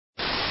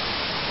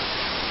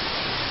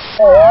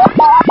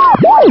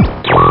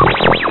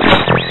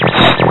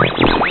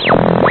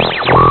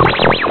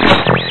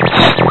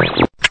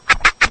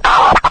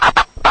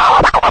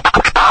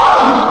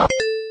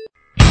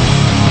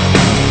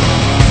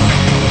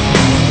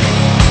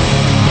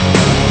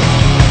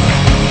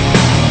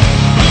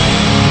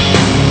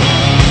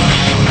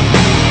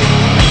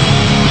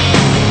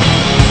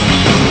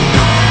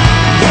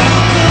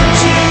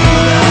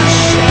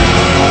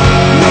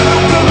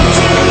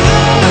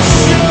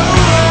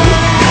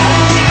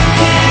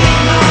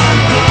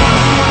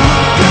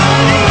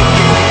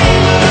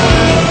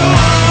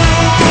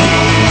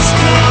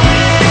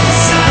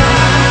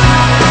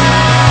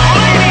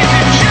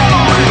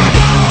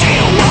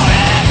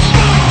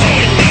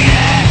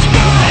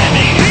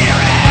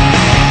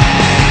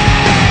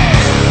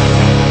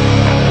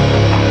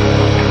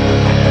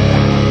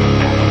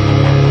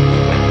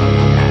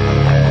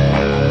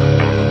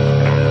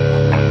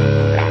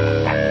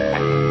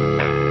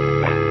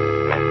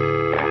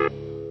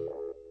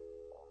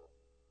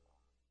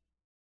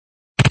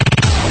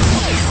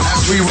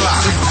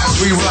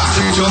we rock,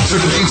 we jump to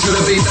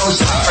the beat, don't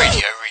stop.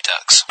 Radio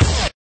Redux.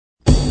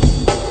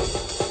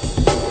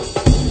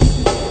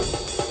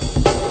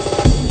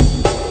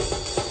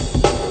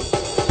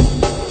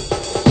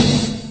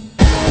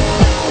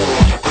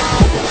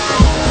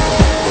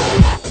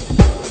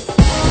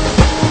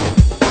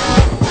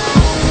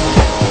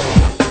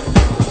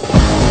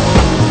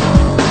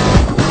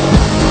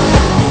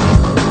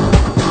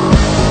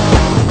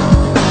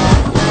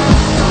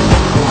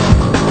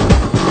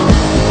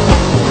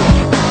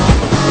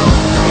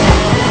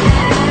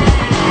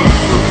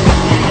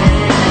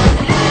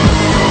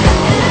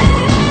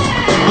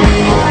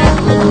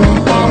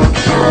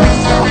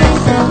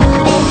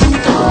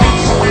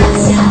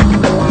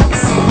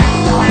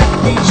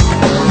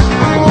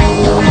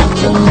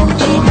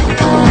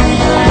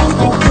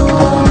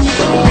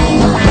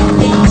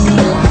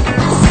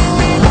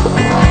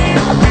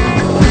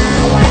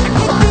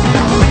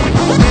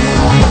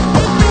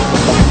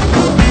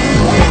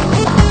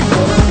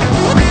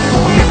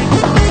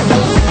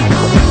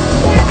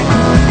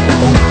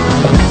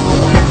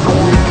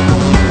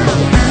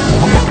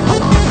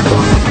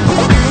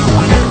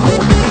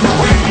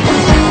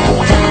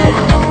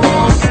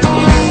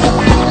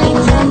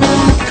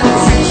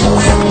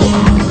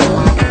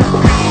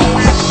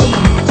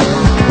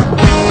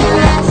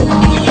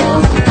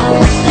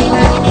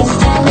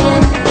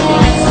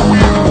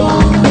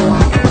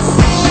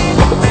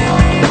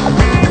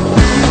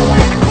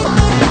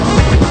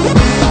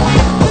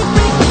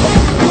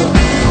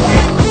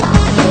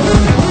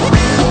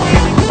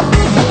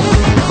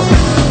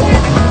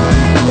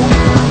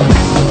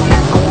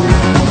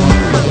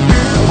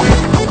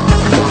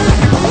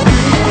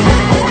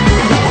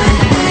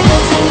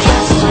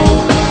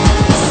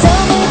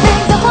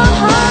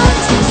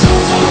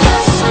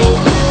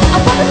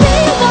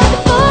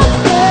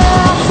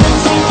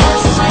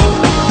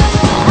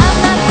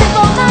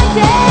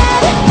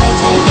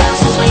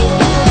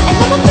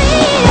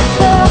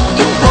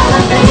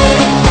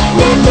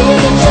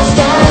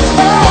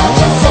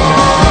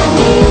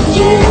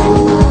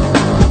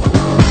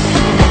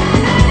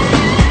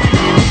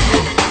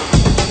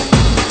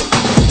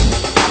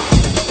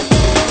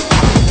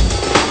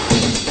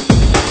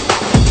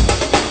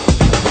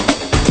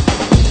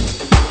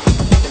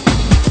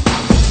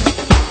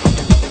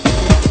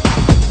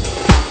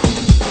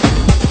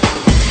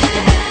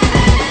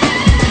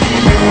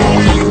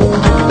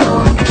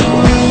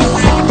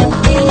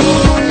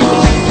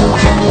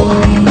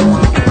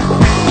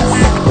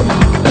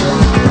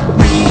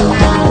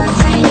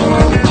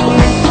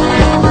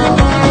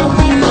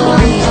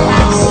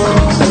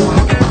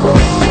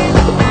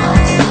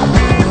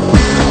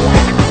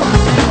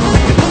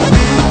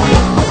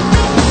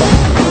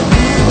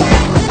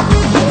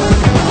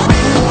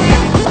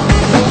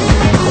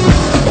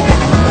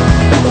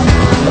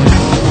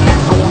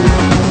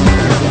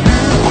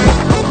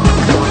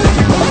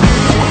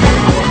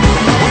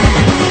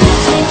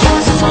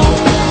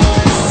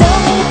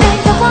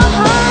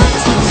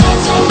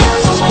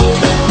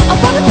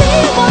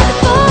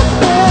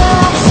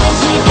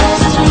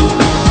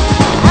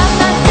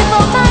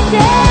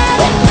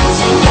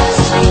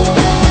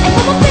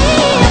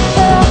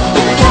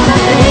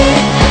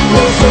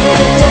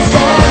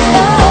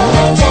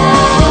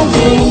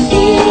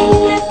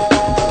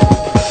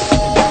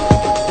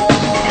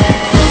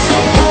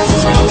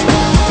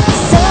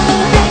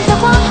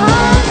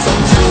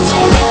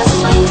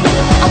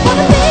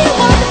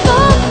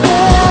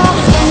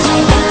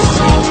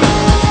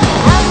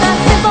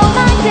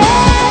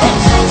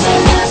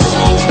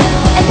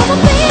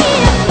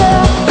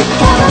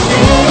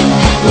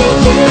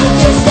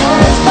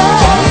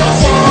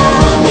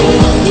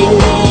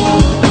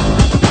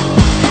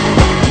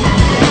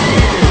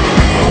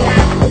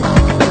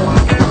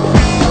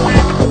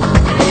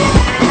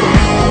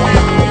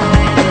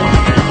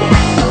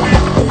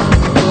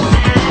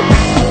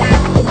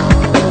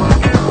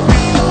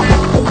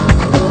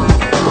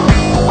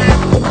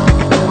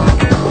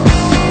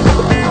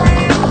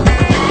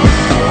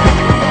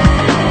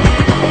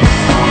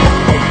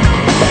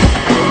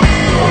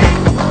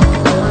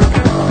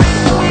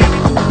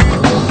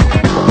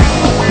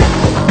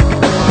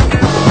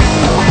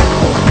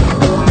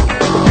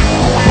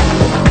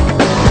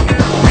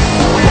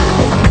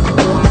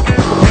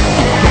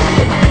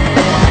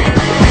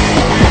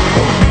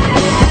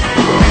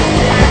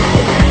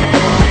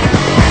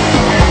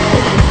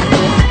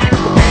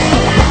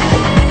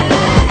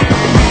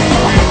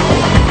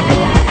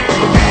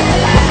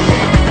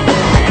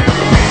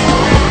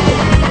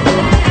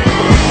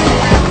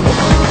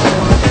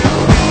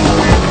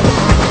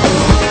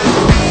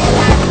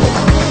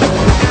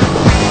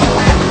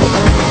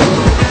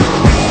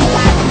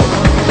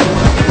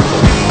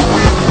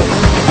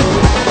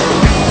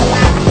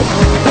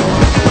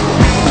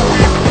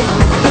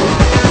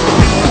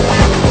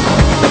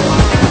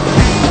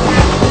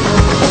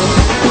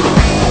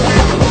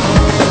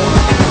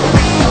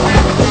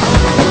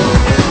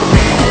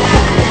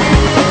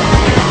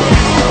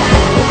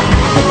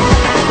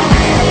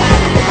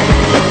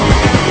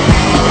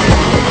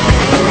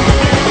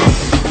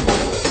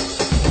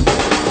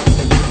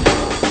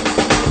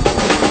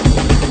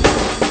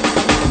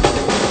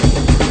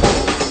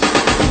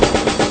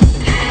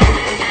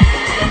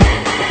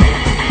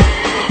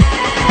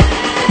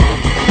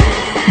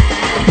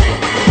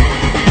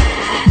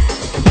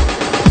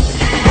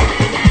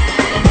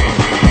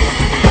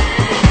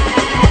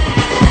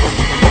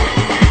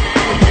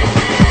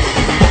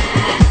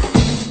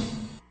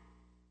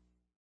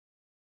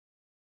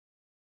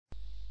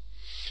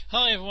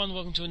 Hi everyone,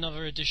 welcome to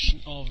another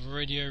edition of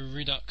Radio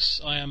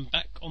Redux. I am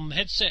back on the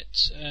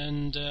headset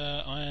and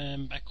I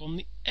am back on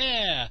the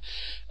air.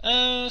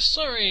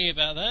 Sorry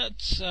about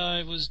that,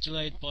 I was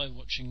delayed by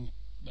watching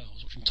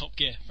Top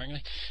Gear,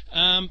 frankly.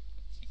 And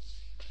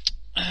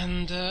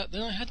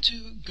then I had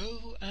to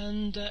go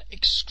and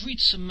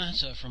excrete some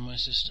matter from my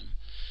system.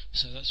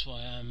 So that's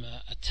why I'm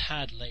a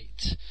tad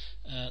late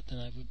than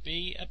I would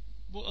be.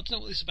 Well, I don't know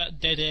what this about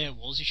dead air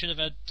was. You should have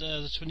had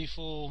the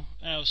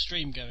 24-hour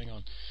stream going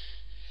on.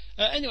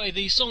 Anyway,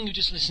 the song you're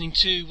just listening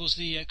to was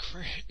the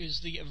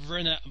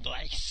Verena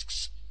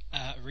Blask's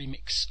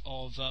remix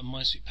of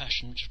My Sweet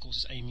Passion, which of course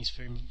is Amy's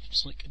theme of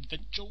Sonic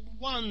Adventure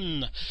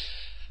 1.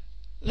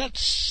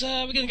 That's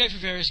we're going to go through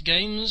various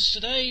games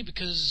today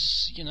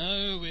because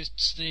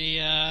it's the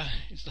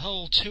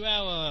whole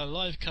 2-hour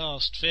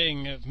livecast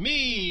thing of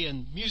me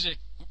and music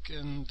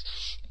and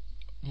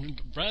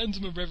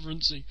random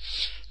irreverency,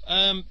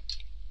 and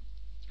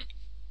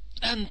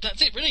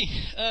that's it really.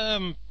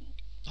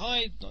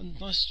 Hi,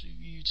 nice for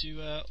you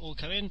to all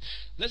come in.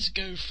 Let's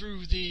go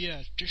through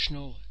the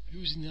traditional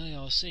who's in the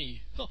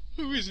IRC. Oh,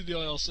 who is in the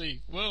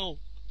IRC? Well,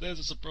 there's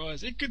a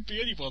surprise. It could be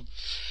anyone.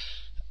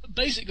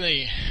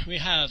 Basically, we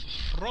have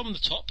from the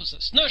top.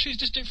 Let's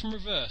just do it from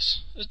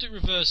reverse. Let's do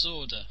reverse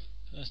order.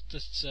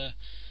 Let's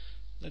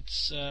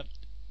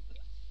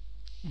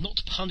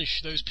not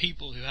punish those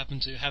people who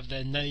happen to have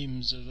their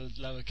names of a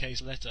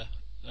lowercase letter.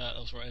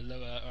 A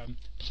lower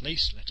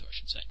place letter, I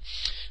should say.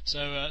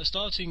 So,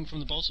 starting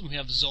from the bottom, we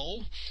have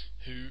Zol,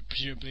 who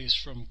presumably is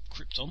from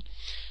Krypton.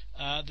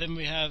 Then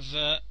we have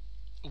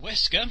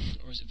Wesker,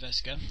 or is it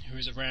Veska, who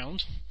is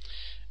around.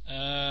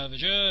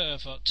 Vajur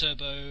for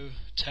Turbo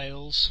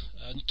Tails,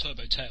 not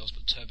Turbo Tails,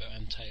 but Turbo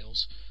and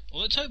Tails.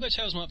 Although Turbo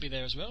Tails might be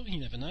there as well,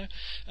 you never know.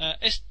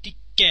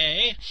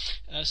 SDK,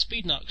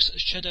 Speednux,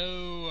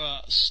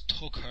 Shadow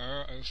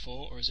Stalker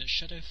 04, or is it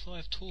Shadow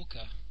 5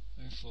 Talker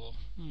 04?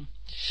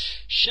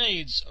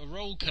 Shades,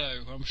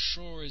 Rolco, who I'm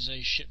sure is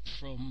a ship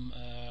from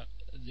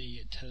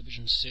the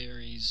television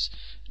series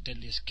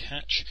Deadliest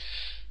Catch.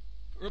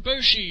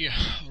 Roboshi,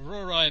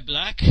 Rorai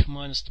Black,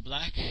 minus the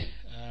black,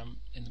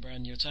 in the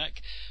brand new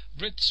attack.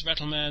 Ritz,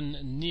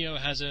 Rattleman, Neo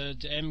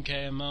Hazard, MK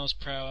and Miles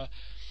per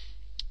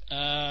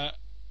hour.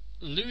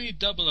 Louis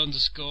double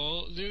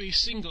underscore, Louis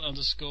single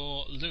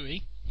underscore,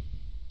 Louis.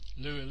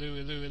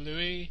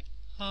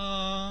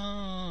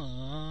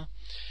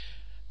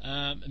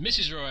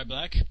 Mrs. Roy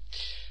Black,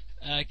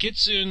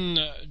 Kitsune,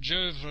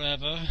 Joe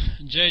Forever,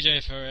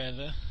 JJ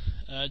Forever,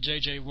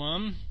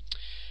 JJ1,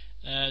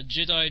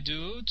 Jedi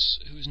Dude,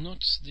 who is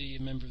not the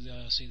member of the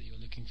IRC that you're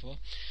looking for,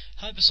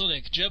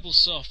 Hypersonic,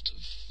 Jebelsoft,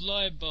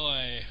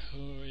 Flyby,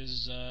 who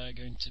is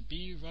going to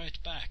be right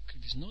back.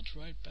 If he's not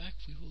right back,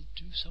 we will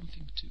do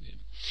something to him.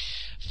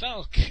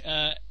 Falk,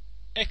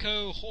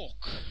 Echo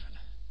Hawk,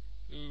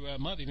 who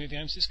might be moving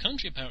out to this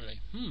country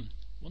apparently.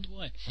 Wonder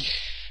why.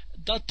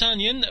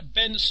 D'Artagnan,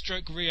 Ben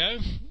Stroke Rio,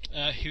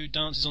 who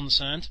dances on the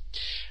sand.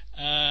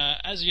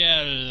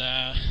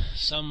 Aziel,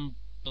 some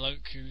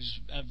bloke who's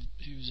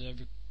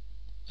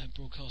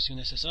broadcasting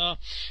on SSR.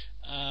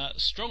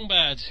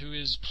 Strongbad, who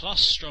is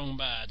plus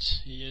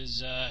Strongbad. He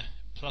is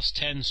plus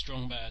 10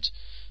 Strongbad,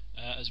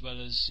 as well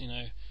as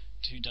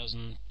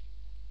 24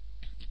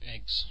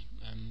 eggs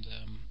and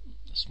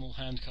a small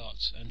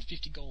handcart and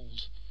 50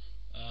 gold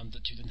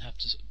that you then have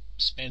to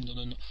spend on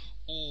an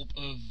orb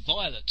of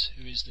violet,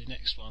 who is the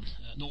next one.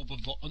 An orb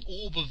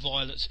of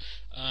violet,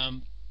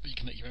 but you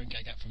can make your own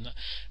gag out from that.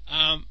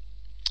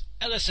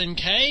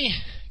 LSNK,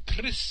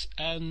 Chris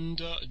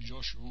and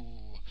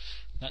Joshua.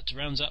 That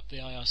rounds up the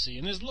IRC,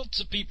 and there's lots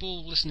of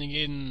people listening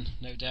in,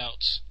 no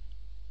doubt.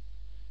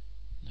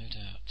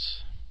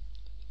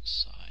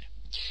 Sigh.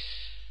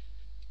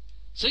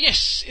 So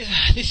yes,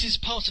 this is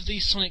part of the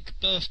Sonic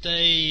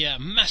Birthday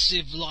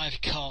massive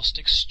live cast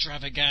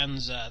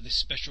extravaganza, this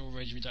special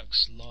Radio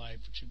Redux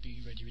Live, which would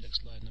be Radio Redux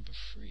Live number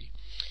 3.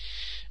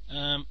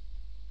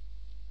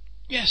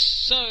 Yes,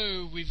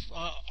 so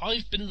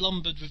I've been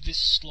lumbered with this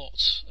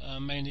slot,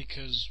 mainly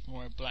because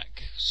Mario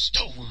Black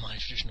stole my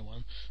traditional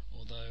one,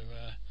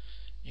 although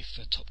if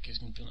Top Gear is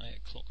going to be on 8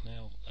 o'clock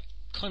now, that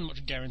kind of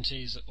much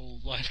guarantees that all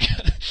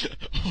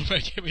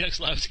Radio Redux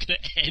Live is going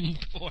to end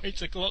before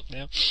 8 o'clock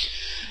now.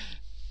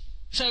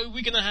 So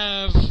we're going to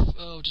have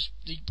just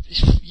the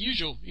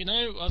usual,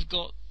 I've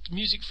got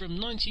music from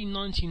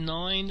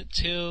 1999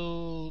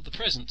 till the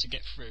present to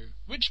get through,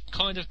 which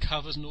kind of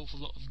covers an awful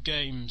lot of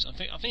games. I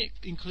think it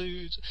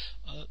includes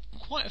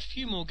quite a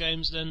few more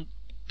games than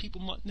people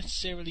might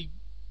necessarily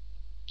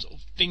sort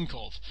of think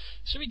of.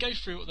 So we go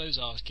through what those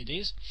are,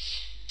 kiddies.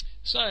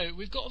 So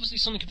we've got obviously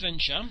Sonic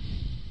Adventure.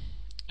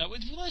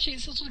 Actually,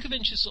 it's Sonic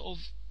Adventure sort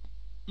of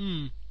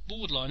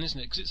borderline, isn't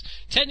it? Because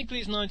technically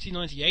it's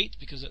 1998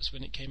 because that's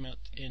when it came out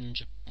in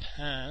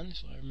Japan,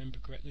 if I remember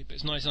correctly. But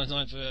it's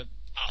 1999 for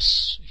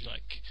us, if you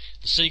like.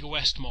 The Sega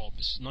West mob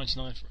is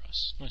 99 for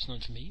us.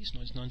 99 for me. It's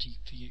 1990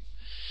 for you.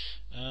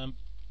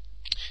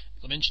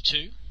 Adventure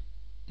 2,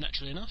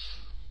 naturally enough.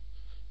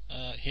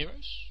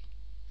 Heroes,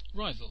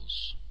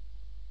 Rivals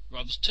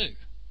 2,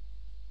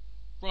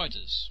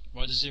 Riders,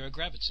 Riders Zero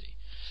Gravity,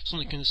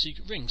 Sonic and the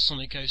Secret Ring,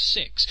 Sonic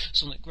 06,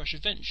 Sonic Rush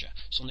Adventure,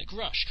 Sonic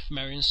Rush,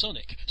 Marion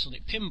Sonic,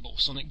 Sonic Pinball,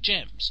 Sonic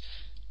Gems,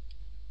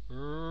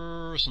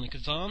 Sonic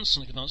Advance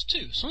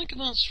 2, Sonic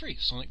Advance 3,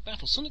 Sonic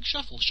Battle, Sonic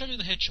Shuffle, Shadow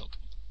the Hedgehog.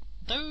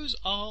 Those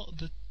are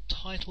the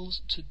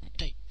titles to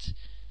date.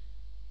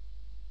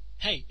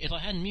 Hey, if I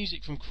had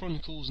music from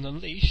Chronicles and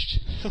Unleashed,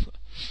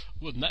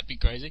 wouldn't that be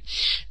crazy?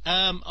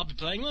 I'll be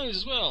playing those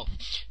as well.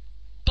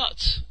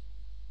 But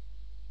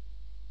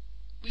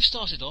we've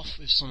started off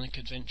with Sonic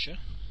Adventure.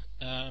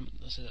 I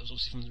said that was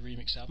obviously from the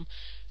remix album.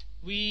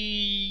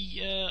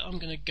 I'm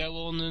going to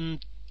go on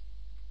and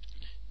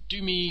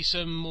do me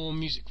some more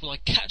music while I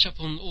catch up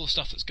on all the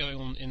stuff that's going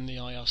on in the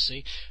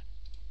IRC.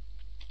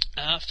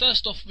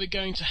 First off, we're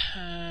going to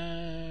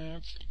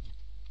have...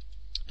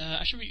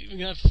 we're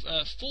going to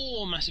have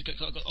 4 massive...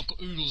 I've got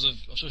oodles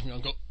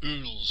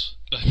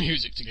of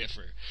music to get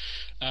through.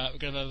 We're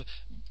going to have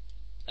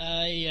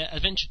a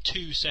Adventure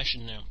 2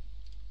 session now.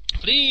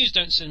 Please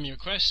don't send me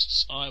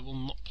requests. I will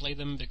not play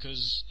them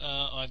because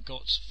I've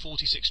got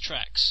 46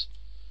 tracks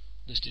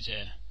listed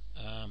here,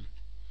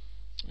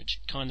 which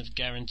kind of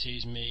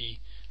guarantees me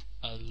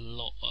a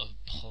lot of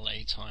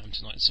playtime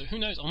tonight. So who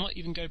knows, I might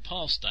even go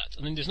past that.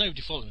 I mean, there's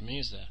nobody following me,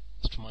 is there?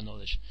 That's to my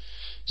knowledge.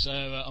 So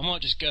I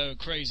might just go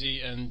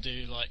crazy and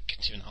do like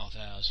 2.5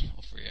 hours,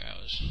 or 3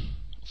 hours,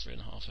 or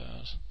 3.5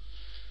 hours,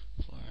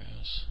 4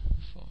 hours,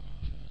 4.5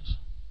 hours.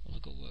 Well,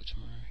 I've got work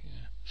tomorrow,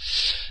 yeah.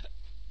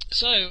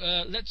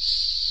 So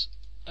let's.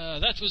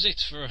 That was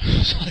it for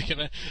Sonic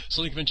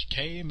Adventure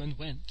came and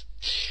went.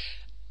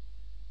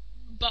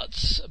 But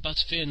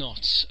fear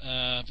not,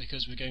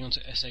 because we're going on to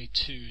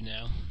SA2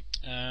 now,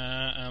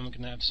 and we're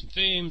going to have some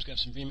themes, we're going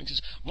to have some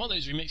remixes. One of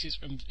those remixes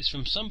is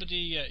from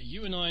somebody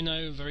you and I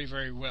know very,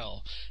 very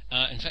well.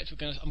 In fact, I'm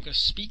going to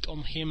speak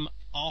on him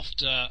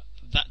after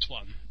that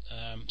one,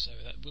 so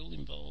that will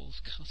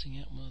involve cutting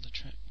out one of the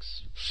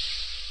tracks.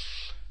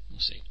 We'll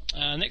see.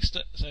 Next,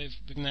 so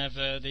we're going to have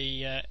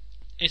the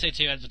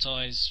SA2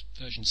 Advertise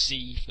version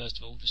C, first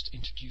of all, just to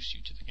introduce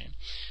you to the game.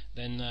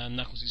 Then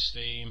Knuckles'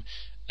 theme,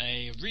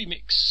 a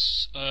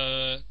remix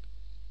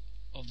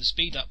of the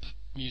Speed Up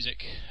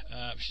music,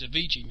 which is a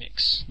VG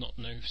mix, not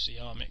no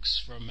CR mix,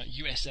 from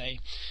USA,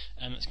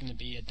 and it's going to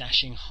be a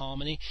dashing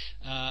harmony.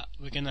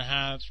 We're going to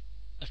have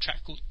a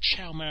track called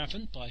Chow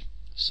Marathon by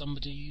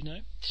somebody you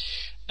know,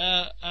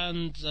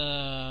 and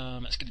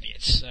that's going to be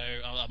it. So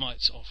I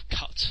might sort of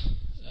cut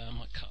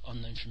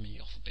Unknown From Me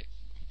off a bit,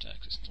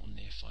 because it's not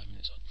near 5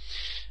 minutes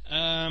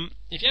on.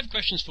 If you have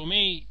questions for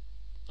me,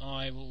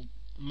 I will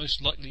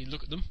most likely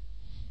look at them.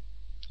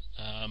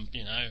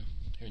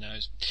 Who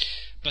knows?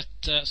 But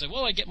so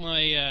while I get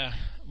my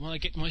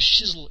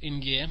shizzle in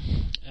gear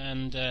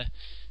and turn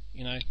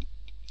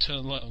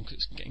the light on because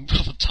it's getting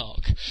rather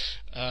dark,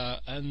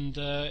 and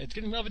it's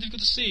getting rather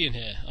difficult to see in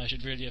here. I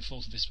should really have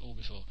thought of this all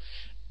before.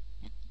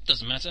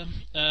 Doesn't matter.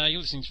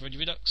 You're listening to Radio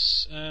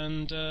Redux,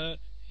 and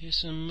here's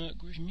some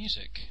groovy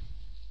music.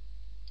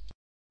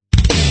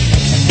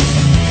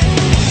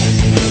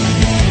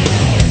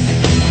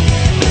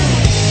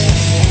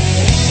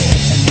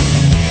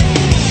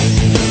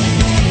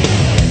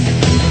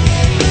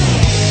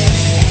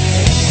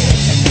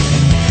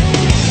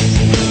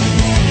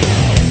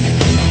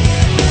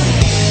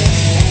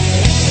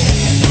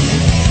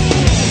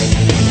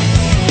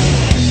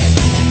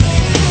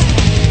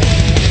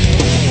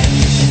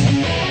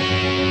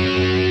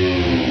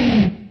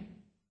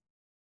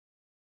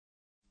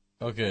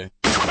 Okay.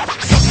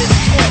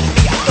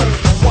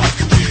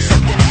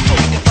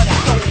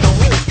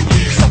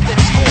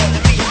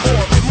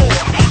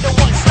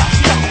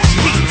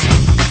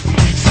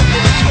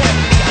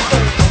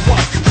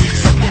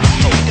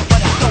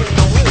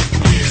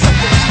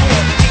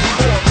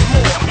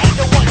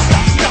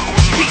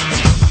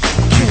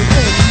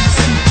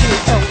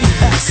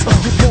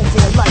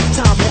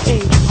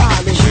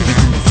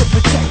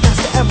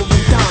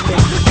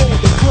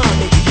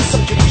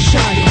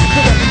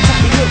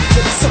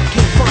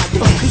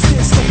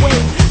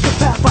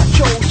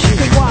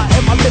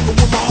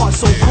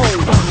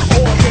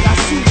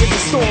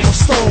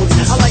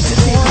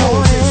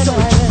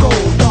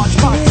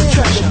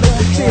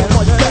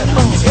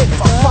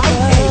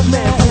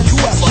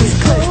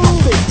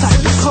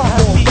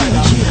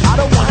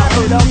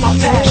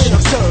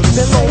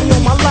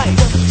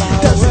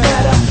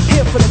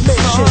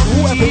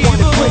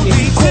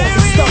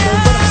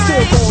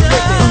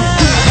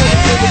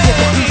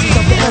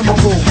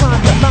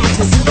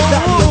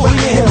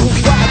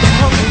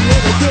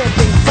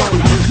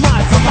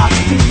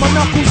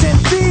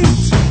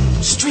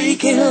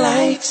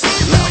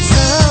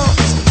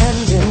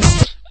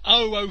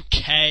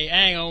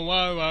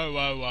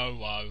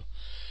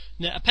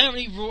 Now,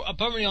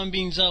 apparently I'm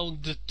being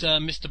told that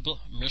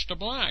Mr.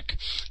 Black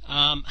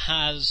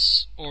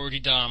has already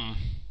done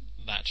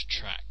that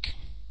track.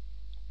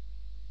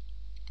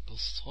 Well,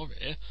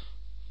 sorry,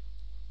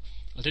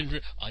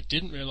 I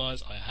didn't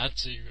realise I had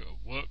to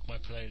work my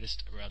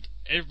playlist around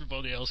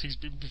everybody else who's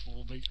been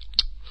before me.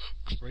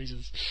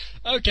 Craziness.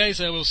 Okay,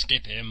 so we'll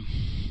skip him.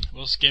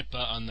 We'll skip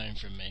Unknown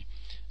From Me.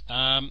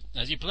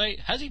 Has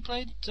he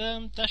played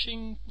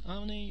Dashing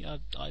Harmony? I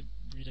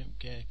really don't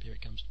care. Here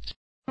it comes.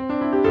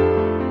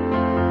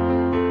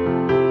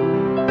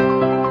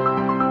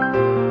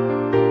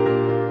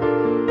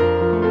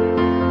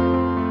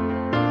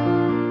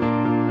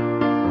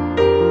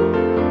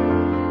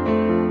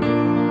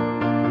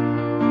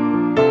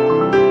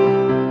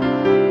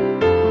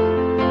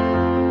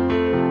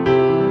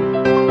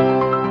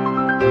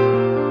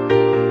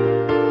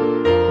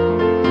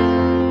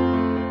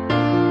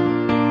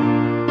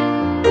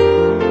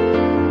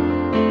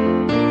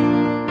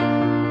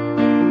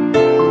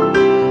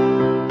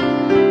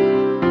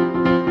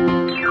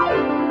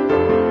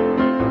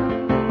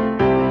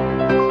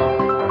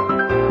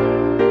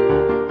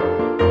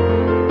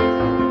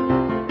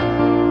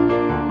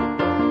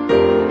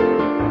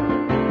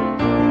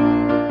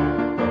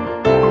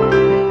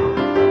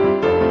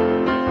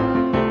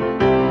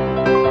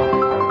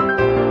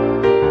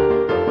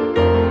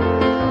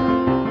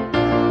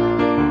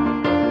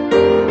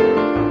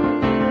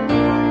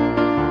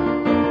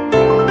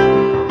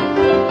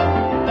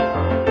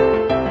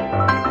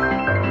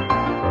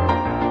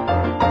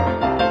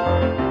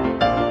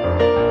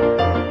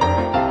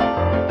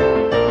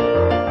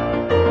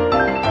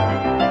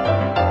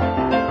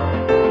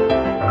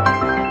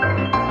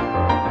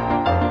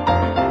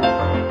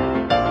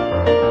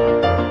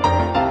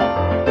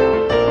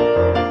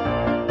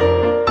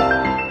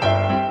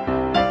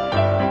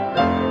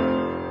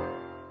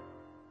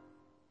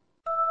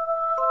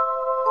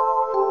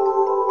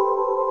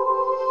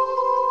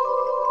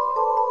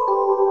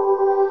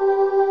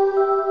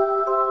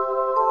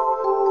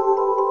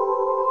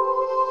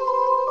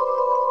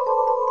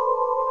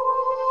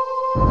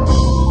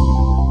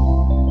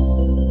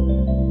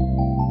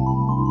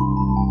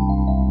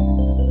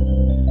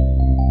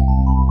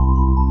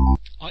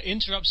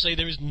 Interrupt, say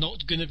there is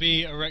not going to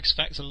be a Rex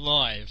Factor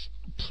Live.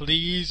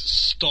 Please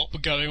stop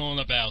going on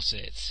about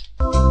it.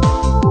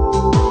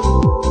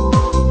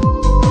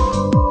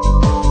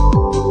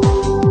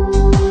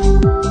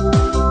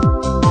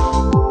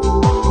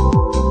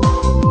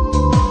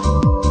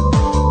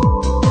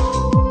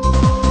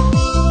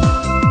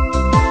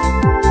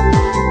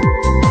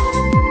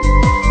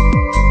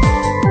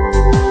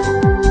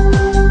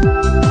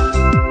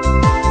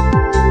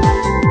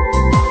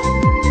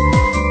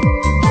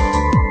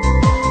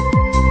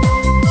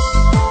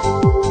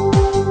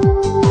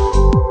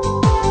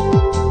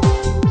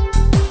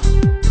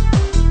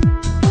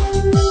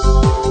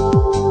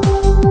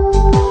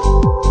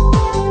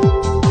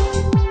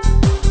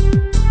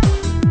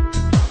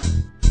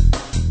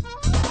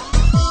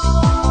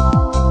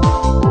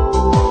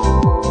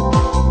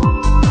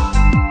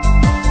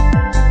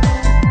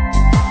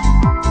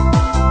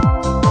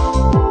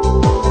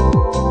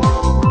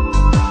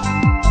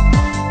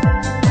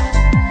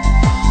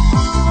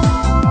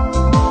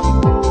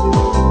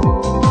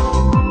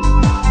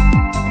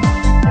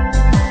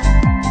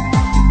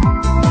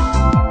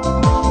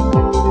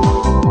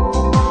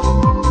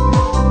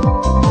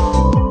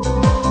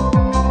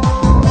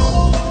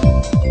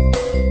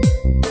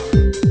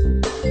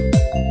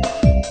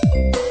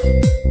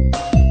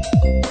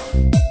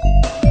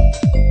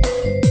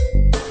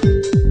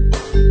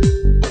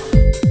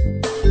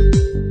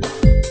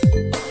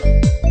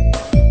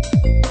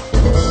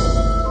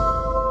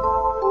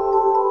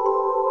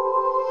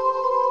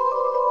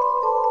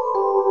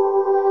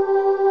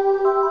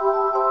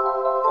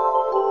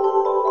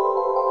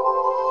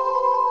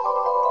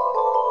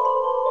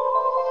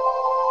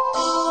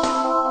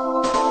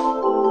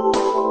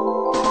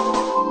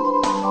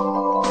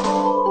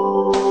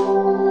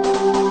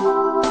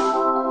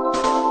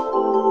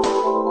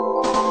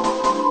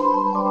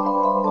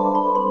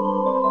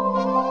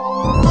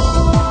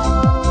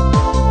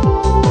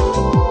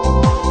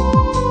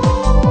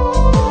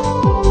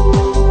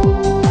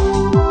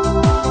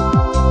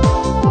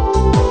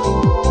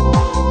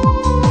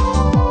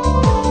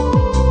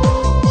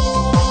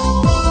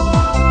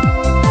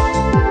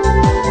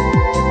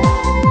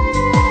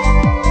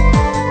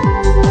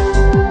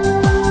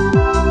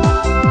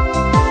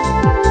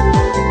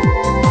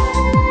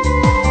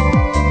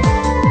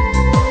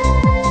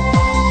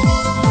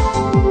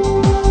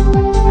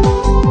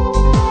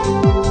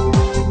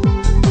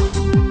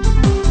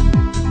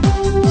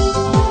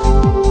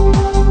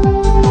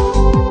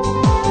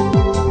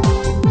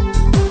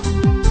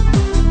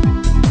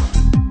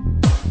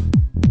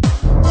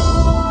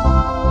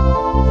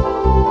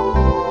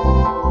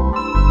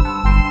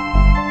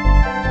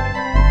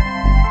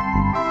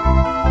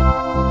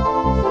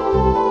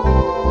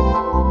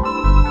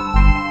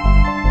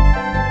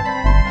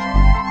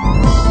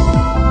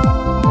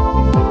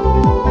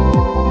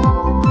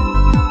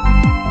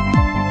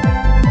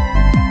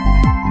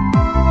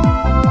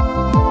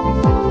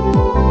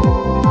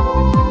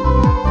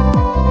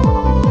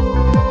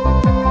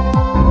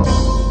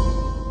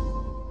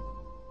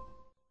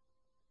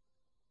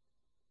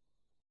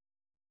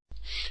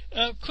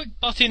 Quick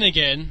butt in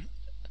again.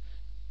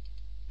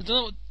 I don't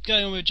know what's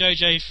going on with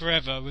JJ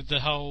Forever with the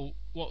whole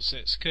what's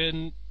it?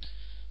 Can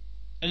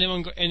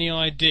anyone got any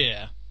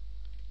idea?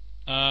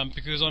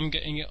 because I'm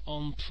getting it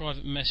on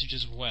private message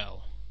as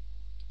well.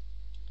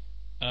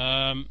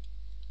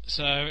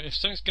 So if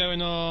something's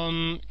going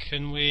on,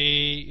 can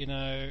we,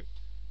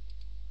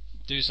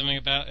 do something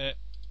about it?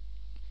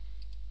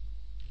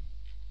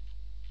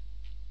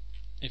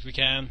 If we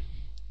can.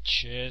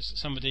 Cheers.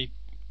 Somebody.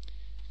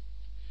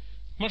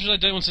 Much as I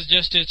don't want to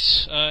suggest it,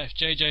 if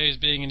JJ is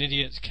being an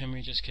idiot, can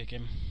we just kick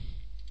him?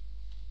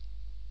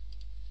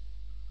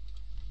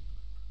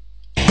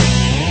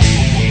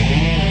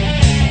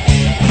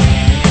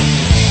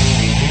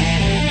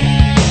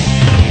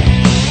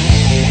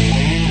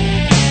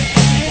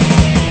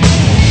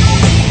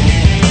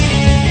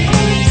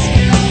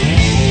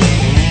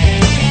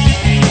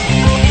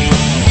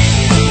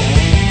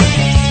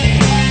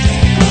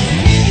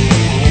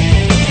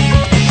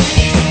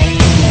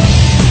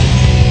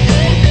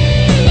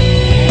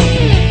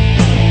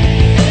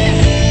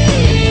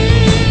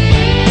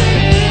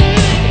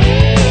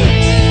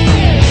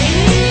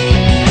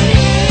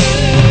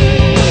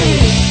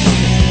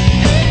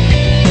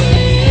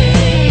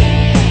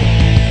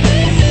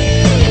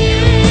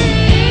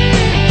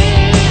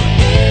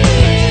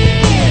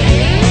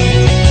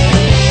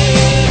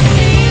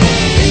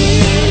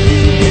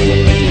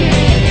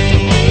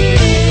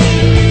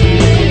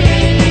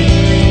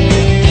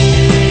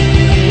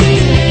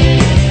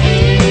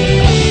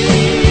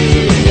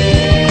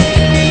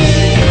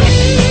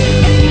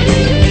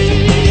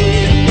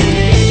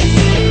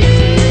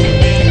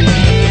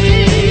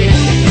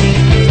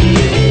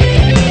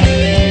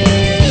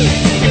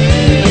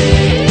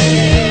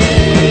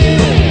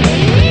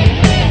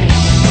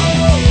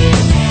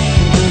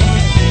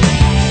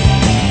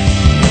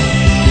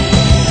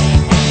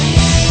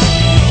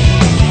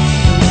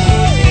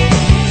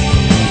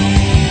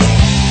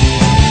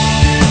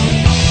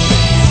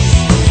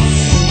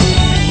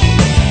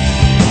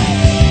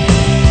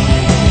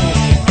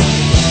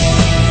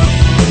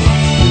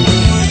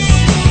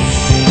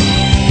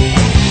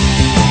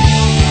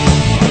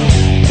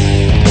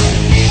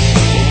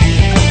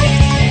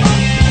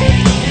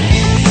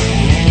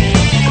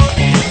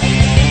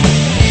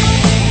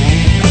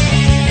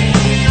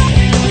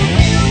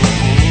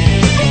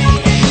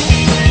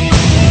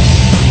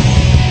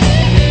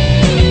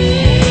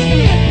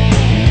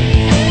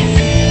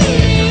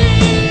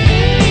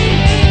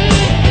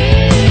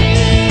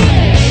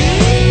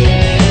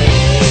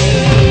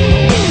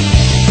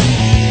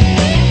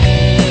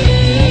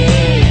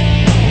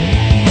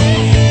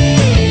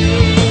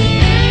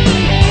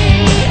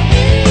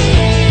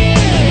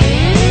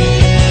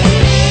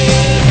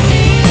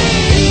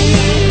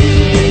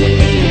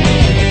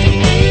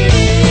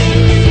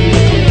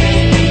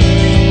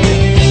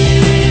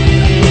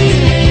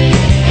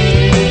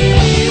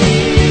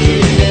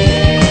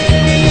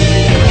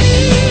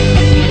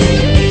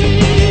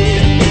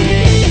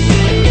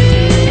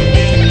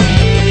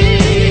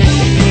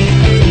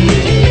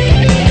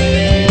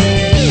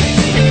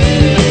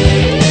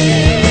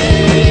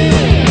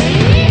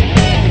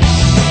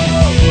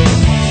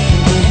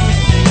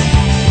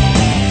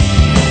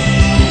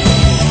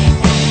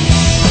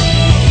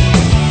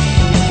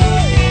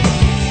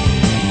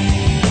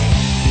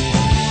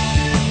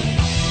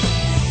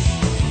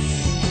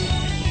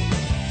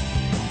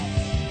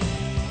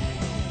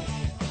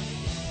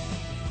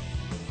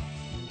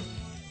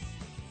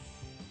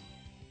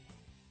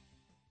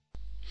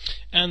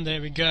 And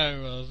there we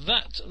go.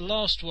 That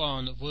last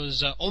one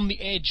was On the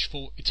Edge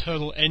for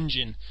Eternal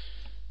Engine.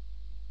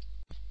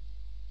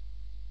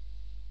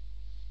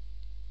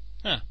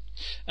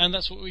 And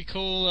that's what we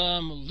call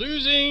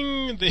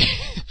losing the.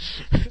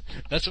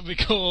 That's what we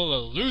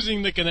call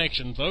losing the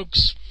connection,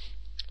 folks.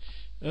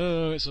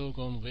 Oh, it's all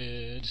gone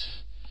weird.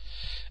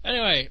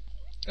 Anyway,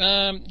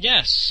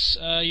 yes,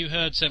 you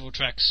heard several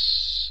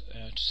tracks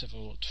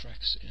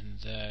in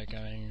there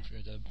going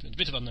through a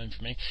bit of unknown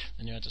for me.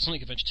 Then you had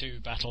Sonic Adventure 2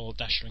 Battle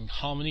Dashing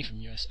Harmony from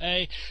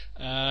USA,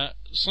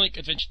 Sonic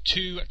Adventure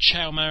 2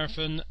 Chow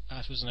Marathon,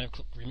 that was an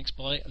Overclock remix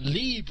by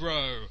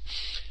Libro,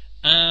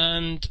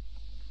 and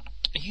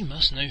you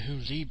must know who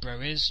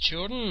Libro is,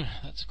 children.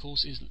 That, of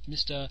course, is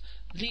Mr.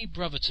 Lee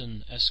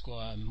Brotherton,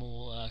 Esquire,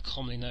 more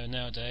commonly known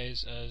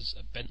nowadays as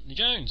Bentley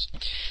Jones.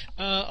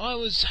 I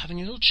was having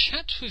a little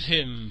chat with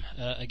him,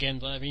 again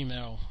via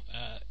email,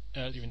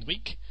 earlier in the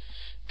week,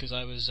 because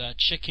I was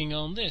checking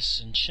on this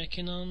and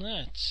checking on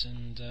that,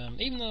 and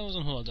even though I was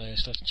on holiday, I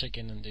still had to check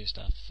in and do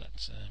stuff.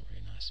 That's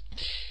really nice.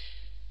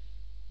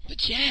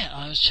 But yeah,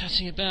 I was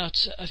chatting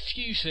about a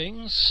few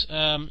things.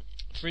 For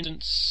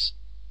instance,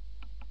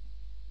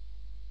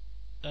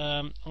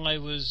 I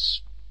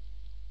was,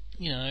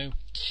 we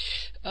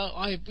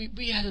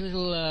had a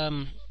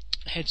little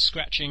head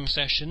scratching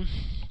session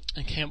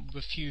and came up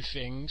with a few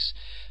things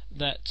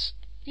that,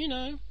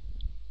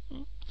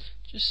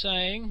 just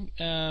saying,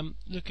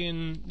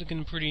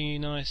 looking pretty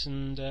nice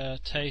and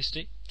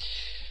tasty.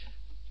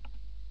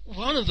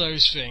 One of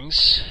those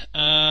things,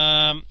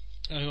 of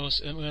course,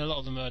 a lot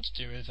of them are to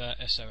do with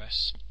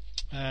SOS,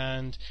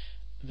 and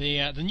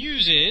the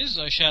news is,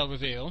 I shall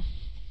reveal,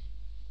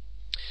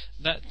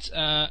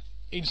 that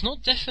it's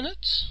not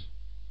definite,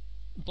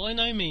 by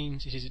no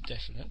means it is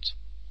definite,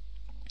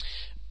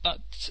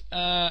 but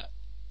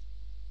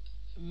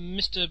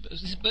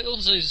but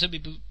also so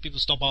people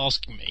stop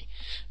asking me.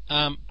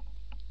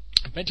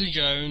 Bentley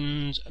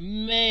Jones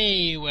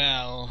may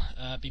well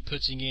be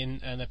putting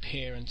in an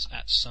appearance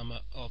at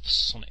Summer of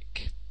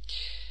Sonic.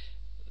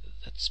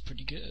 That's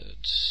pretty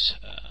good,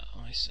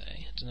 I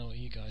say. I don't know what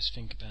you guys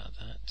think about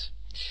that.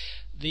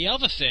 The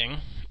other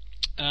thing,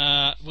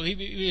 so we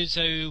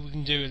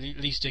can do at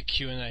least a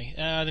Q&A.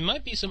 There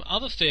might be some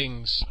other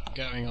things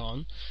going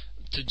on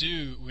to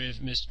do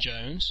with Mr.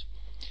 Jones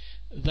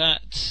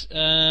that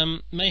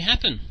may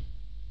happen.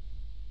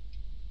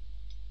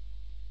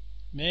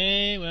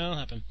 May well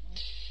happen.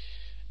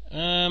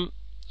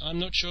 I'm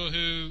not sure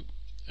who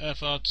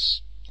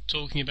Earthart's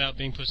talking about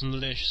being put on the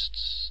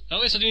list.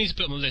 Oh yes, I do need to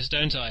put him on the list,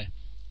 don't I?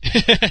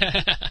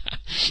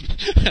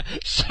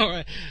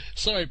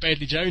 sorry,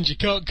 Bentley Jones, you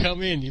can't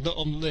come in. You're not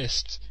on the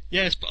list.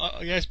 Yes, but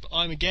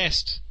I'm a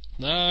guest.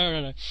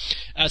 No.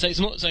 So it's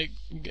not so.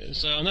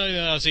 So I know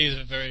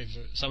RC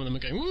some of them are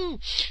going woo,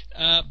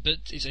 but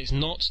it's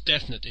not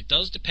definite. It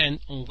does depend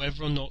on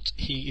whether or not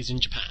he is in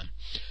Japan.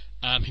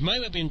 He may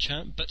well be in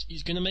Japan, but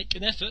he's going to make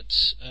an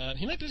effort.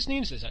 He might be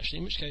listening to this actually.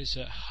 In which case,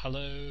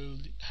 hello,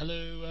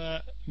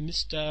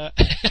 Mr.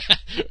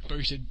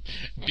 Bruce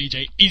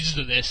BJ is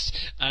the list,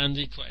 and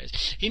he plays.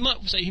 He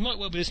might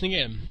well be listening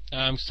in.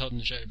 Because I told him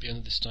the show would be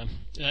on this time.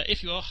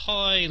 If you are,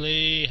 hi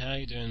Lee, how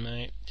you doing,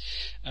 mate?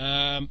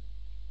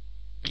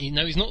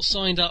 He's not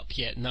signed up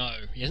yet.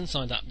 No, he hasn't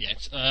signed up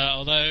yet.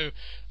 Although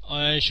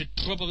I should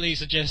probably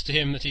suggest to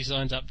him that he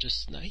signs up.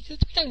 We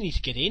don't need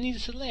to get in.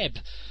 He's a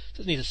celeb.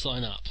 Doesn't need to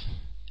sign up.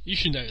 You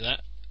should know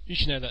that. You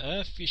should know that,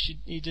 Earth.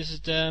 He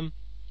just yes,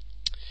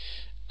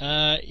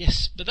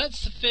 but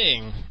that's the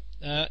thing.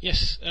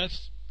 Yes,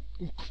 Earth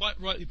quite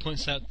rightly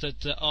points out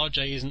that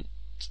RJ isn't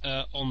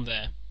on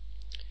there.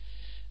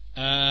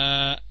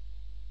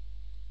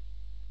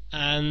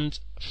 And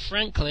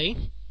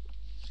frankly,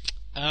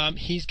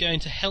 he's going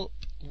to help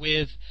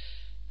with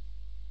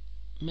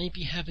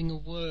maybe having a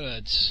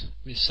word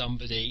with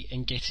somebody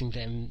and getting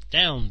them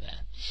down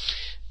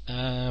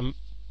there,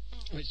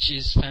 which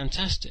is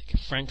fantastic,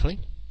 frankly.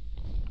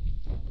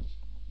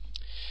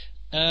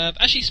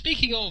 Actually,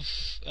 speaking of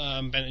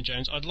Bentley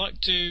Jones, I'd like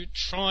to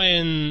try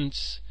and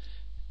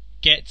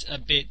get a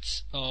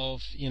bit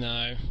of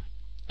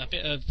a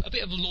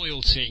bit of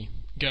loyalty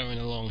going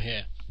along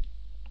here.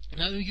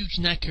 No, Yuji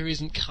Naka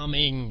isn't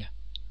coming.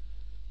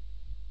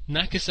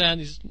 Naka-san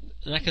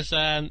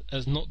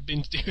has not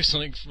been to do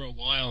something for a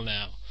while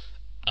now,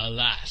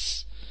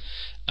 alas.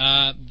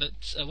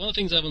 But one of the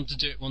things I want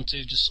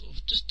to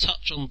just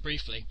touch on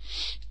briefly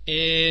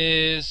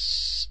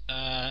is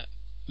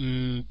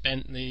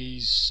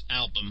Bentley's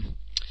album,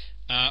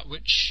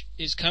 which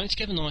is coming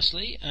together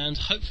nicely, and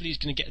hopefully is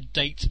going to get a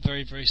date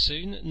very, very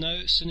soon.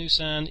 No,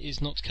 Sunu-san is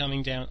not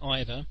coming down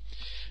either.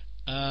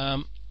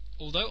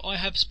 Although I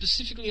have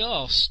specifically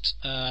asked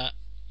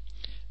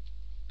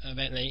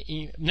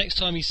Bentley, next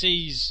time he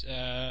sees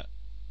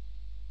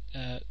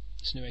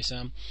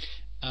Sunue-san,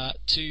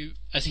 to,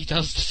 as he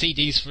does the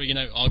CDs for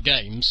our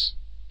games,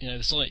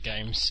 the Sonic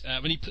games,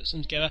 when he puts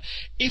them together,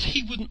 if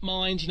he wouldn't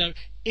mind,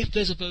 if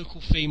there's a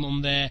vocal theme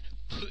on there,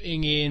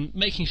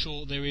 making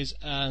sure there is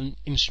an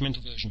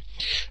instrumental version,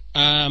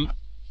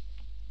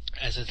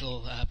 as a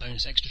little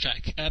bonus extra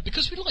track,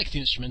 because we like the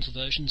instrumental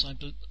versions.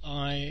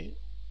 I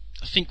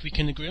think we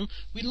can agree on.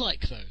 We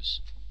like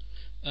those.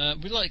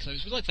 We like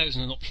those. We like those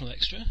in an optional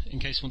extra, in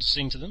case you want to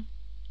sing to them.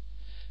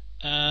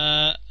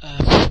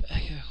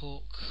 Echo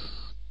Hawk.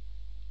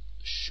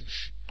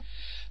 Shush.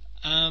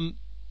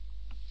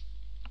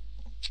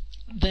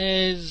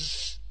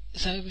 There's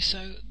so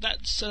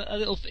that's a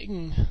little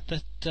thing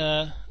that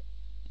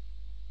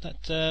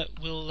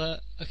will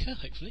occur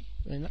hopefully.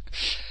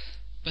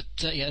 But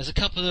yeah, there's a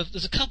couple of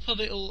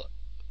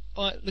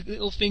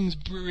little things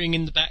brewing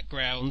in the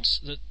background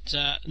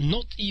that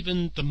not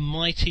even the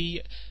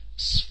mighty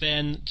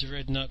Sven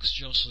Dreadnoughts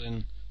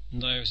Jocelyn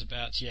knows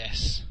about.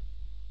 Yes,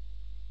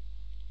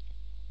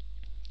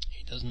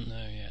 he doesn't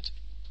know yet.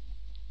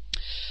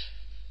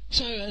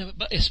 So,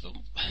 but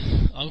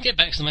I'll get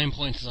back to the main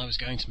point as I was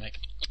going to make.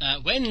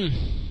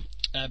 When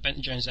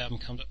Bentley Jones' album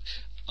comes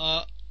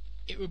up,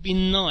 it would be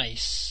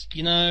nice,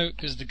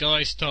 because the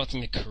guy's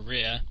starting a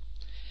career,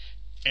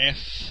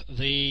 if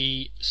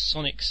the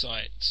Sonic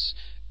sites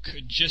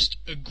could just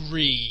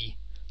agree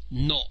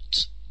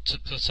not to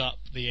put up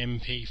the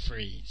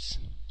MP3s.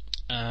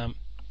 Bear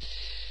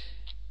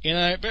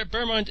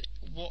in mind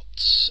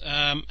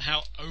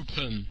how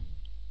open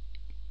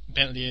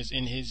Bentley is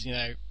in his,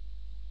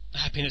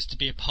 happiness to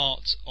be a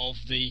part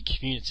of the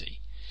community,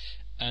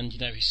 and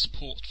his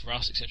support for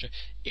us, etc.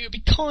 It would be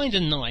kind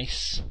of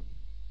nice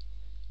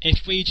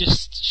if we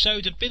just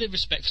showed a bit of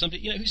respect for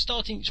somebody, who's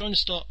trying to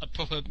start a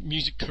proper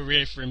music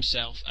career for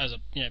himself as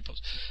a,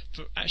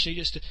 for actually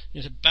just to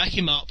back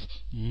him up,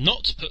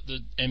 not to put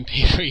the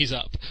MP3s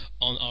up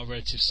on our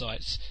relative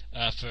sites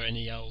for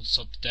any old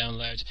sod to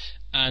download,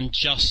 and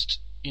just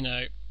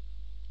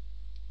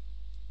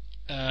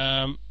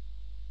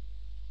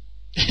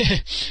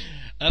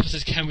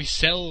Says, can we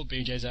sell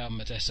BJ's album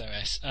at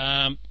SOS?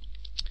 I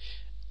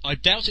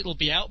doubt it'll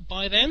be out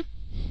by then.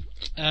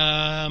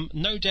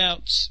 No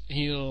doubt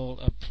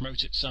he'll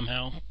promote it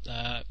somehow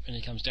when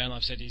he comes down.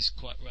 I've said he's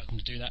quite welcome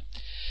to do that.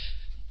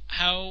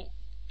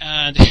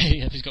 And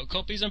if he's got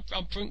copies, we'll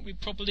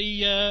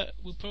probably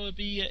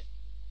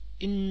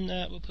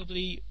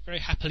very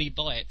happily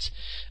buy it.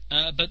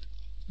 But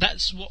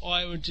that's what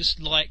I would just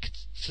like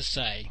to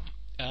say.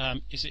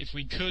 Is if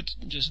we could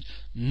just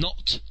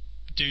not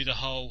do the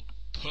whole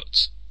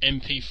put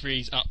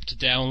MP3s up to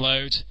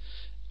download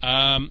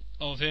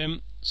of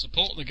him,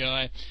 support the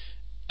guy,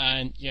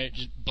 and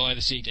just buy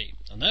the CD.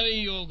 I know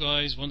you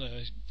guys want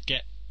to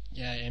get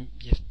your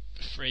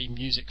free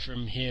music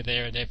from here,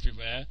 there, and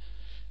everywhere,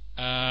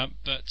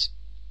 but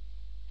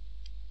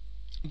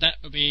that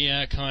would be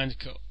kind of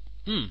cool.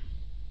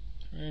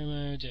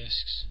 Promo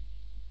discs.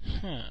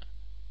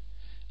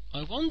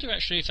 I wonder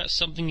actually if that's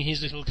something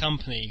his little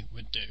company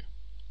would do.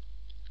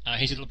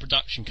 His little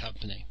production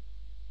company.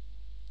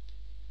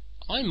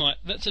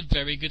 That's a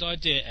very good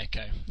idea,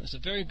 Echo. That's a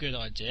very good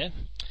idea.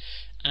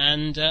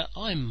 And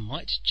I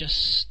might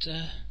just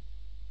have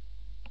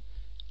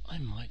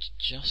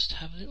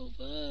a little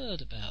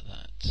word about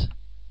that.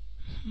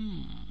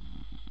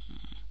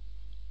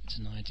 It's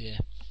an idea.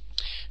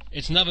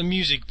 It's another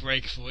music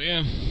break for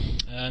you,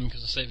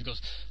 because I say we've got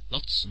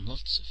lots and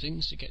lots of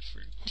things to get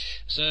through.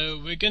 So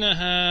we're gonna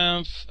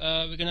have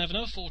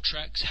another 4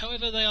 tracks.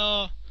 However, they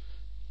are,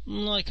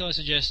 like I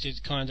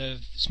suggested, kind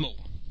of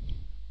small.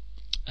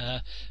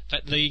 In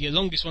fact, the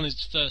longest one is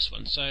the first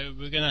one. So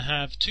we're gonna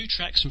have 2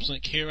 tracks from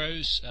Sonic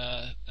Heroes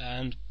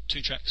and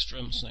 2 tracks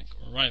from Sonic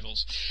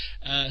Rivals.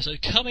 So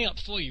coming up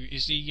for you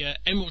is the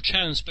Emerald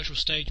Challenge special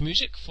stage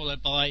music,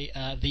 followed by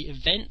the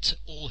event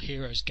All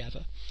Heroes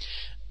Gather.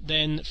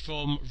 Then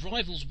from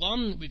Rivals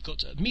 1, we've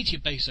got Meteor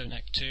Base Zone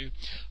Act 2,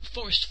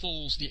 Forest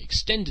Falls, the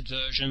extended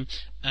version,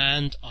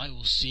 and I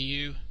will see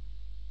you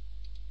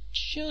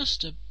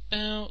just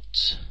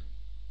about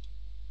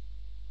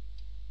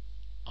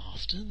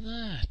after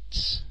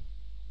that.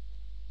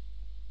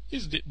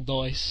 Isn't it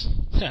nice?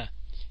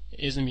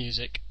 Here's the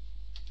music.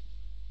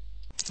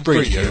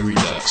 Radio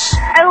Redux.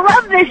 I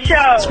love this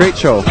show! It's a great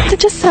show. They're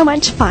just so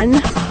much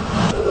fun.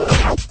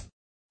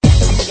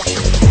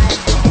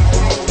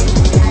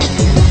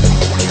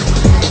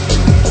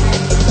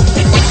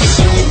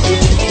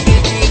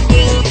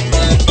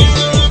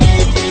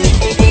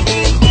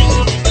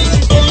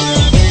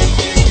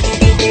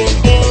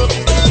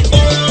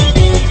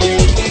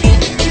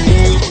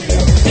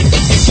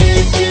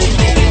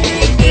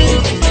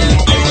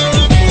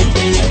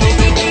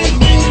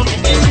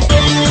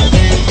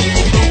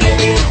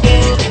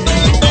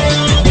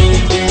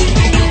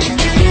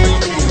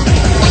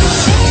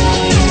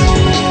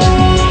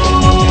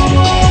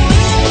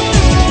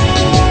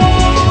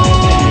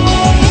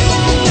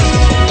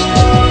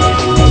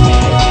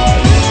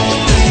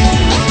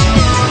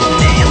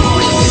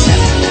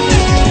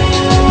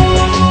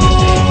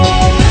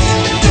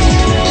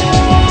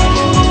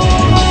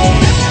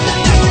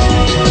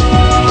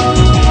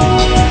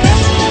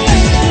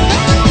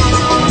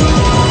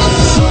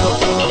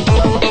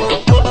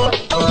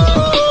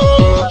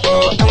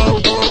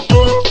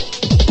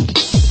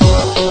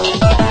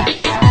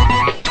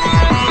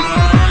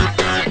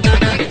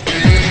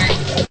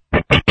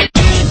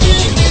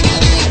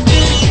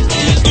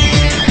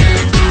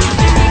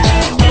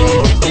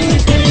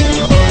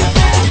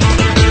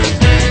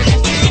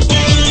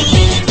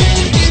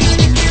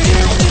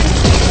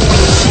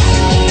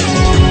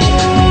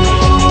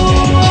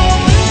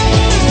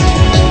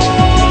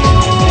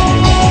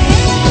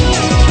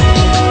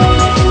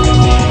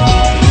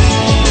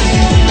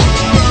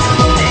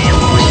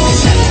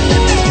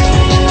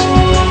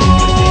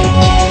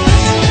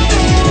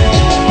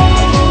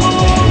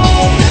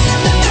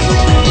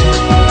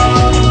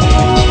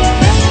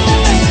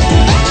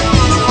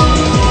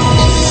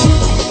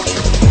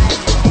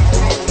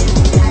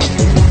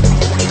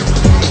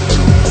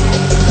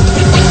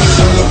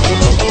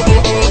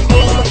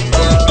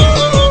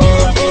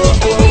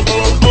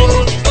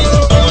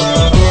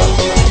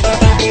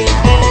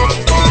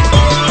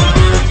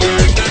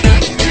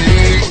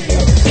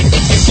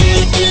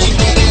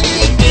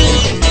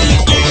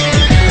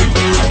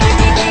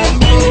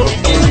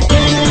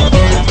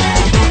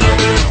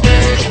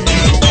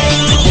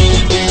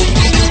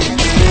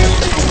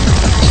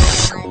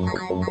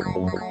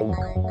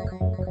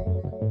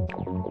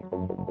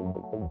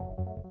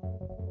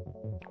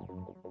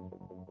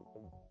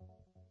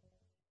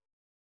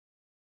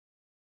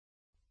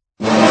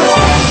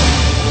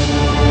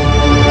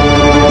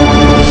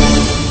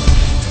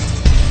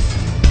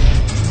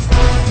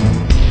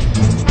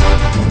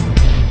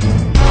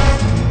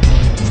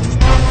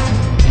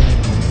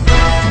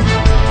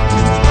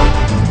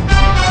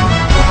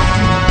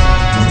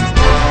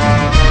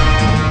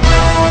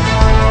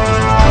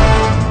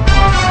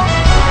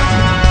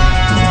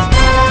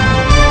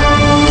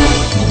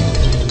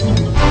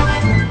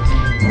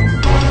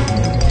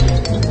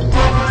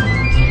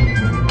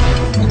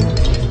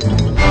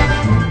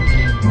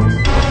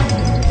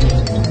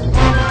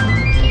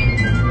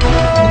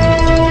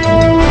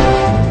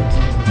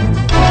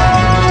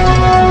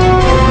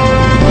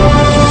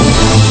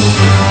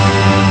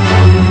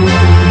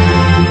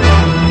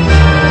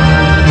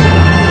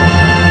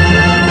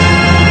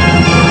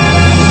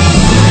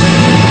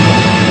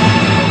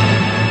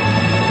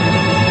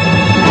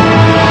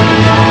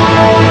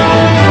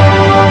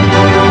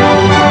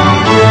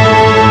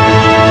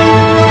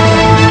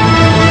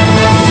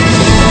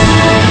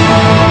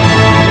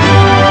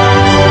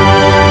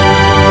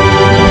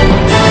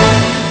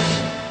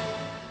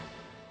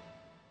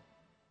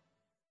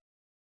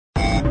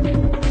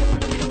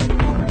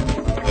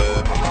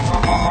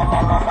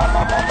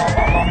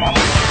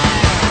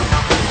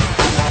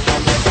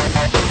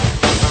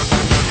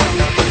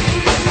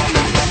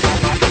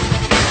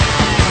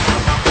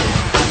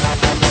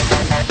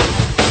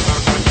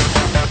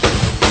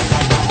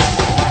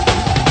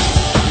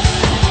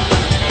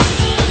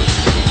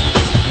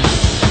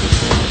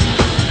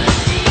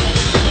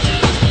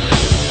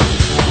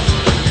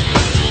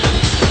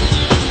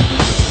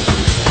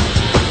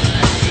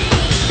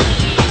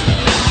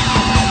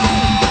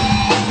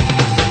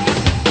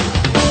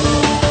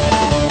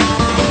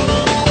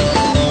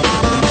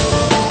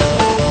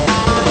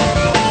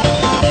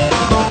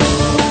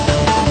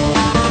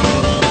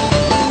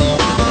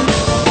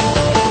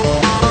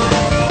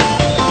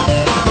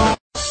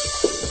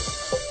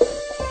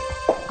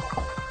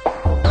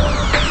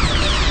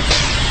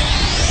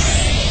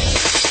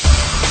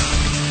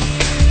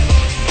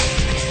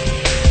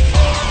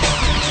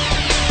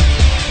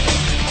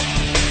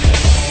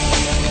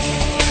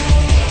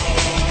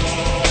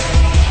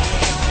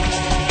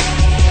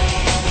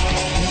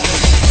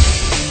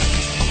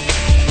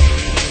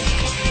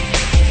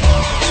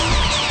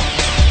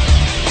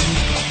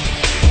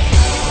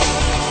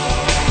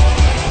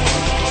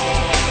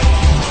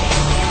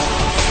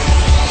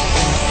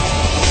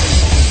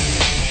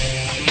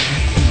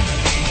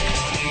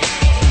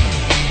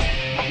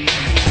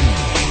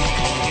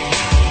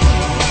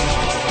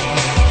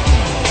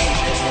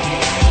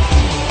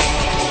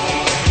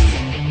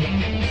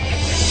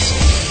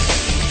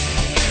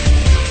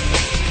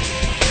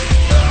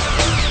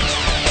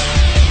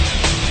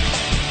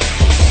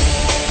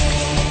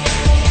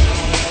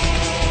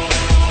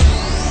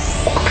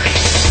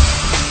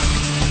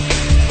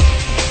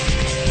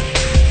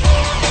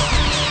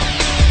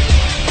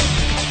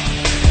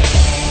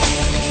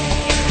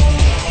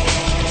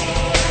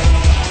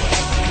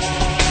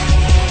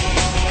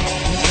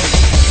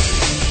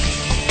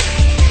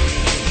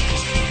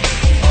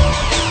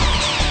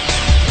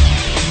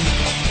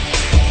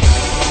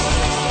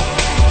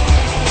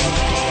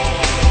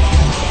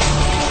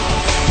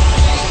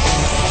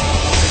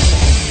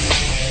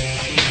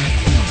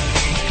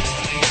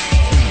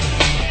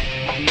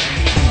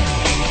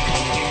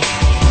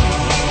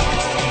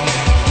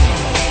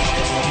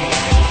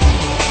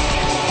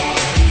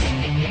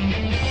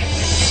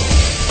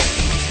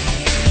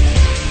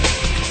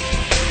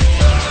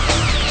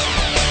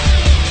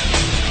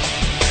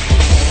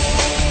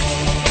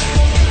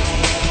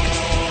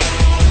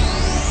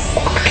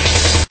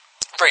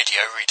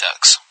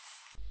 Redux.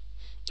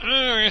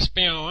 Oh,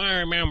 SBO, I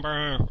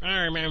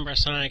remember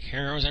Sonic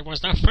Heroes. It was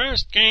the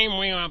first game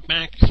we were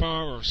back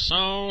for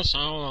so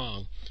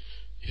long.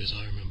 Yes,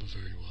 I remember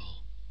very well.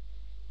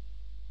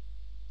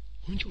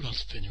 Weren't you a lot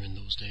thinner in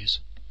those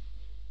days?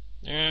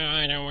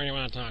 I don't really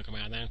want to talk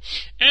about that.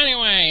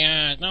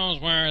 Anyway,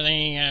 those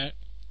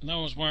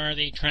were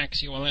the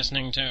tracks you were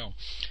listening to.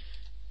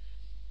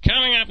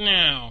 Coming up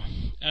now,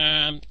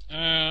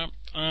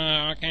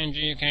 Arcane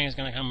UK is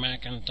going to come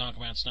back and talk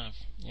about stuff.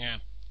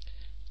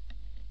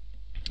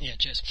 Yeah,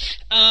 cheers.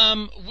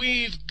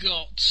 We've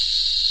got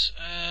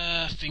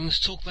things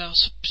to talk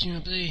about,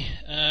 presumably.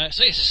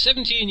 So yes,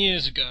 17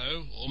 years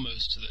ago,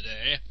 almost to the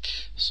day,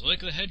 Sonic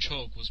the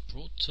Hedgehog was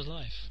brought to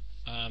life.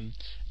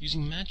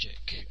 Using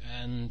magic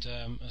and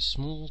a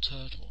small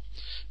turtle,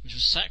 which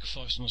was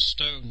sacrificed on a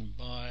stone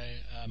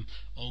by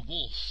a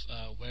wolf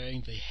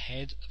wearing the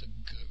head of a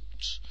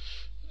goat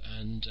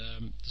and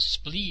the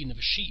spleen of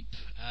a sheep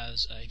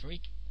as a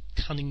very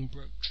cunning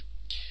brooch.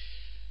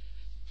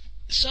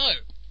 So,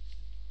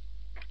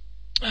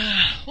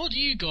 what do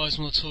you guys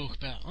want to talk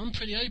about? I'm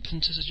pretty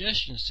open to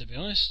suggestions, to be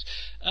honest.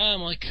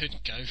 I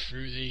could go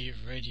through the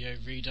Radio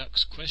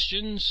Redux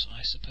questions.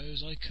 I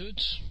suppose I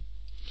could.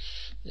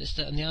 This,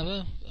 that, and the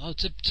other.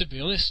 To be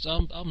honest,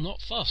 I'm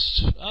not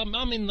fussed. I'm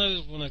in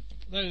one of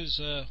those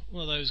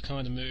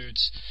kind of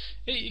moods.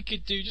 You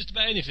could do just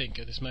about anything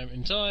at this moment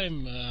in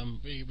time.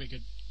 We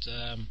could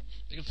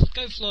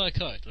go fly a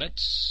kite.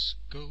 Let's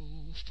go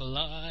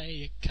fly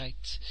a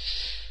kite.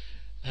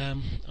 I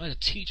had a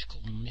teacher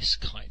called Miss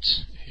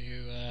Kite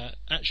who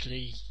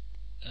actually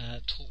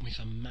taught me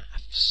for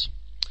maths.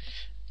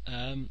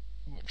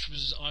 Which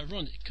was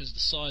ironic because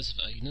the size of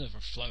her, you'd never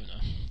have flown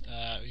her.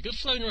 You could have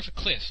flown her off a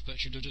cliff, but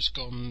she'd have just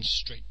gone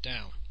straight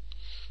down.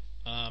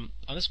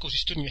 Unless, of course, you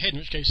stood on your head, in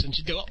which case then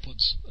she'd go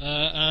upwards.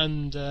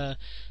 And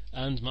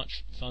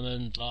much fun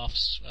and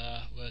laughs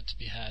were to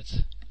be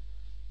had.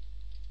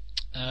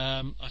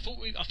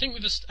 Hadn't we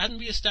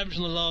established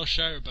on the last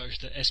show both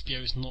that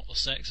SBO is not a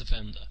sex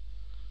offender?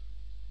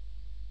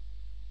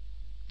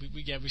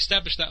 We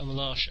established that on the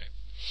last show.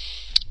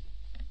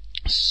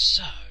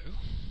 So.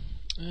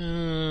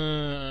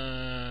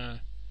 I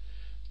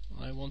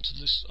want to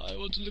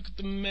look at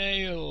the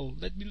mail.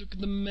 Let me look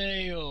at the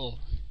mail.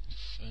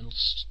 Infernal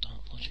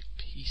start logic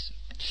piece.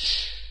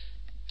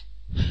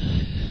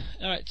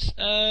 Alright,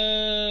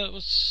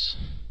 what's...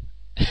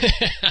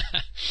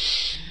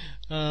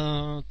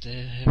 Oh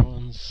dear,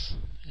 everyone's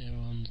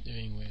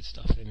doing weird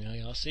stuff in the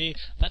IRC.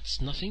 That's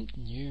nothing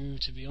new,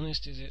 to be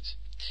honest, is it?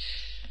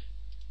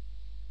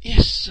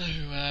 Yes, so,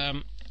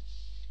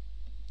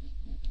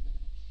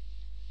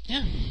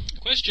 yeah,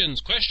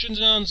 questions and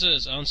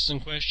answers and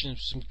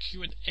questions, some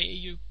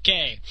Q&A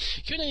UK.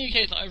 Q&A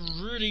UK that I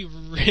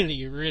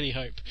really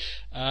hope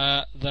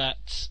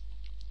that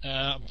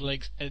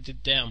Blake's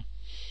edited down.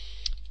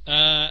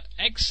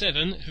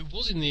 X7, who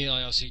was in the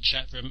IRC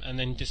chat room and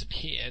then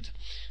disappeared,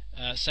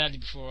 sadly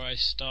before I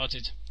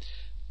started,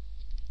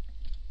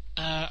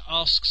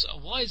 asks,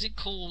 why is it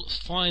called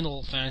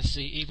Final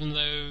Fantasy even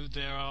though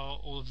there are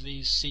all of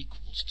these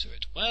sequels to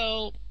it?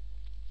 Well,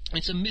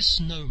 it's a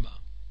misnomer.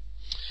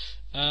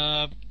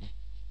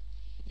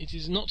 It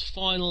is not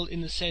final in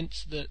the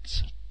sense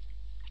that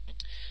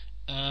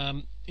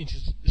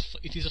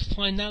it is a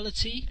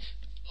finality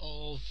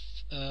of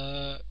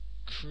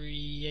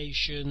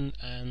creation,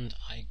 and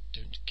I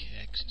don't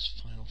care because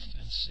it's Final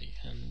Fantasy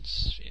and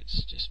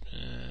it's just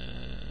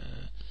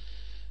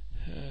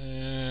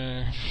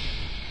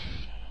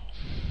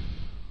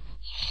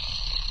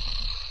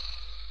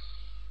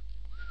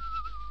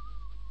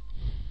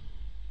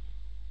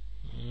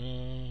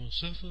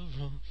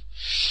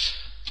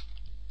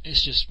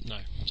it's just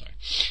no, sorry.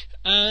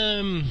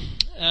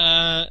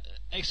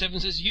 X7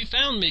 says, you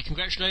found me,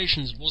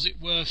 congratulations, was it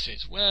worth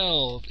it?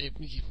 Well, it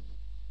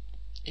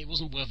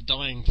wasn't worth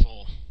dying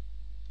for,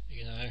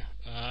 you know.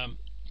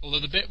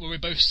 Although the bit where we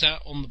both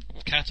sat on the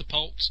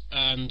catapult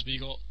and we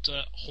got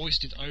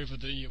hoisted over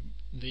the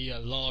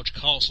large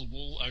castle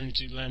wall only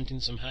to land in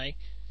some hay,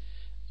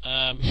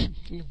 by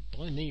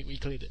me, we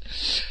cleared it.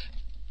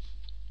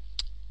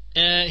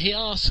 He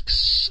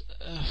asks,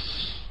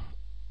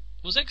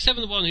 was X7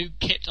 the one who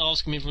kept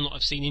asking me whether or not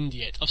I've seen Indy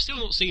yet? I've still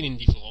not seen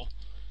Indy 4,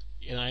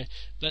 you know.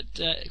 But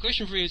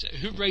question 3 is,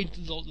 who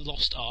raided the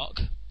Lost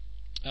Ark?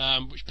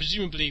 Which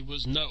presumably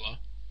was Noah,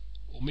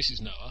 or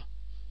Mrs. Noah.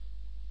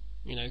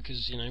 You know,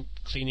 because, you know,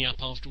 cleaning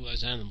up after all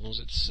those animals,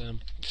 it's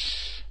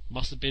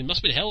must have been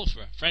hell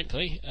for her,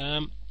 frankly.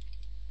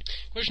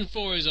 Question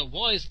 4 is,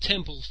 why is the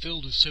temple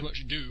filled with so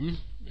much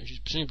doom? Which is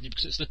presumably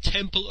because it's the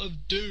Temple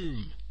of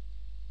Doom.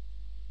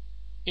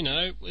 You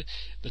know,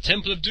 the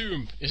Temple of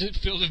Doom. Isn't it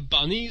filled with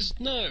bunnies?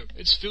 No,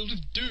 it's filled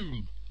with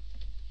doom.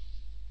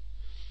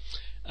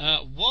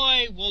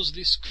 Why was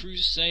this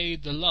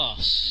crusade the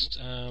last?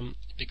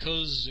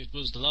 Because it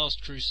was the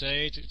last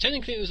crusade.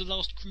 Technically it was the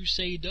last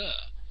crusader.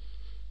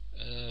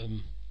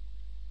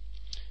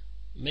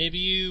 Maybe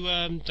you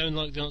don't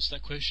like the answer to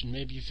that question.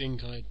 Maybe you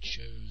think I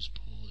chose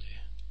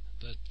poorly.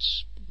 But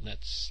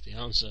that's the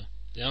answer.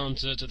 The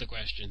answer to the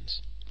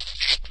questions.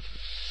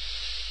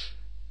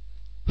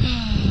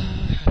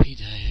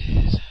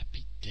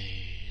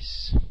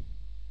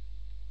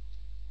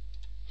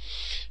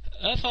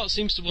 Earthheart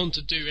seems to want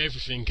to do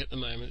everything at the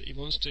moment. He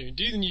wants to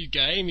do the new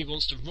game. He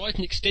wants to write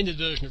an extended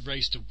version of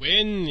Race to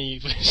Win.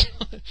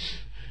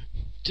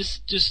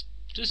 Just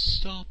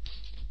stop.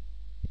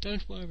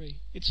 Don't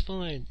worry. It's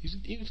fine.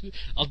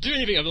 I'll do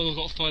anything. I've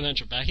got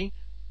financial backing.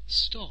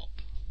 Stop.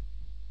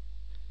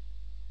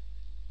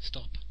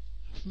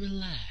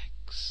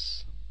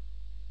 Relax.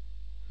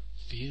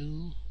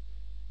 Feel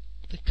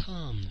the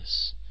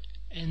calmness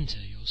enter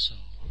your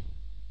soul.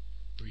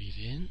 Breathe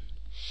in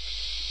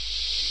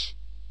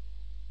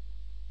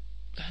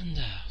and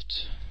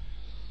out.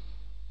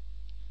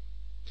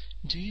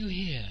 Do you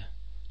hear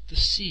the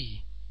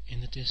sea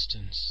in the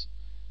distance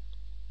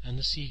and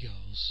the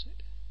seagulls?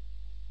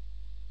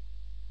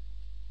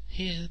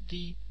 Hear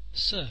the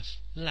surf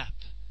lap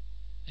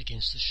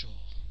against the shore.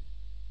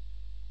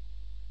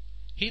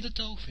 Hear the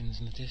dolphins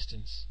in the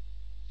distance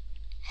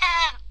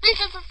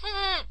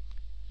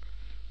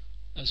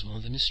as one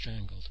of them is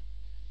strangled.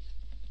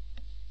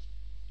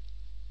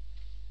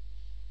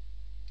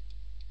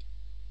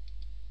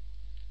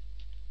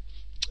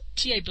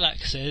 T.A.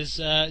 Black says,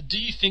 do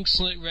you think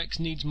Sonic Rex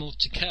needs more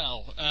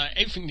Tikal?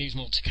 Everything needs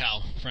more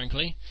Tikal,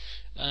 frankly.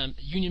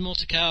 You need more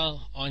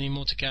Tikal, I need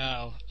more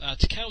Tikal.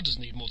 Tikal does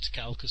need more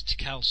Tikal, because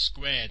Tikal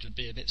squared would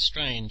be a bit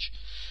strange.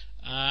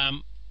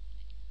 Although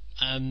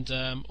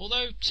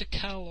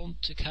Tikal on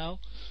Tikal...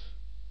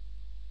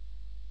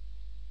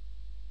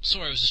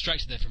 Sorry, I was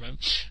distracted there for a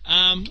moment.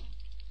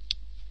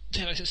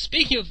 So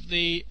speaking of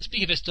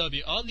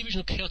SW, are the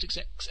original Chaotix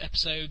X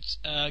episodes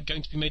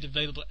going to be made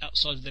available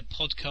outside of their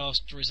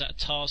podcast, or is that a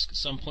task at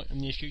some point in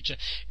the near future?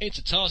 It's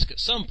a task at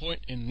some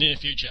point in the near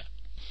future.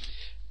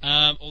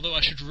 Although I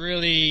should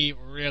really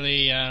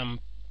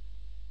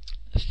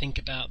think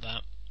about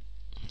that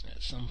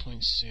at some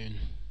point soon.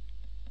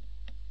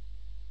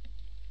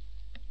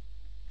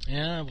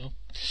 Yeah, well.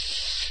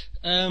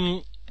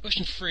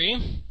 Question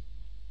 3.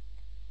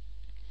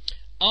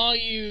 Are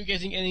you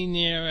getting any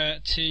nearer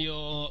to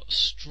your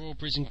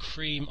strawberries and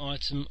cream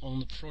item on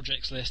the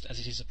projects list as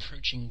it is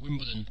approaching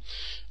Wimbledon?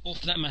 Or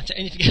for that matter,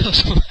 anything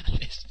else on that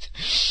list?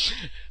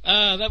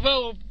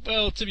 Well,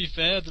 to be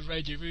fair, the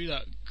Radio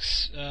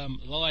Redux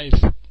live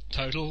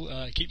total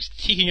keeps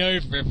ticking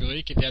over every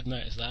week, if you hadn't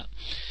noticed that.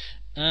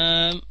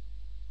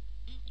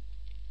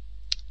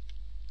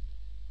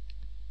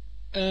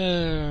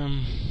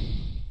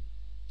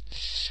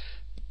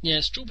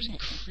 Yeah, strawberries and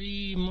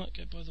cream might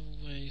go by the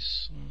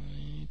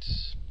wayside.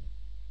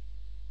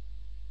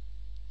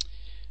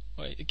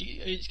 Right,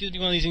 it's going to be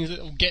one of these things that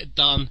will get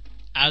done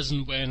as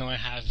and when I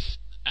have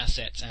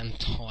assets and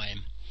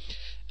time.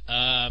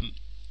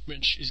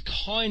 Which is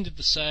kind of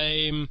the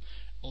same,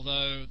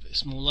 although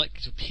it's more likely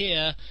to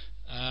appear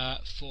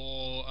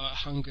for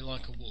Hungry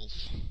Like a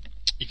Wolf.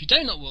 If you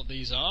don't know what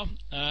these are,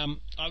 I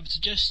would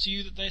suggest to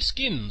you that they're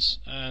skins,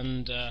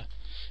 and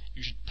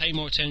you should pay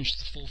more attention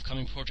to the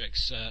forthcoming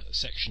projects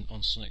section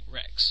on Sonic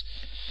Rex.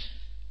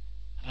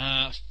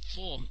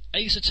 4.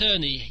 Ace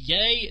Attorney,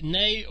 yay,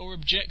 nay, or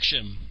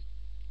objection?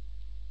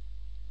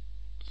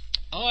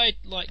 I'd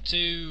like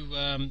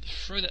to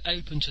throw that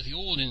open to the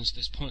audience at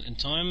this point in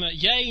time.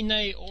 Yay,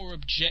 nay, or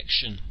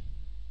objection?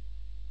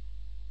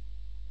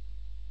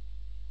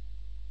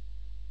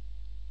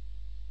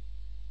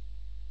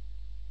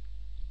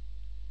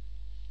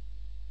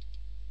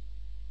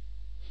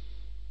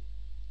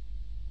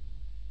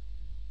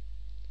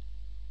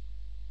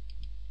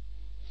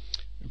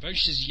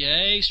 Roach says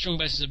yay, Strong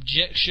Bass says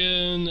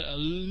objection,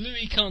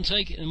 Louis can't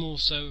take it anymore,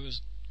 so it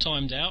was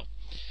timed out.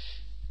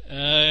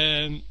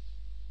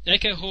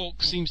 Echo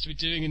Hawk seems to be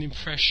doing an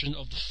impression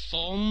of the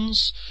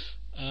Fonz.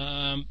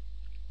 Violet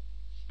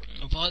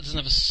doesn't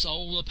have a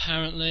soul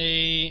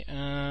apparently,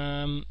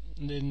 and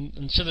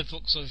Shadow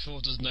Fox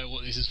 4 doesn't know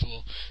what this is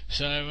for.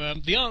 So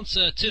the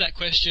answer to that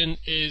question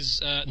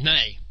is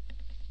nay,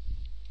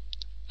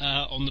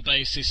 on the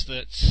basis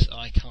that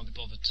I can't be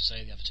bothered to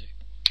say the other two.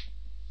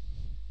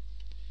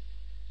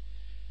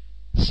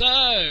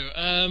 So,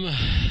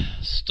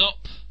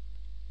 stop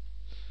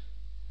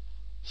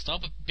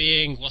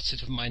being, what's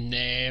it of my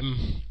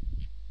name,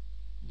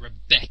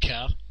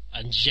 Rebecca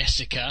and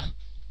Jessica.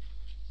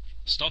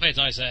 Stop it,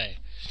 I say.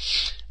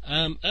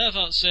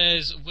 Earthart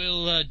says,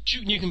 will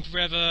Duke Nukem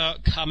Forever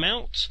come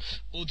out,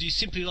 or do you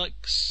simply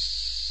like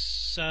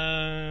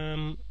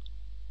suing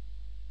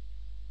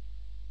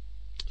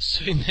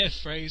their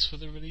phrase for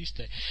the release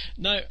date?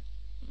 No.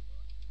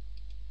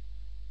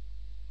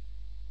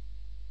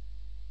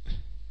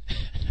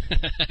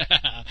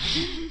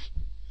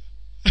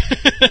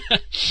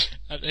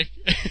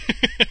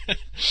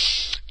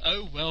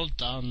 Oh, well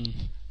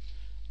done,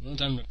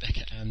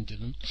 Rebecca and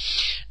Dylan.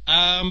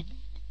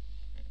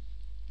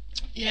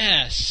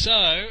 Yeah,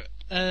 so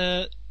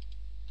I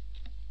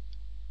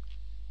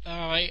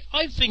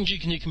think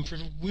Duke Nukem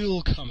Forever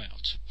will come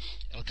out.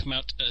 It'll come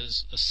out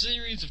as a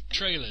series of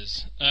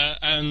trailers,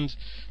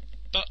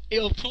 but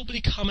it'll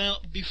probably come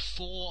out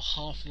before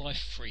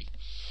Half-Life 3.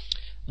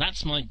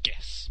 That's my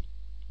guess.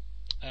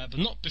 But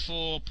not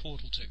before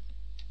Portal 2.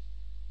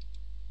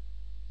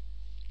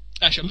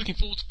 Actually, I'm looking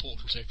forward to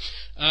Portal 2.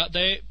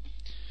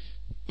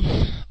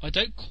 I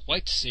don't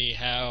quite see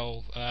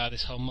how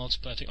this whole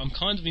multiplayer thing. I'm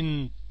kind of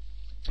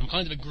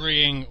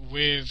agreeing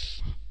with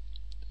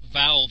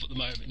Valve at the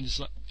moment. It's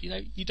like,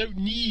 you don't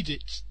need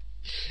it.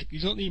 You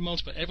don't need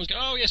multiplayer. Everyone's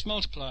going, oh yes,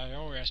 multiplayer.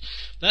 Oh yes.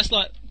 That's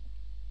like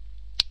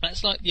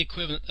the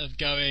equivalent of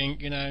going,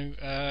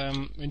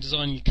 when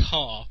designing a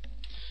car.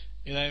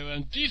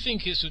 Do you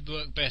think this would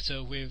work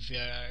better with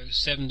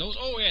 7 doors?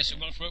 Oh yes, it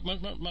would work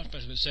much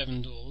better with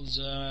 7 doors.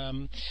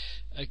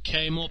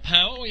 Okay, more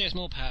power. Oh yes,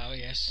 more power.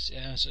 Yes.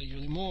 So you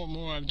need more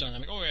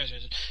aerodynamic. Oh yes,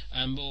 yes.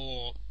 And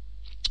more.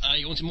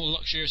 You wanted more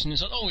luxurious and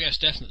inside. Oh yes,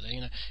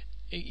 definitely.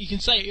 You can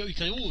say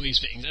all these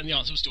things, and the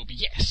answer will still be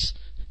yes.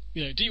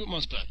 Do you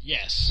want multiplayer?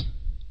 Yes.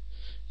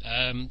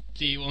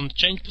 Do you want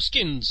changeable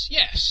skins?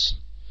 Yes.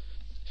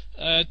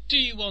 Do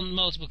you want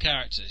multiple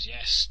characters?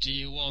 Yes. Do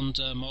you want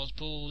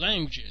multiple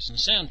languages and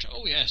soundtrack?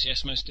 Oh yes,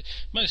 most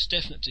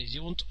definitely. Do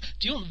you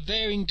want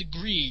varying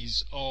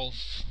degrees of?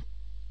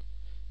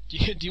 Do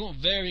you want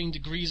varying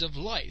degrees of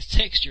light,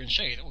 texture, and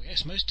shade? Oh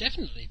yes, most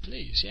definitely.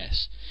 Please,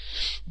 yes.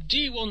 Do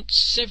you want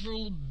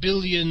several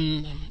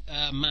billion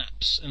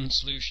maps and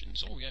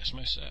solutions? Oh yes,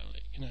 most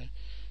certainly.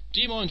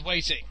 Do you mind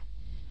waiting?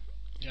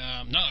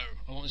 No,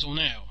 I want this all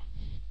now.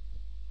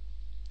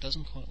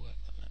 Doesn't quite work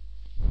like that.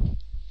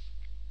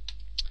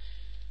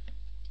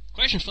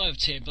 Question 5 of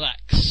Tier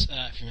Blacks.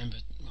 If you remember,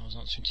 I was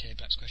answering Tier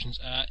Blacks questions.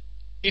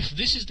 If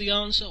this is the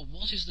answer,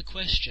 what is the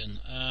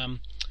question?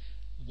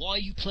 Why are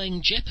you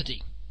playing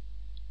Jeopardy?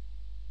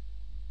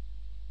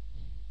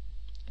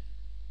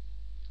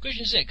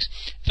 Question 6.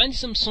 Fancy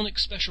some Sonic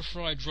special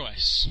fried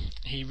rice?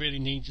 He really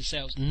needs the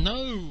sales.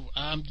 No,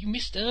 you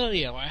missed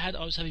earlier. I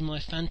was having my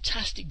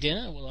fantastic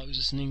dinner while I was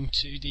listening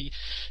to the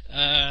I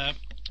was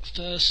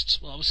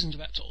listening to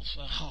about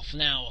half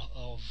an hour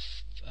of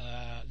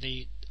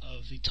the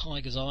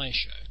Tiger's Eye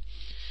show,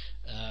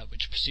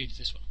 which preceded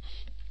this one.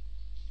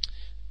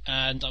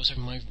 And I was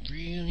having my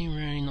really,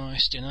 really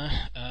nice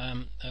dinner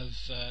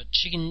of a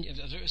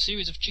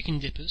series of chicken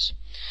dippers,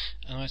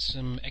 and I had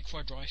some egg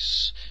fried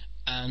rice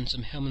and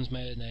some Hellman's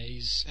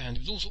mayonnaise, and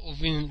it was all sort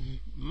of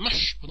not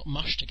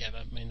mushed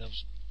together,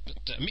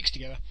 mixed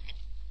together.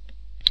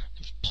 It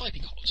was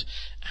piping hot,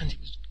 and it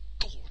was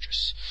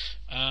gorgeous.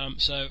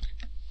 So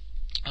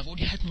I've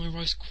already had my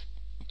rice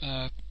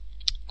quota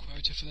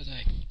for the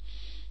day.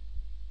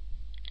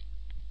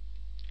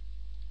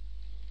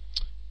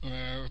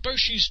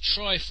 Boshi's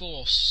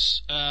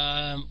Triforce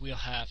we'll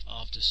have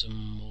after some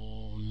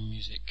more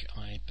music,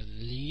 I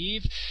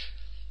believe.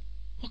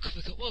 What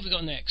have we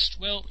got next?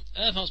 Well,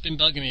 Earthheart's been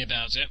bugging me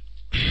about it.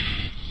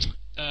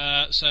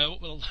 So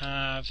what we'll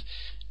have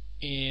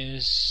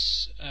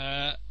is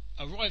a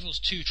Rivals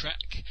 2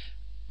 track,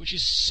 which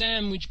is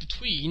sandwiched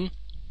between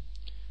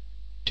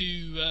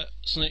two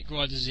Sonic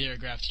Rider Zero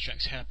Gravity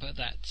tracks. How about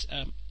that?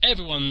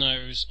 Everyone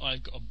knows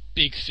I've got a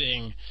big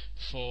thing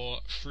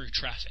for Through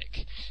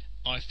Traffic.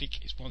 I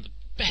think it's one of the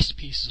best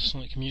pieces of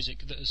Sonic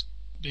music that has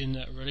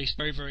been released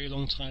very, very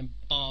long time,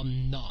 bar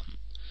none.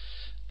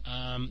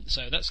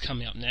 So that's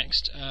coming up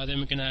next. Then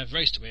we're going to have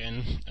Race to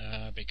Win,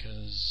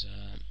 because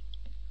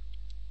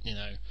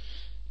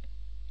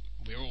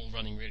we're all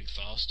running really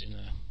fast in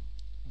a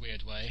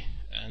weird way,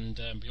 and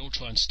we all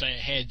try and stay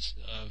ahead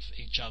of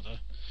each other.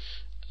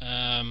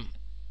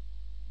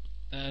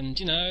 And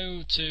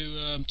to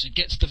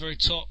get to the very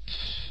top,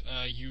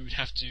 you would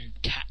have to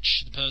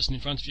catch the person in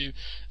front of you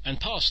and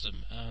pass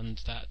them, and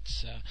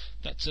that's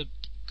a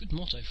good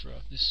motto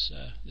for this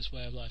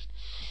way of life.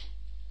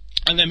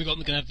 And then we're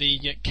going to have the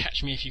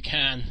Catch Me If You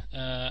Can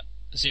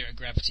Zero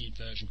Gravity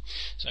version.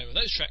 So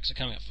those tracks are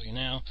coming up for you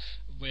now.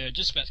 We're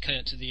just about to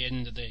cut to the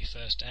end of the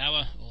first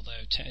hour,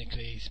 although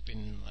technically it's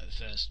been like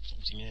the first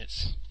 40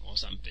 minutes or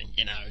something.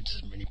 It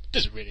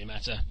doesn't really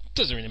matter.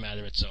 Doesn't really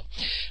matter at all.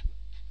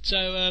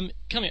 So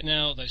coming up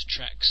now, those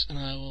tracks, and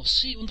I will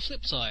see you on the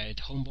flip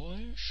side,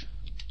 homeboys.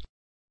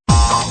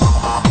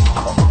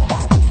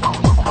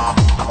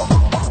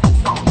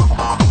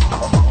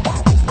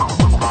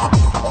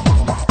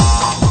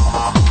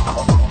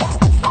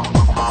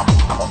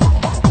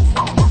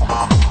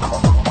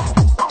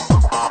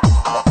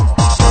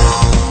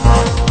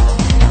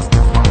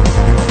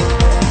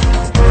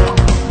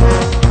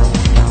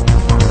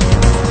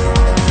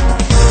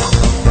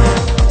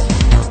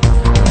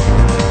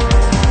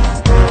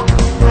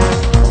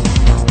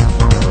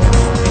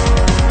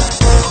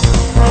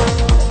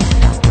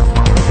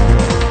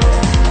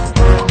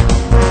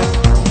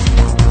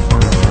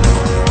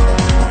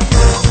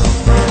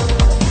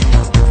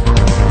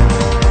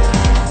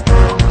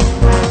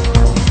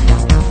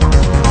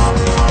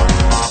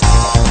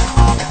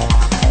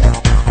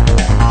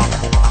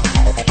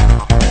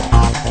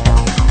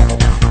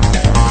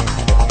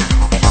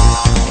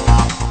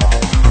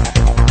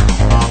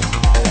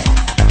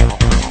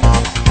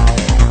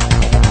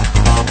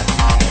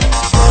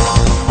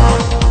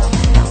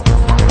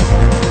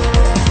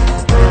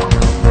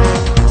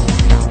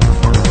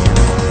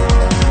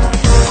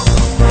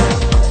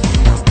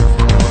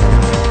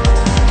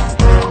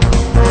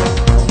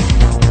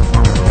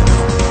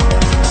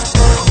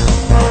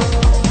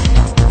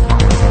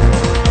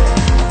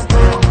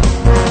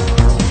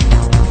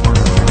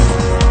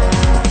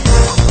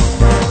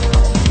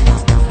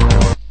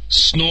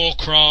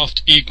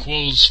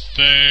 equals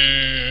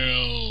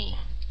fail.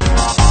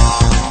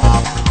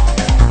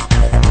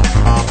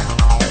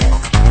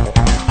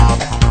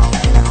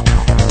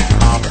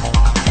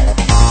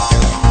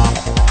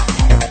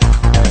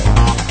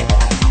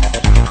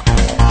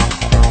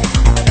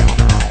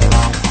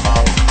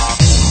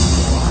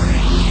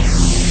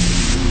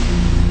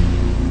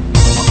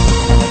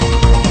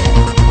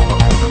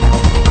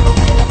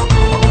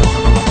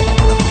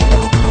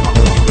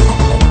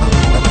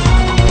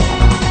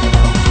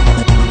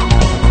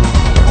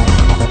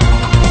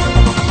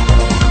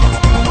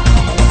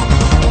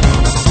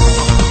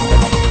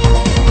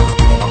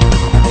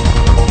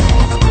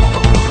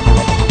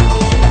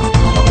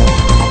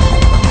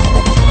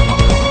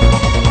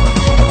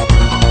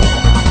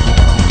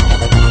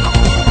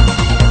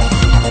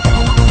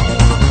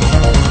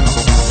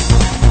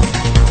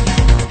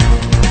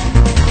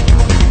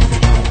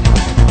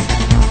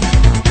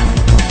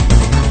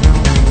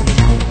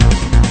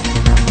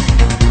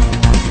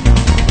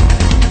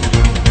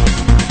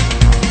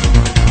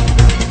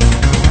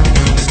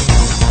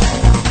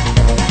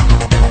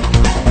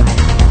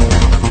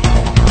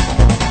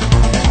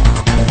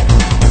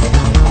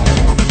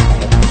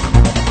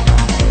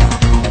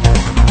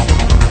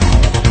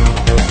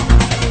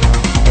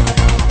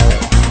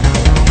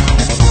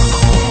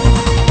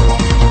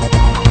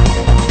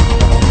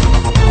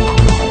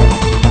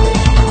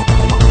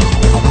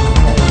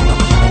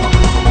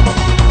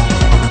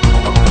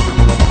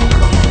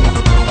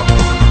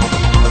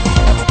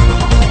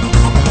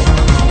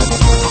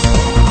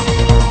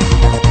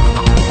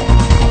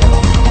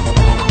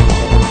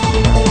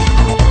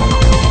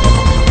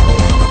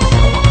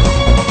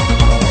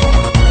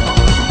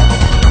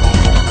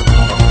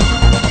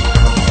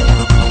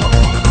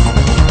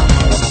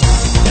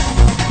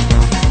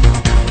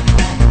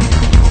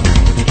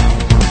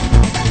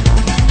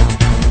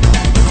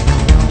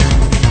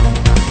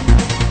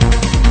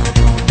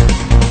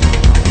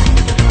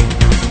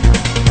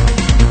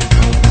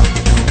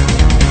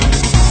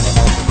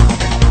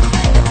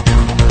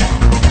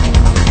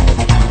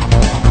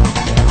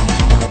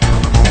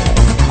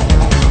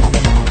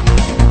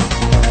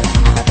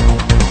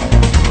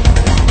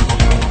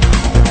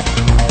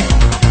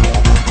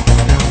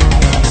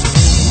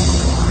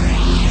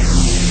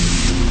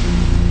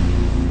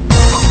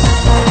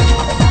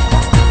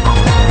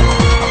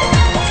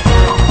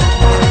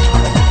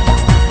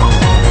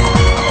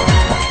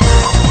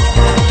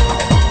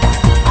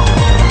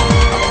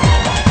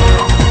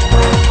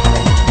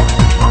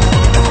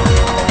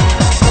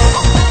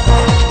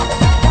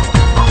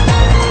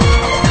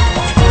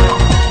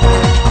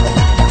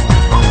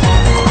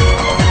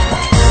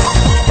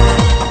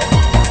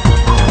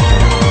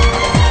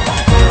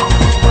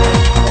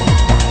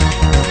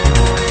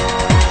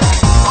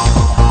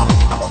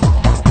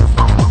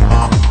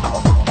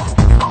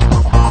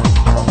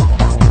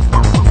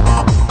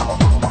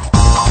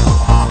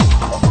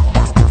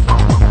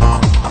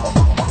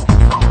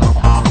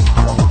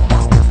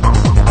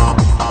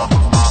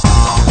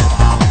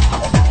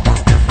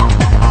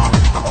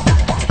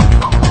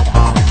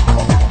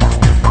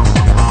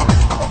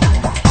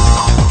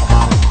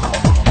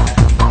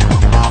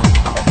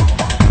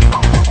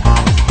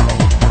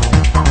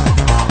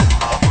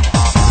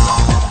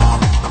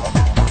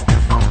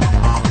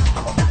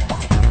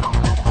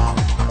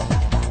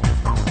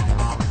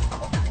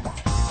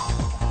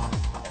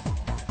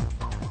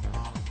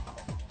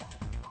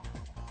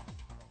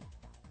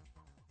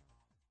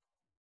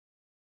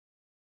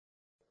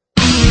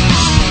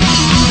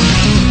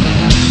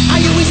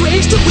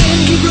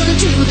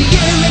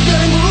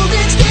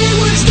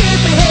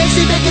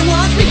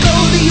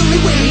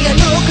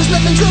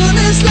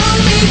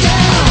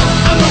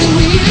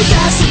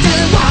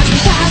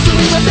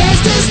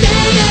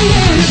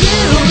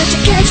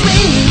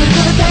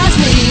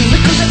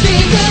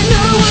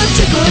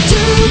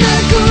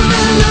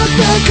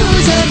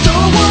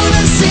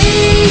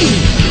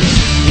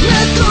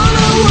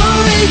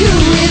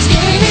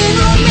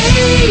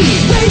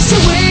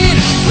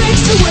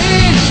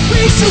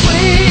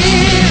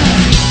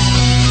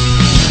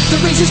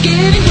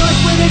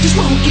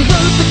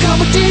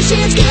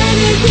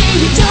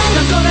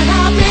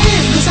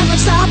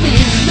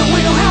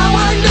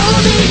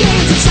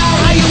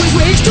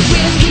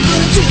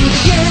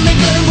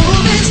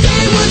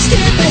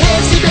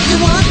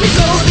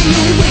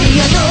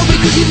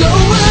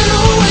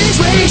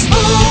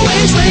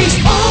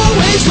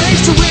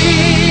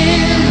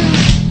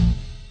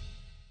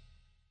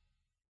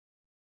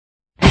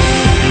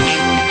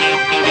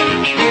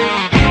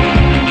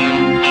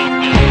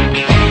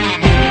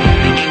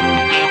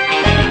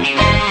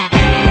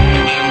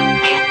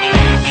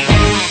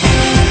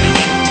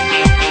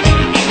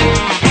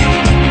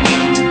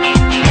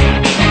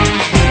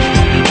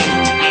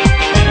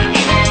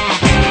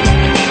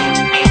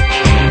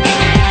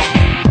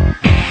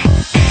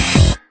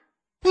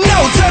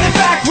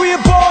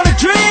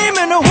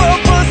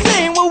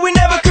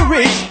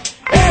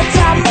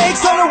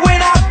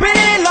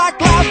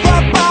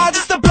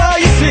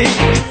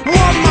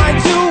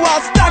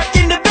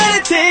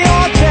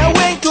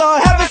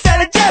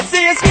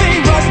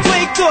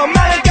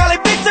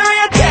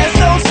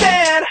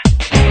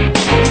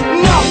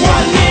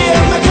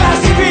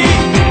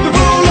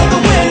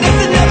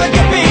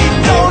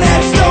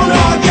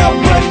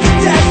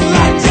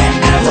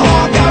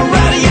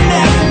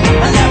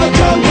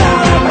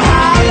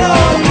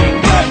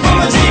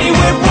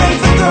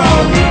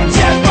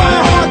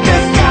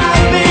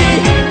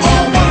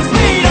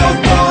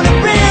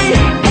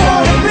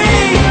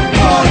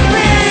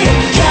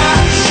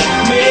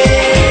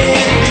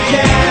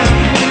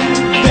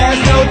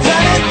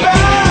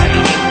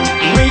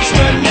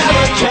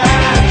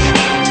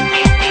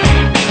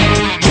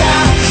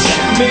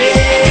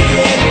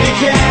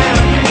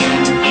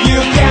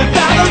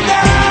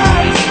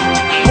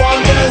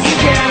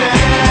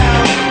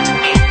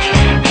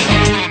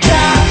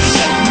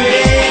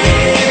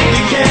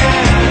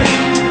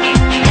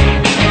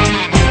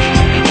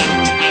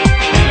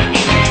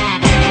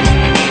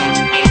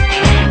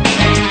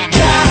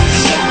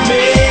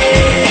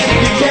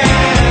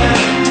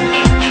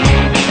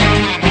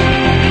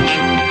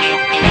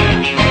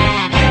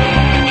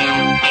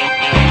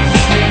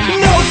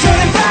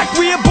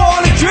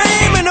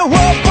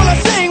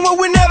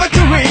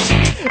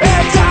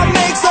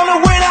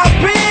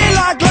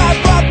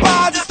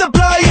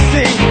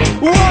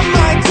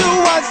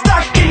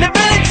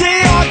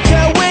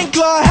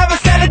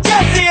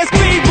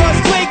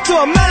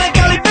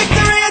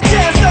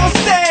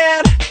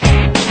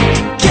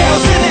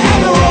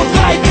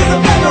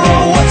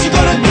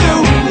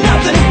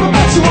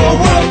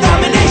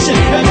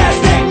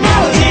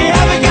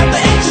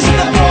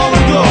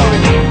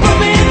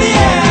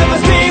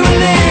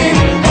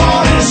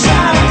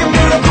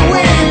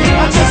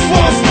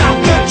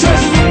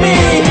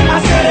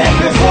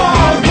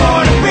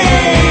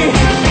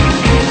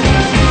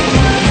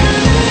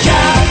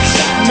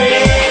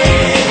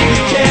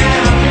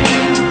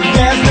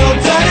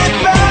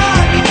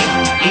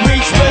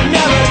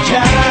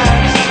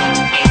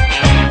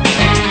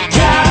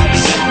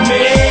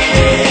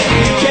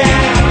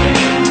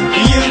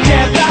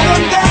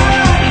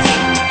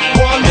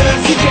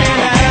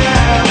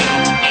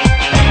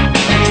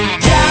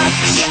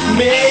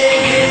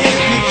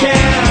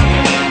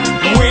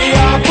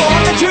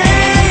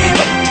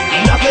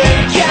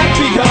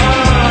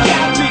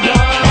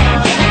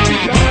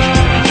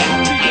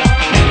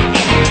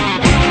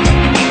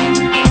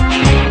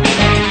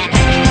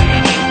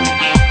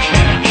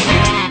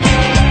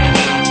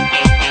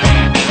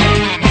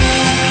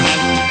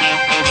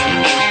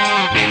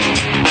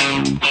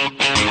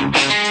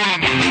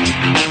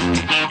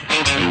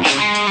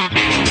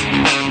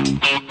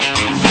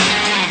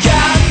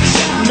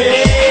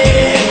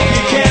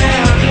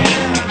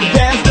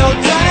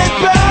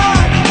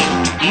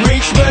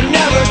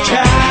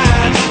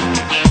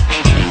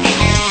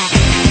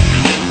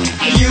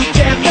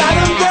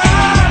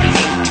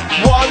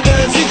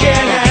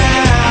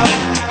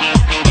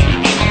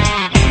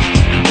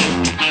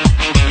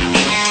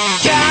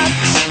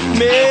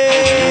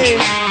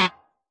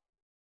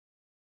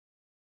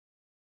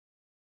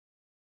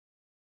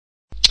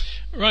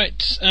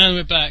 Right, and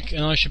we're back,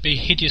 and I should be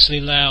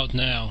hideously loud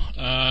now.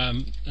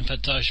 In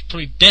fact, I should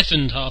probably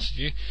deafened half of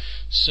you,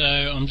 so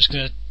I'm just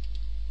going to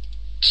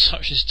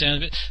touch this down a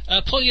bit.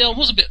 Polly, I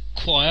was a bit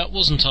quiet,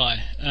 wasn't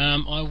I?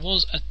 I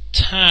was a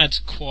tad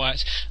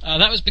quiet.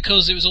 That was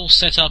because it was all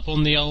set up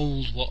on the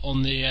old,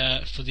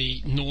 for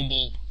the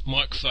normal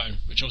microphone,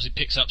 which obviously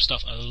picks up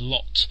stuff a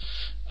lot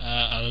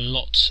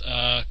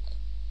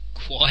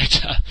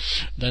quieter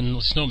than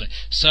what it's normally.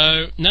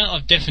 So now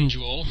I've deafened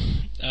you all.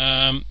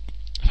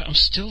 I'm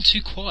still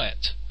too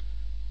quiet.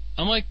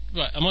 Am I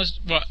right?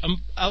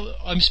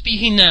 I'm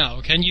speaking now.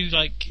 Can you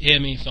hear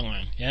me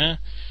fine? Yeah.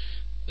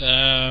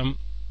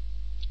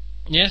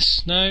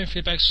 Yes. No.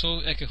 Feedback's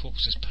full. Echo Hawk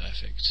says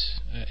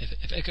perfect.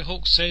 If Echo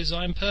Hawk says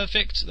I'm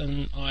perfect,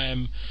 then I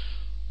am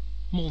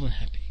more than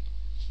happy.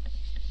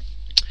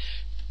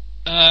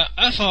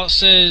 Afart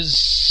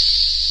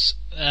says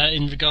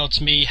in regard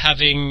to me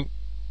having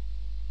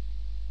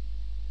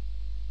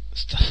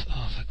stuff.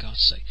 Oh, for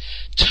God's sake!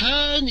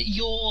 Turn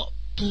your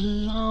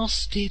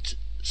blasted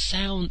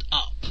sound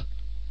up,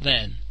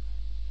 then.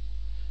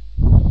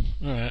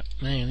 Alright,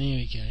 man, here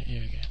we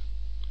go.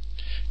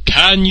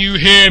 Can you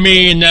hear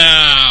me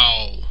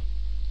now?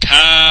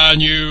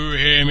 Can you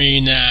hear me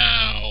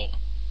now?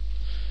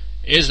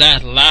 Is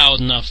that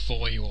loud enough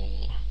for you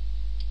all?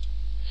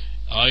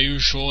 Are you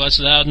sure that's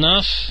loud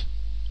enough?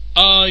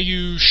 Are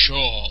you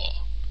sure?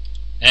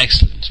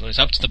 Excellent. Well, it's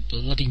up to the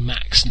bloody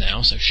max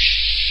now, so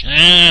shut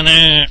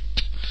up.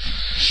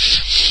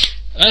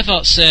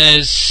 Efart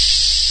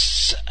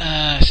says,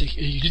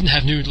 you didn't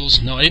have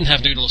noodles. No, I didn't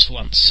have noodles for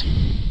once.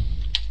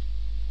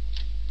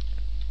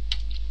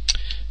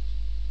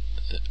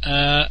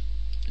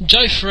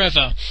 Joe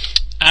Forever,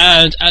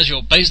 and as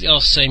you're basically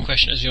asked the same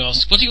question as you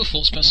asked, what are your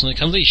thoughts about Sonic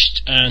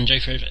Unleashed? And Joe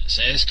Forever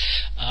says,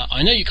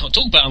 I know you can't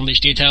talk about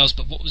Unleashed details,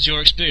 but what was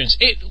your experience?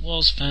 It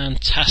was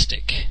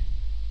fantastic.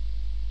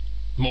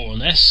 More or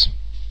less.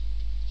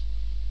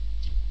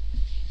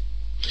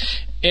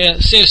 Yeah,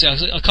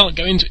 seriously, I can't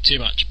go into it too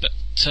much, but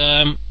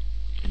one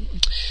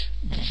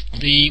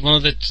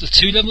of the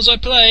two levels I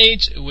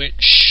played,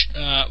 which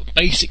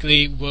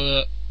basically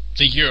were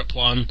the Europe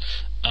one.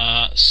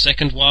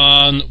 Second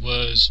one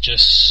was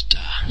just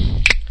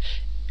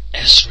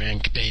S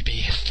rank,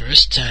 baby,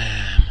 first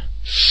time.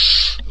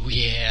 Oh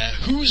yeah,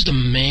 who's the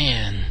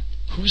man?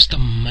 Who's the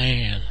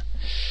man?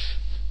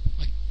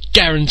 I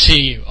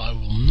guarantee you, I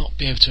will not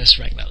be able to S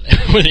rank that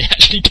level when it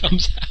actually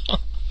comes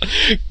out.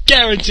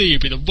 Guarantee you,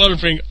 it'll be the one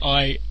thing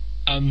I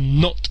am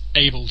not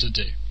able to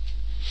do.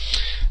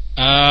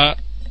 So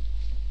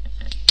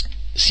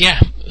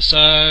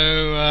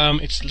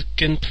it's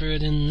looking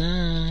pretty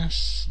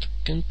nice.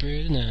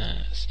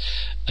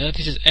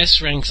 He says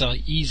S ranks are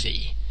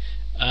easy.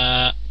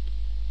 How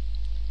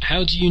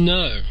do you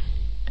know?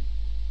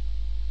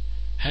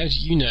 How do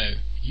you know?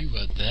 You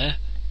weren't there.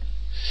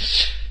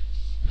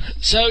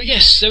 So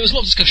yes, there was a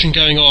lot of discussion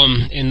going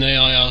on in the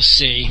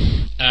IRC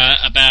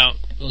about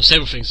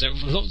several things. There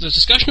was a lot of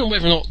discussion on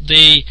whether or not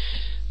the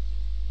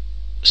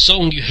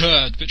song you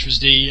heard, which was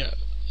the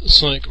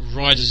Sonic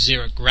Rider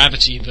Zero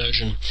Gravity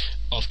version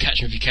of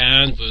Catch Me If You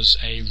Can, was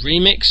a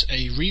remix,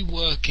 a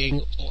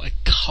reworking, or a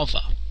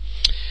cover.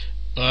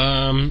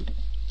 And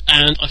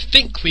I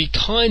think we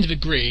kind of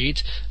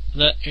agreed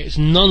that it's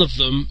none of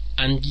them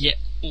and yet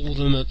all of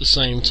them at the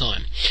same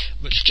time,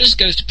 which just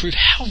goes to prove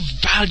how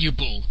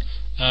valuable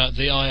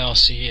the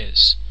IRC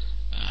is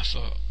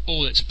for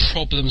all its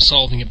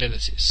problem-solving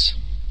abilities.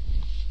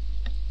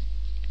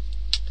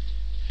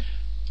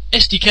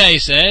 SDK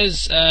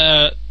says,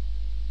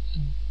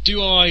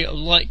 do I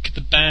like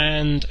the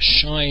band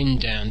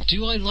Shinedown?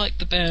 Do I like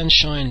the band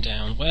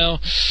Shinedown? Well,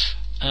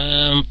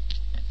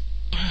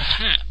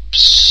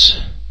 perhaps,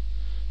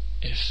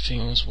 if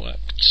things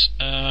worked.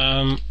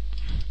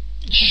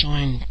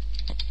 Shinedown.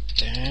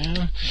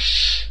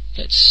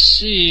 Let's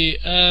see.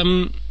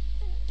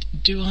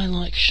 Do I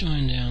like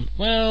Shinedown?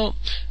 Well,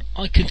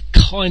 I could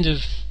kind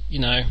of,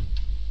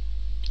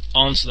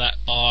 answer that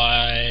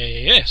by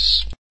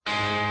yes.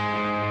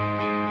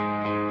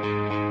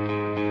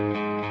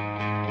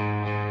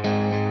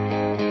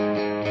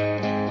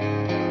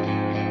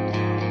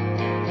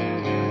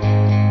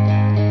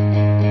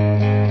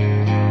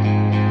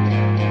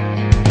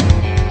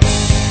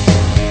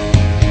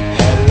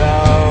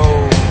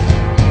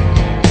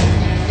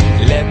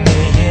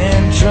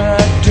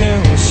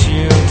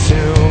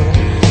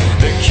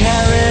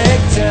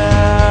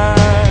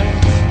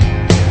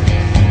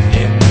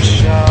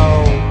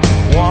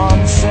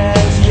 One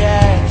says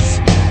yes,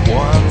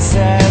 one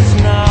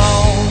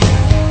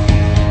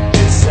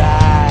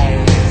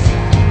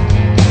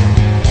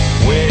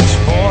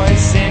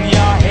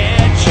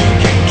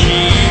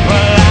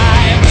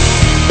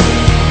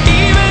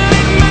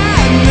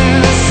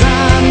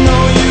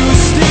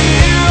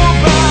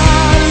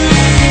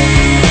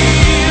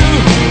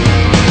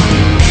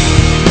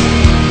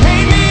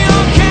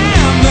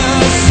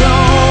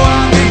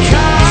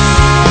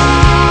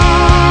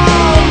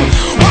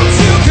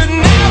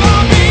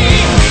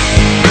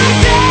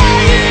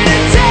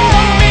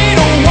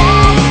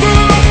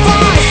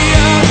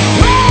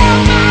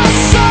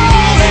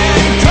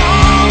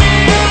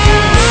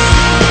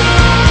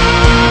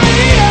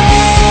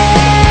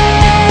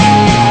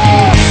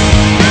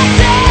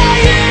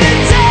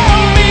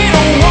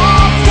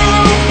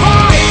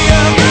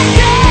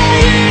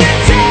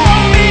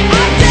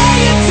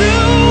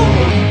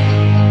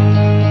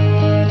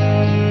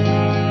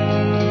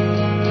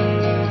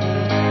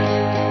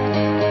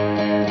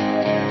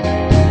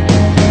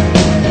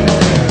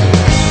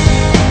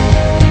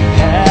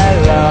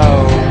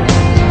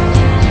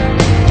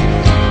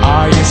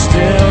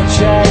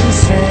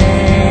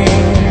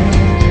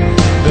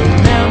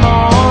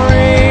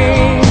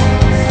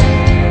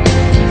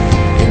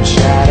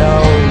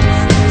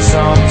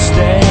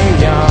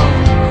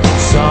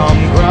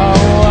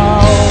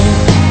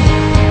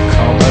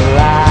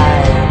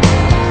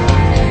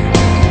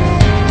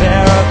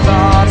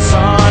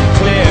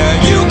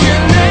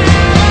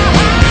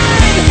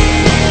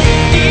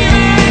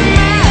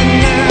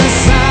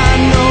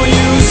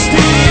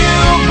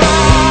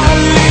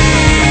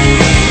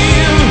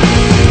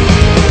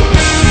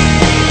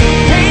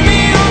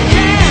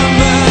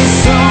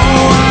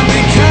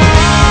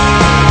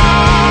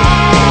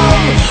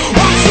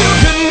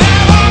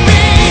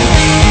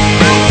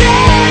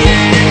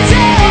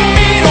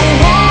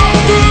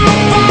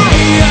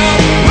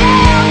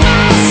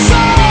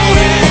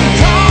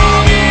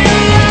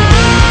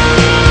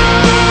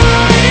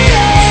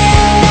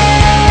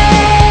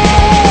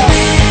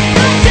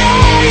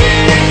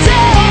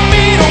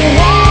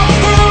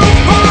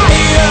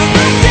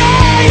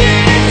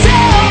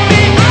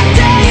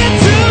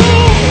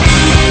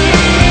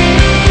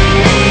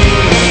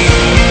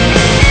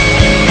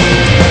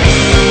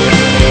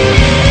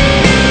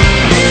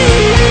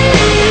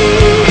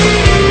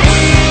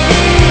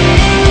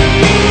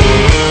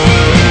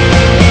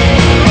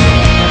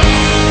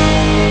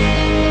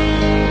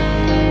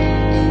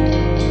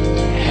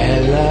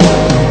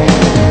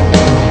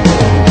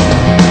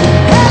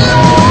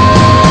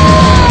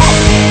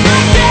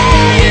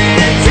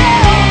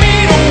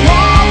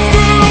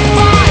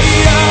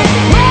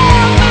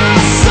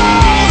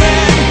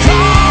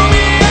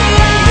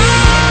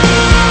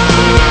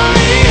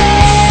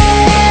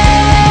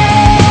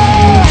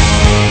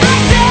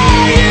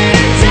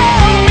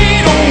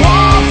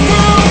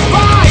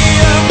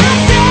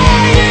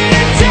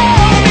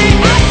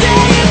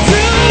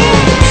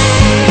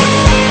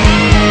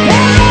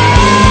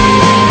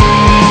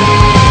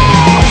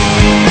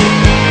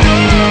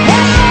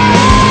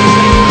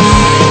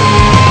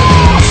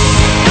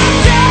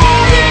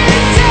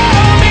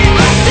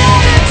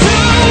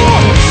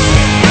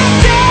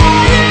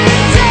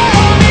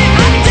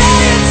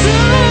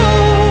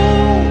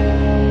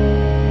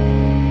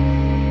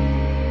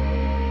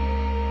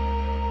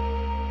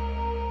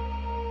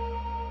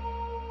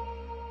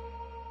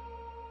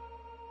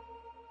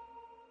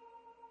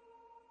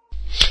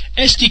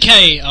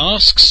SDK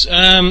asks,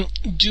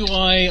 do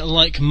I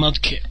like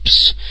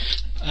mudkips?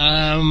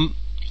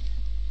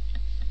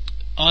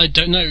 I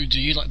don't know. Do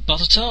you like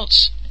butter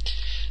tarts?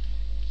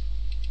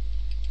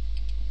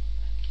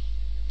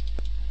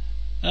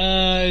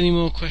 Any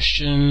more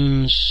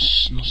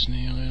questions? Not in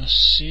the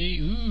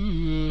IRC.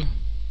 Ooh,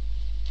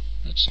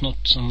 that's not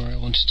somewhere I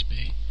wanted to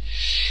be.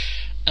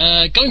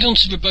 Going on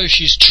to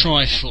Raboshi's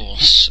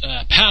Triforce.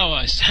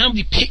 Power. How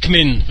many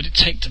Pikmin would it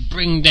take to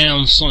bring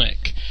down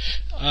Sonic?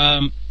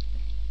 I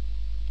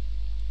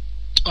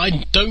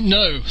don't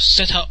know.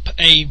 Set up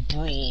a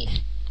brawl.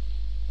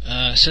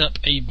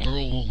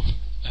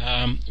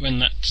 When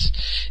that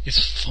is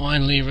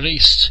finally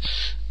released,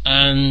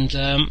 and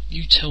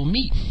you tell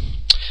me.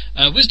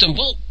 Wisdom,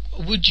 what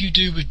would you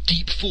do with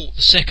Deep Thought,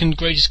 the second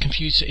greatest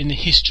computer in the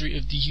history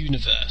of the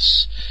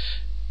universe?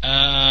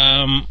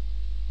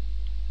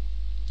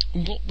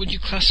 What would you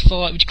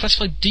classify? Would you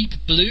classify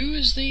Deep Blue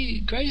as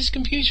the greatest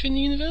computer in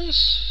the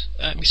universe?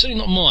 It's certainly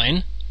not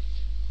mine.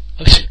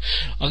 I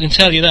can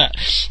tell you that.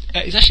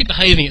 It's actually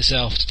behaving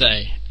itself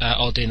today,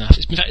 oddly enough.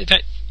 In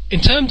fact,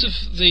 in terms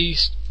of the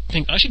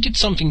thing, I actually did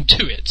something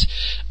to it,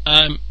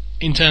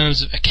 in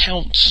terms of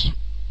account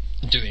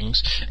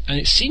doings, and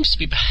it seems to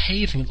be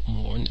behaving a lot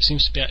more, and it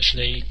seems to be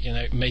actually,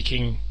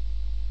 making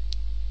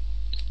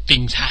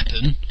things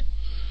happen,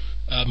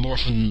 more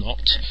often than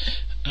not.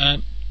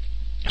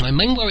 My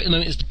main worry at the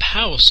moment is the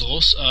power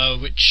source,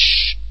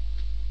 which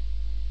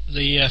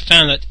the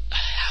fan that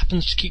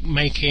happens to keep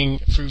making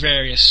through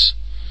various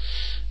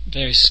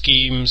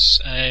schemes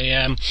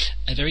a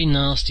very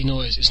nasty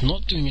noise. It's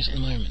not doing it at the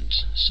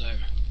moment, so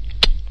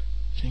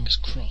fingers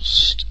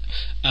crossed.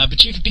 But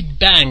due to Big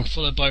Bang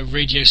followed by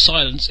Radio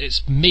Silence,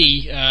 it's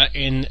me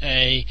in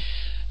a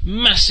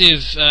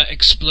massive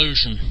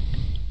explosion,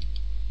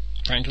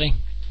 frankly.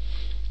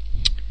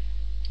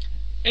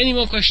 Any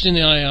more questions in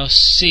the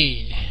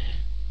IRC?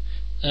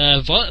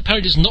 Violet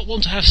apparently does not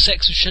want to have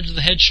sex with Shredder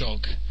the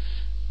Hedgehog,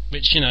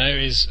 which,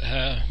 is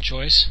her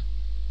choice.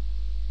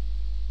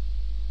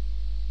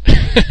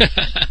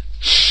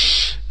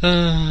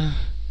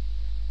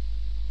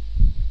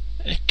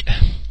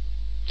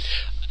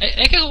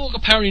 Echo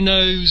apparently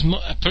knows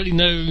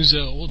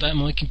all about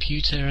my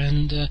computer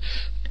and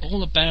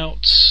all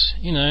about,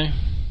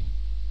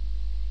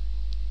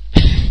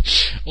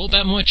 all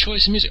about my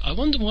choice in music. I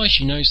wonder why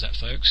she knows that,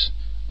 folks.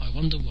 I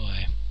wonder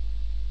why.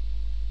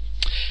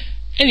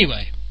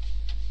 Anyway,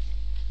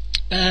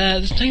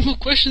 there's no more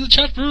questions in the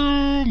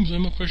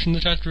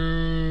chat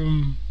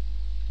room.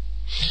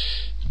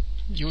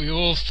 You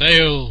all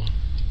fail,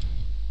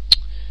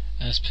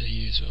 as per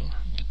usual.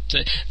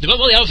 But one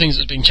of the other things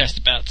that's being chatted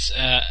about,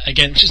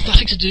 again, which has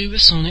nothing to do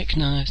with Sonic.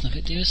 No, it's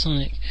nothing to do with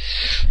Sonic.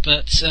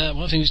 But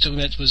one of the things we were talking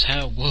about was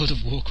how World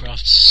of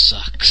Warcraft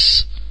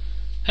sucks.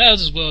 How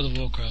does World of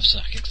Warcraft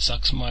suck? It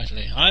sucks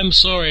mightily. I'm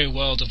sorry,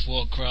 World of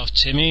Warcraft,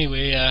 Timmy.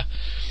 We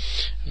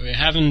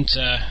haven't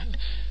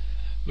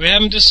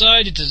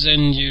decided to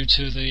send you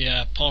to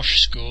the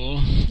posh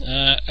school.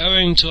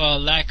 Owing to our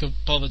lack of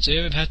poverty,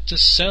 we've had to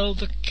sell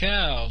the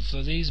cow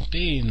for these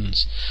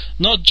beans.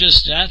 Not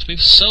just that,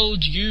 we've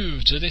sold you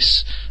to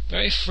this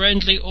very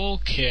friendly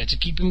orc here to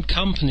keep him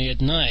company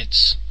at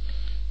night.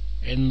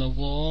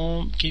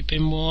 Keep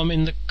him warm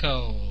in the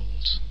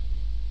cold.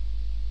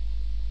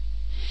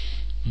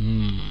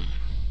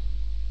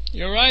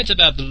 You're right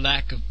about the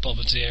lack of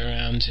poverty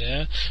around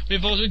here. We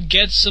thought we'd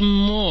get some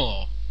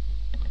more.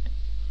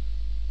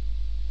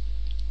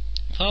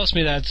 Pass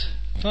me that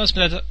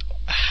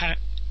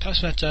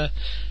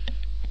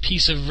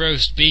piece of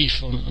roast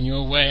beef on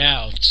your way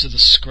out to the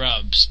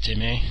scrubs,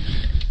 Timmy.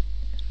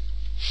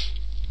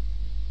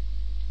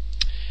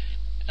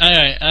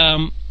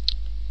 Anyway,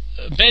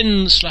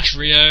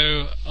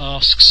 Ben/Rio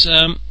asks,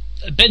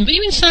 Ben, were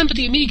you in Samba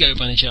de Amigo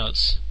by any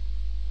chance?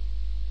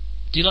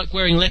 Do you like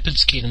wearing leopard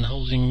skin and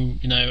holding,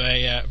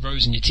 a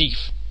rose in your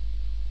teeth?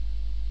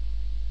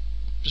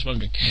 Just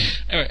wondering.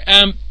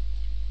 Anyway,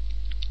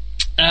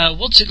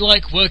 what's it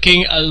like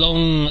working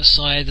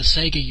alongside the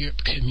Sega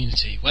Europe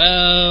community?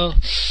 Well,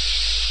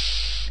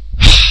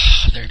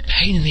 they're a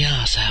pain in the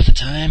ass half the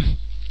time.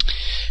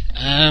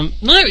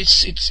 No,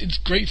 it's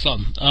great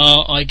fun.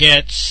 I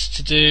get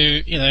to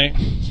do,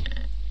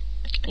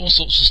 all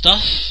sorts of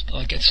stuff.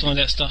 I get to find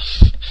out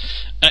stuff.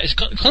 It's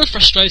kind of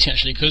frustrating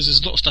actually, because there's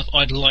a lot of stuff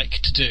I'd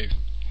like to do.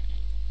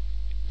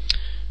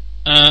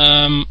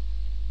 I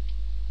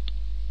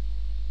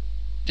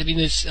mean,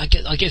 I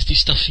get to do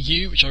stuff for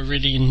you, which I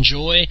really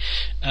enjoy.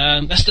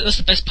 That's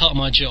the best part of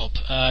my job,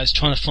 is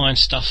trying to find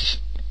stuff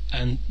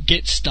and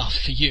get stuff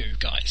for you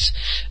guys.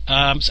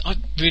 So I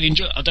really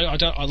enjoy it.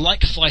 I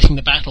like fighting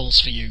the battles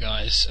for you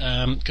guys,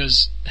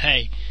 because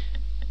hey,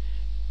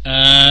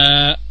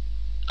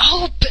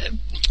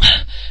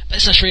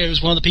 Ben/Rio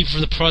was one of the people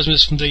from the prize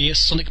winners from the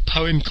Sonic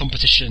Poem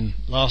competition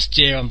last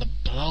year on the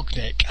blog,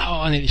 Nick.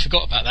 Oh, I nearly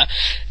forgot about that.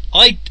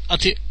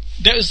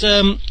 That was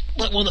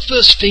like one of the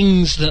first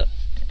things that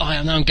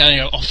I know I'm going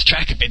off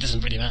track a bit.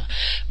 Doesn't really matter,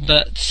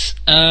 but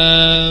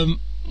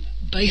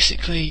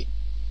basically,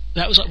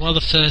 that was like one of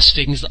the first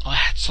things that I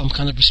had some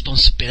kind of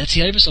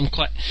responsibility over. So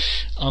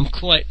I'm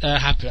quite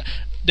happy.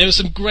 There was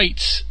some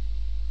great.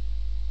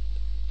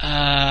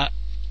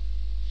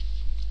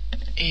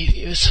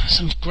 It was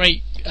some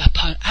great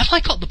poem. Have I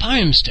got the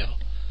poems still?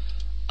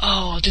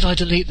 Oh, did I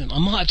delete them? I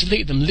might have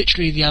deleted them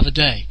literally the other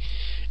day.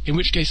 In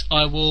which case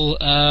I will,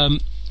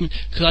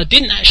 because I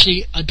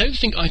don't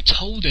think I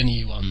told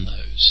anyone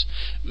those.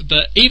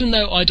 But even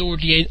though I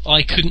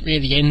couldn't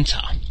really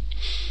enter.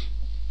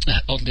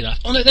 Oddly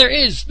enough. Oh no, there it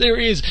is.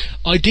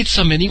 I did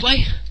some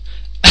anyway.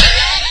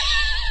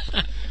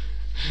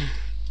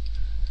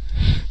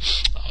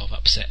 I've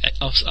upset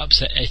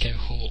Echo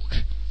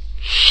Hawk.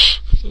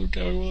 So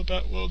going all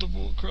about World of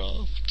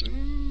Warcraft.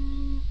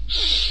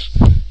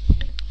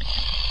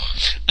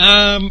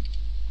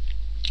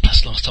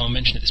 That's the last time I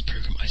mentioned it this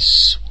program, I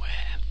swear.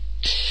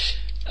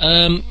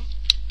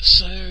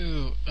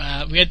 So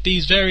we had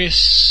these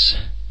various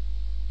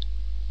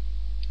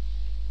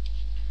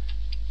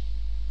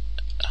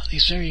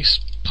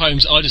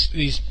poems.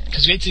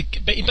 Because we had to.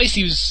 It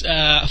basically was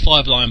a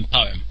 5-line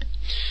poem.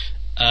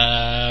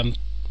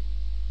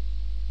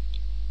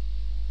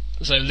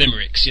 So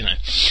limericks, you know.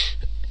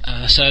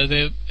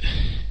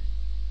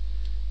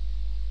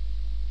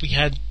 We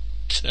had.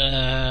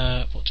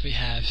 What do we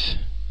have?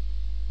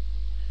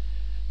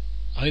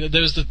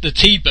 There was the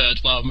T-Bird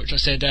one, which I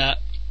said.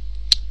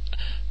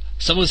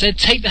 Someone said,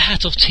 "Take the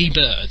hat off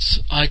T-Birds."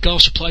 I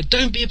gasped, replied,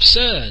 "Don't be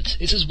absurd.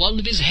 It's as one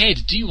with his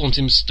head. Do you want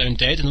him stone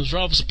dead?" And I was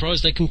rather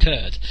surprised they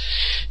concurred.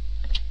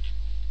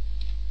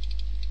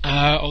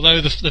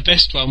 Although the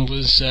best one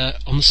was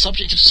on the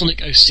subject of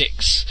Sonic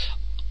 06.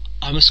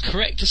 I must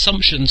correct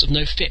assumptions of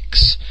no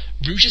fix.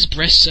 Rouge's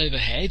breasts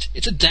overhead.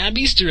 It's a damn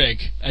Easter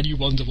egg, and you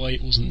wonder why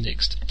it wasn't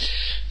nixed.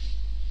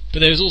 But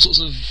there was all sorts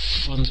of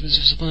ones. There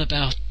was one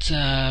about.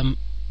 There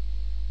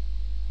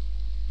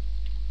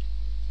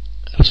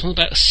was one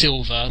about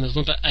Silver, and there was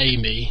one about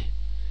Amy.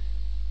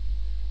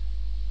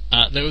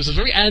 There was a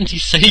very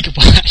anti-Sega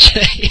one,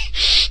 actually,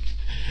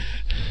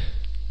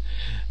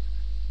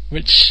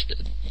 which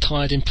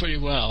tied in pretty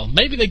well.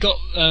 Maybe they got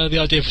the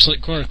idea for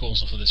Sonic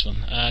Chronicles off of this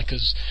one,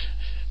 because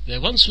there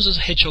once was a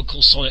hedgehog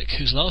called Sonic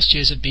whose last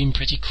years have been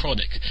pretty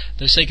chronic.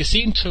 Though Sega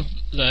seem to have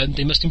learned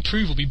they must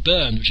improve or be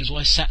burned, which is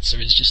why Satsa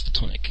is just the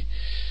tonic.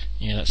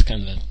 Yeah, that's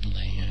kind of a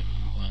lame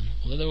one.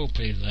 Although they're all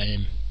pretty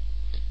lame.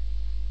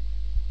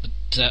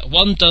 But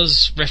one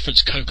does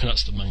reference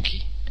Coconuts the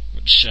Monkey,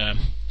 which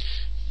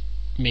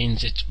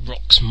means it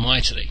rocks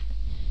mightily.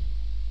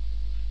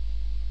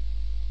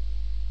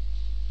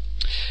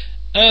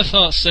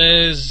 Earthheart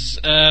says,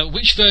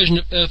 which version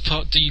of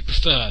Earthheart do you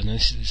prefer? And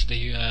this is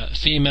the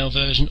female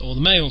version or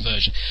the male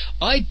version.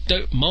 I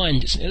don't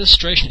mind. It's an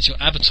illustration. It's your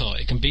avatar.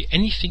 It can be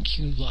anything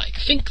you like.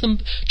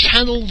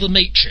 Channel the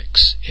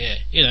Matrix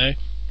here. You know,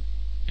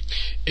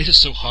 it is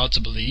so hard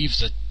to believe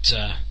that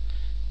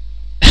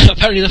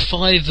apparently there are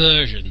 5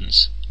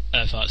 versions.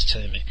 Earthheart's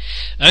telling me.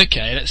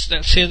 Okay,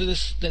 let's hear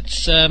this.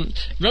 Let's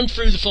run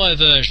through the 5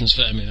 versions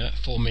for me,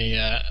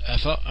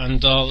 Earthheart,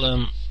 and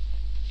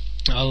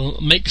I'll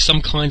make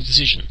some kind of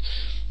decision,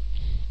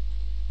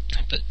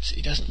 but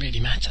it doesn't really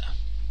matter.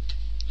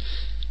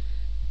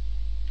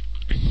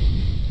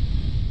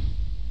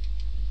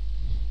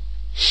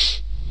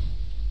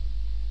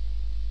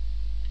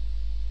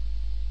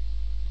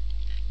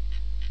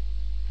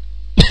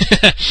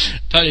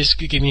 Apparently it's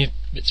giving me a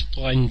bit of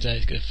blind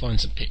to go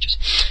find some pictures.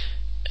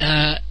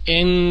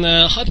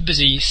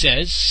 Hyperbusy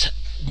says,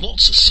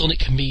 what's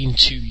Sonic mean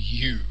to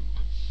you?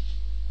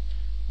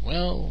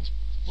 Well,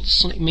 what does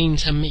Sonic mean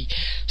to me?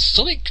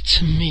 Sonic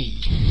to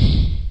me...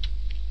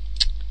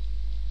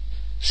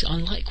 See, I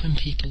like when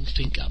people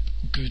think up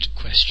good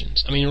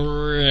questions. I mean,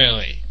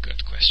 really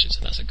good questions,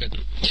 and that's a good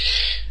one.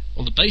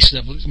 On the base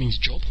level, it means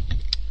job.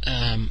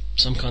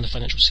 Some kind of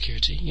financial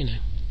security, you know.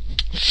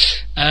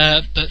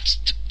 But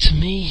to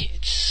me,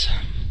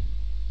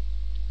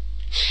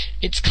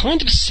 it's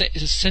kind of a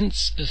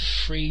sense of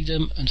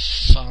freedom and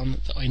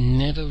fun that I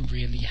never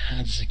really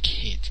had as a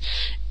kid.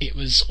 It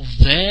was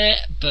there,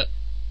 but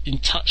in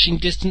touching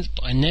distance,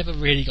 but I never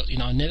really got,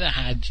 I never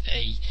had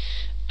a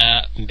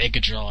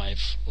Mega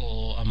Drive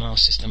or a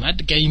Master System. I had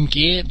the Game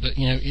Gear, but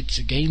it's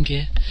a Game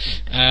Gear.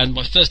 And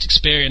my first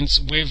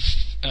experience with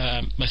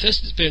a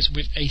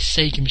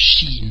Sega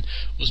machine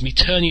was me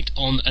turning it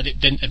on and it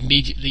then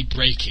immediately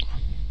breaking.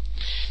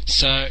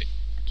 So,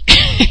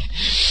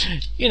 it's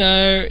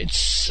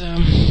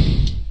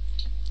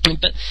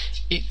but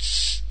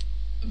it's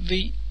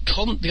the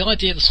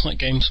idea of the Sonic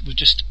games was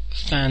just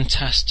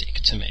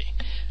fantastic to me.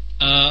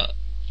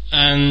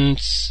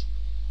 And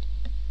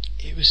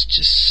it was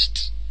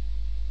just,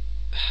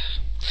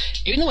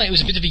 even though it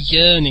was a bit of a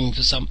yearning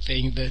for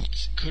something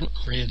that couldn't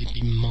really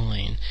be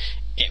mine,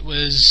 it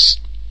was,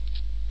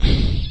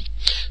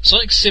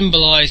 Sonic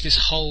symbolised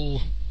this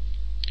whole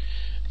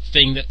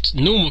thing that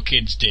normal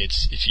kids did,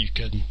 if you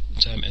can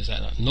term it as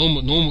that,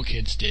 normal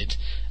kids did,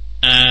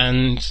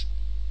 and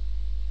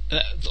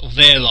of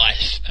their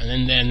life,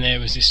 and then there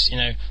was this,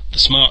 the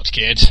smart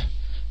kid.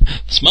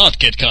 The smart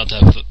kid can't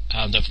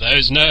have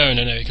those. No,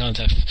 he can't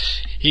have.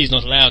 he's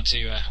not allowed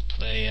to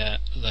play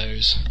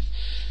those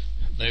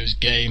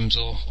games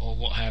or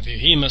what have you.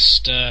 He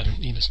must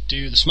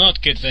do the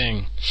smart kid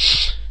thing.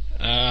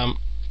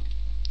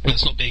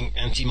 That's not being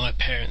anti my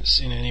parents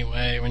in any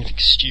way or anything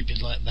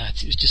stupid like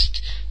that. It was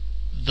just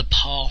the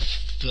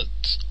path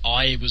that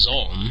I was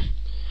on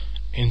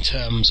in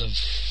terms of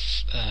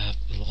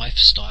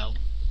lifestyle,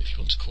 if you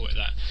want to call it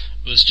that,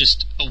 was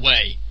just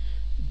away.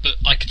 But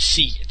I could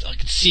see it. I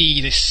could see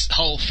this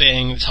whole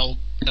thing, this whole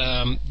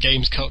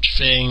games culture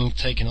thing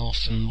taking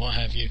off and what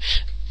have you,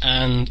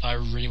 and I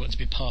really wanted to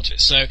be a part of it.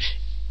 So,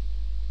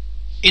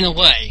 in a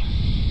way,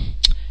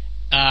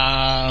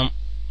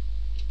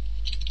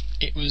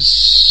 it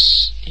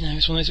was,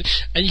 it's one of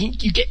those, and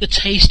you get the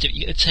taste of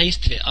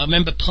it. I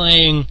remember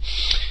playing.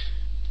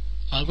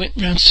 I went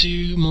round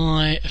to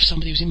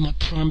somebody who was in my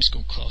primary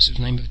school class, whose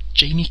name was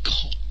Jamie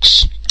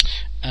Cox,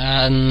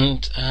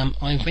 and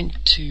I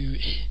went to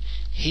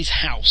his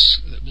house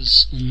that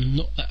was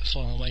not that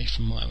far away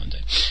from mine one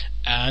day,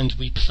 and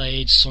we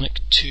played Sonic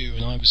 2,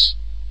 and I was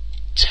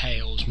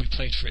Tails, and we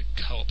played for it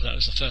co-op. That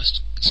was the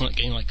first Sonic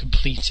game I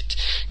completed,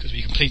 because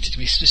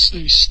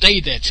we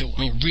stayed there till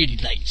really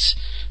late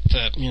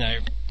for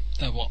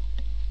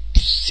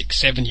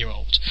 6-7 year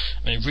old.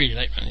 Really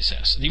late around his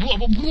house. And we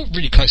weren't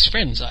really close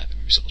friends either.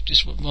 We were sort of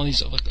just one of these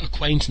sort of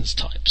acquaintance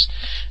types,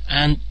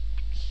 and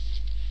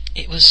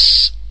it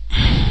was.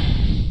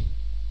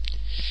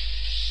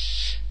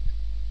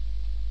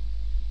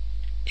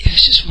 It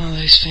was just one of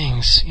those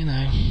things,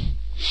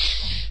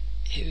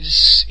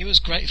 It was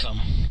great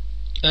fun.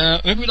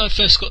 Remember when I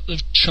first got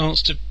the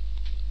chance to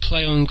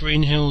play on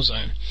Green Hill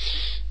Zone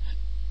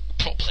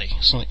properly,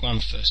 Sonic 1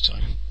 the first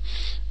time,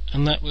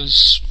 and that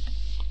was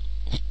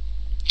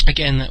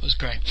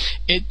great.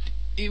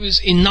 It was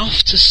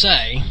enough to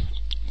say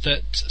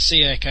that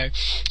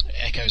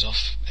echoes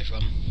off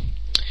everyone.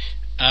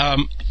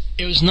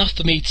 It was enough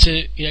for me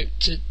to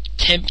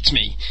tempt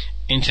me.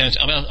 In terms,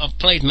 I've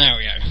played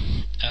Mario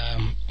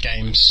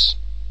games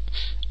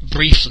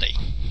briefly.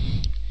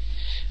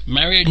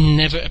 Mario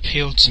never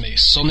appealed to me.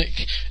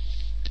 Sonic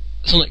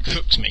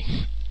hooked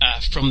me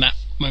from that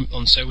moment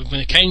on. So when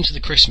it came to the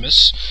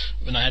Christmas,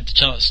 when I had the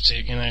chance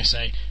to,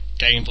 say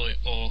Game Boy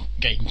or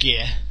Game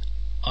Gear,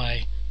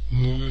 I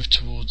moved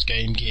towards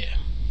Game Gear.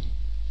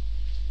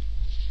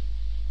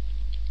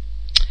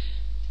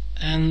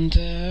 And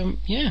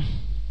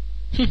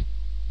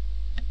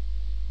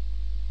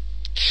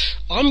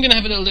I'm going to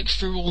have a little look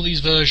through all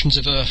these versions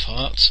of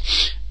Earthheart.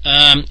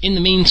 In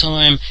the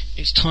meantime,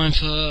 it's time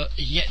for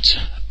yet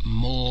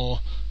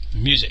more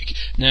music.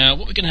 Now,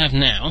 what we're going to have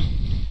now,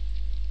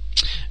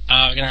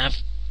 we're going to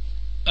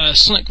have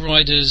Sonic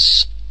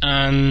Riders,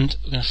 and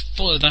we're going to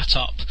follow that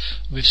up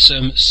with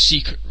some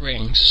Secret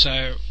Rings.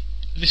 So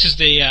this is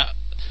the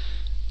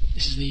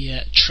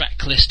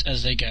track list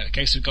as they go.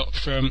 Okay, so we've got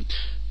from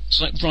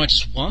Sonic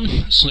Riders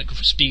 1, Sonic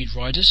Speed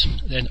Riders,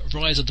 then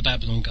Rise of the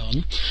Babylon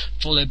Garden,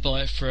 followed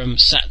by from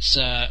Sat's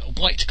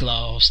White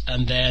Glass,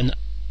 and then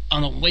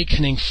An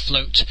Awakening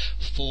Float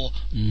for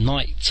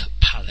Night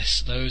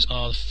Palace. Those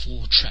are the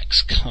 4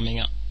 tracks coming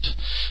up.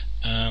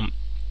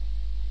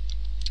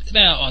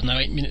 About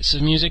 8 minutes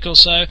of music or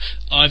so.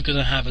 I'm going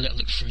to have a little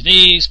look through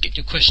these, get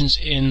your questions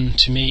in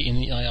to me in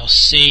the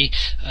IRC.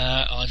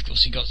 I've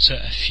obviously got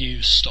a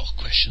few stock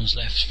questions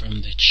left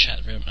from the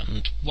chat room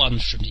and one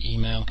from the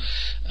email.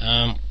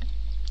 I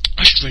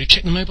should really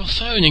check the mobile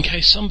phone in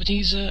case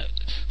somebody's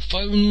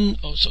phone,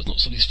 not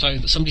somebody's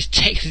phone, but somebody's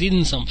texted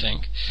in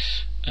something.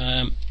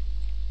 I'm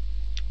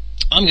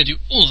going to do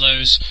all of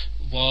those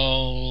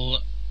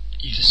while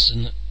you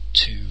listen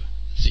to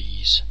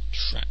these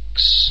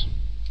tracks.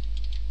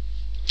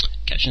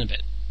 Catch you in a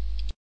bit.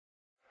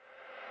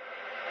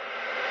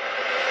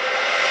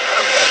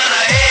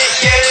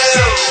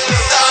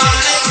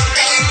 Sonic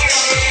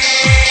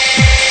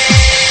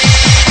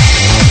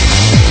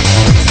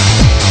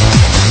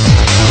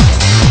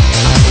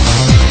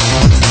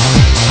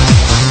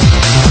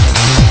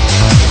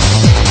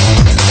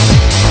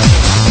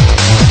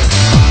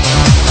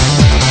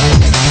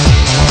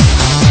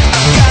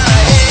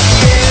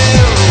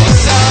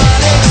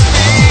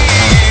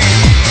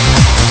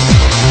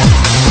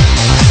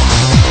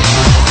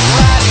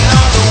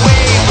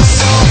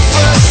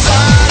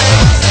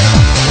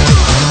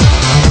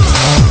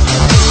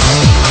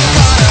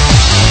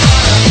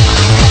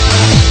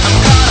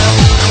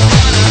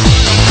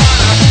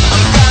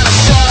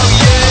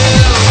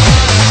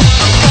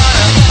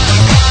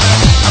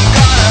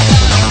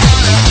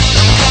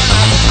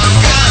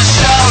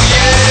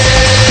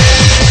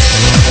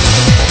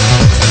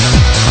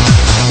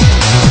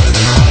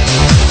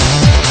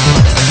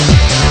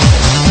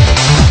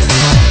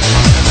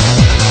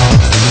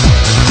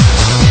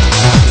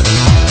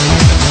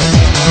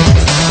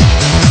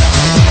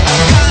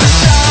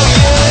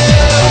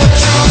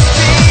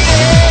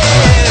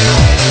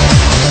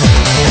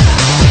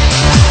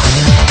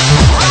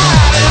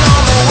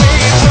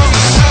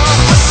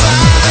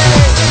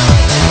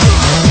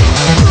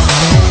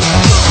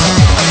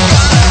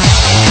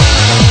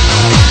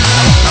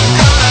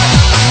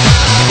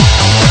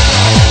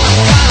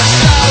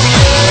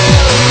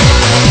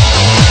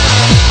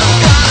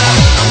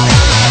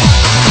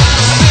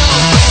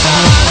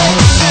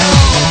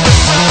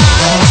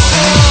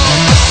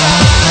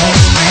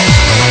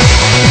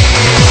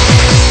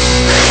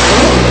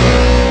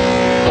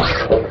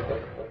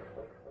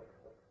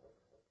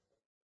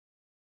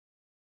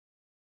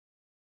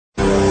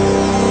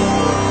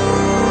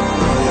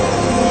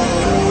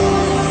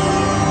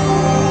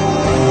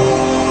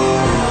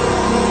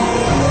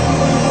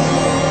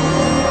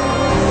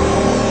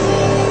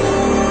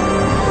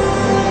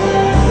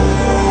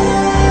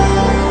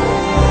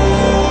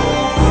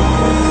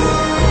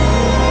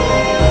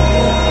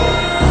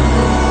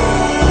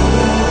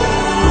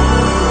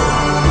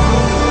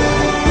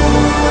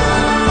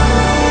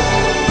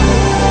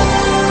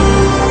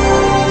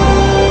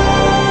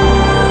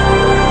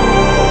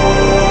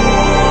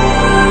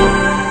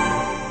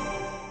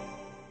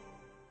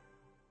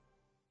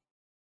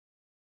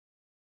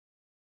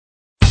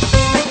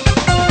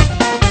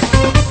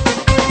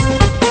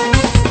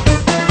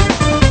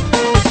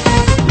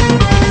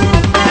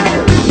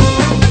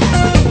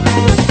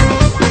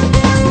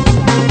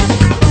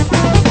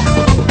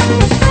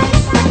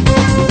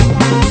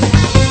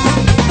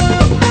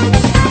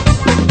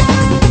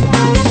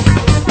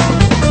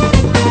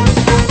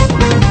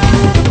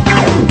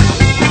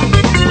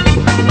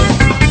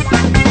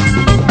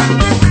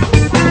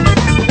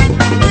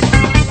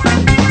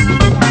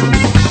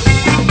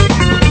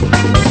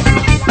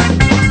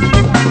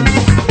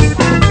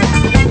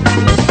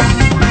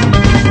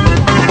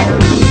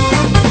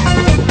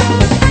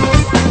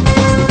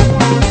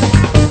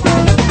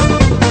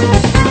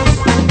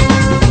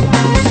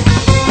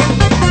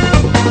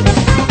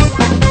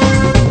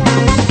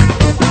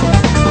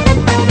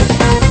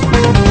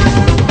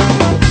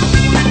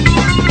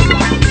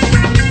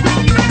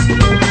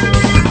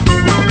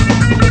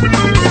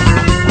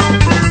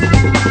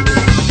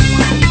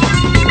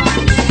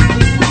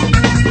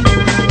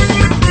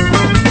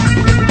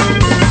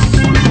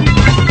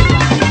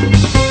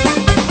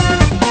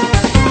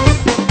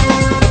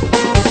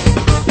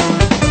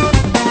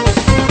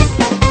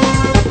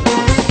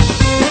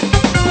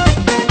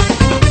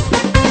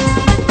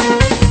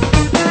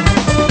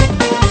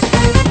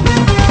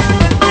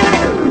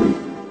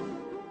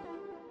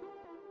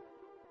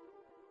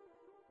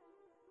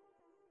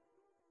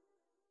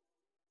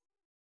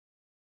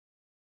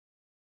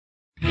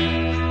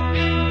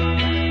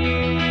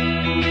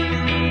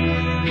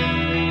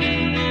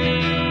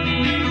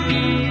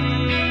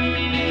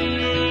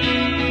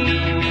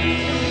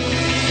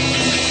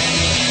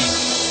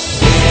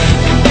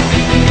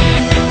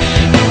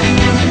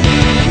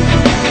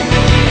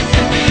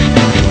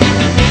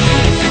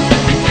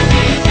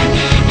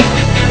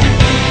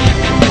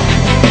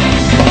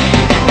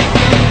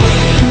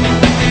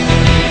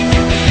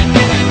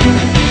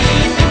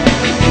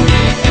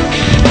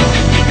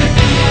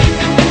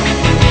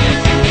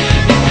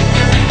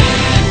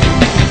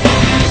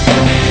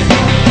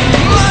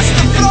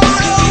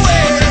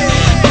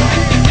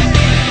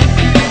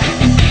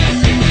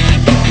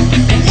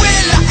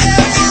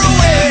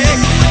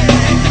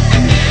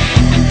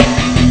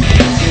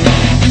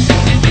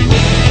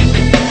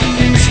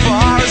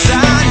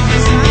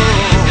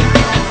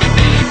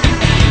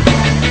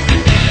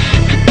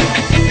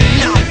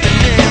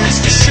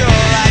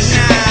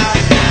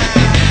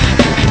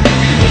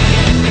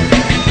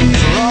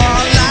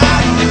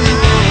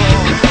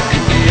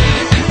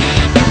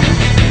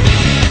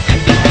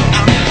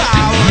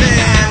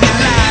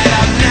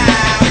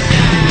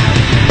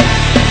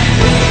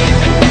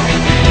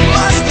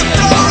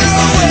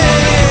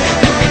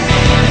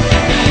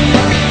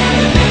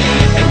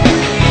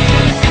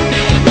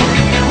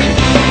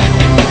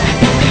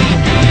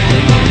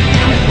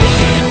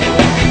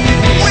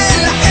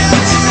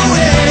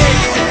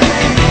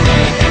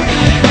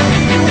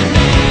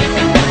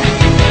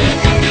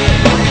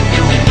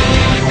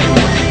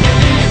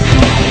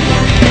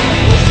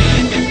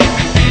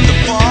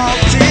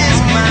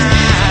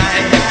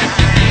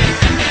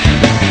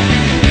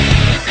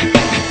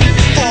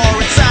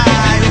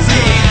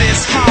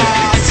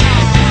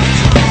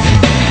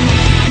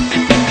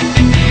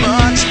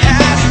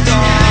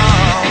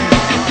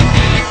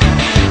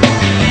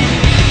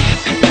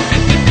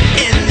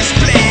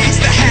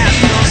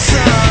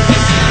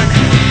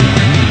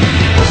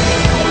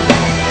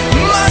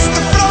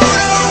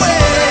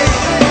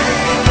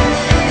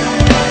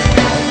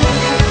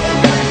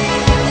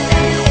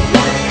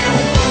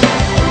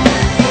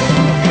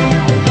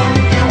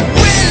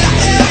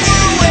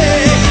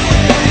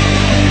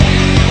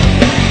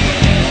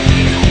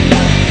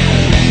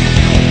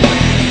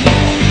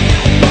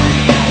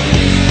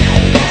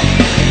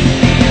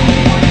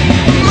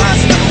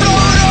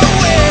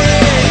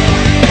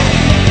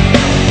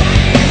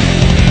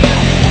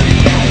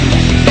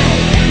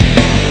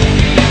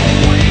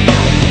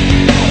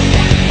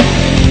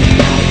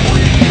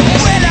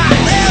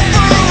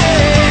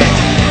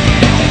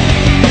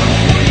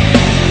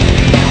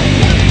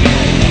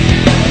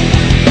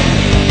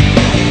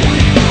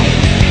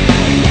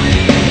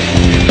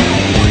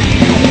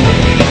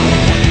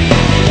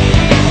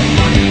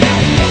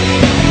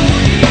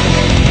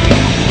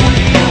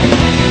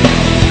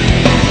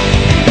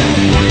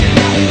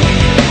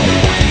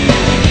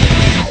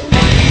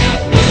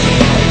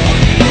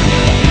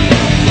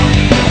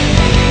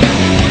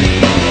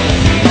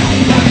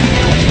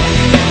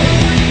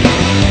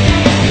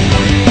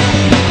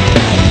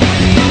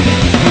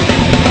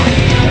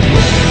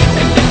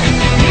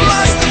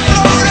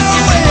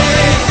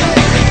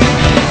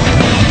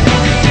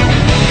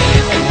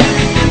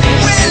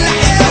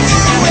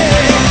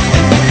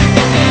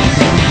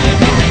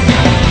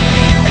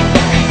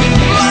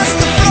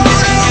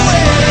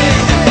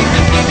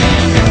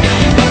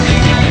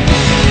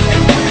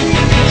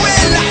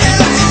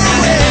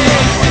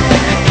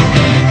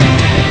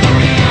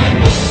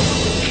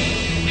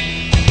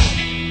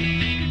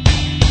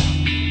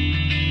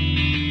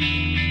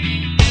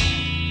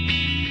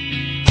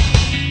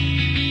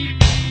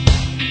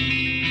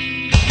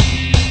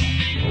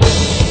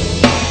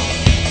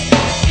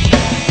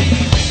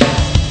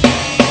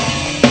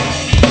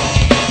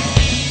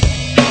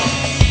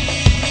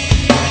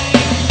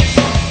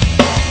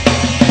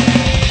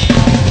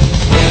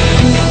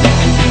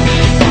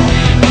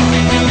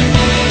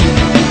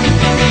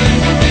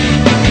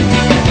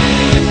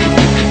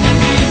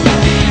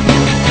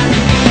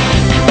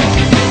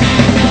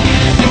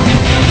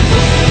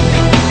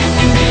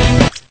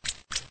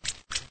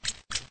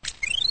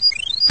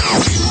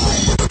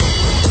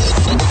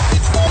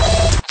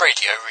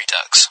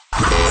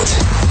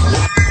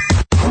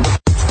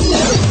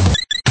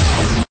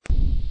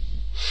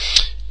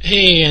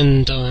Hey,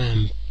 and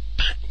I'm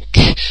back.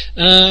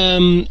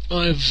 I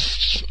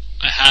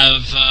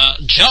have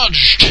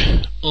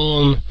judged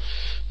on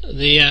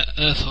the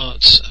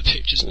Earthheart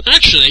pictures, and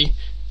actually,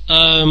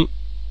 I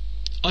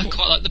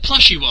quite like the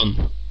plushy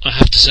one, I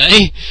have to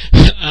say.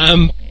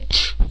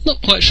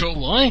 Not quite sure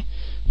why,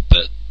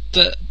 but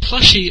the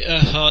plushy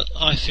Earthheart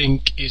I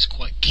think is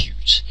quite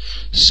cute.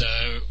 So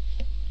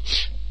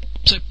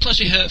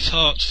plushy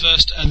Earthheart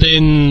first, and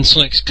then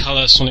Sonic's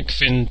Colour, Sonic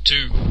Fin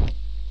 2.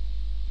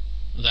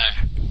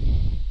 There.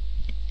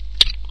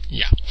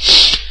 Yeah.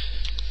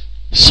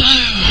 So,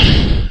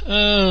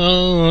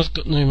 I've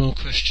got no more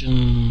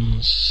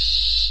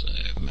questions.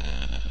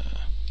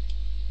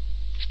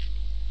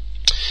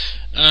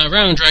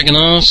 Round Dragon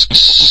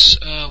asks,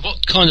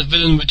 what kind of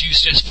villain would you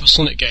suggest for a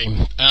Sonic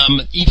game?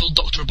 An evil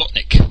Dr.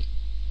 Robotnik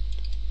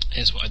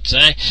is what I'd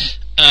say.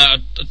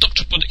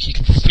 Dr. Robotnik you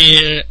can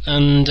fear,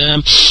 and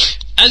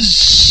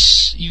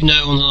as you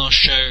know, on the last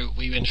show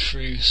we went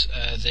through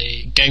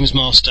the Games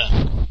Master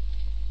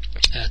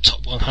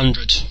top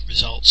 100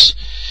 results,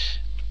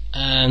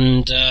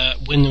 and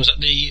when it was at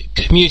the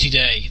Community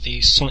Day,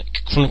 the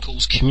Sonic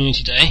Chronicles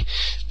Community Day,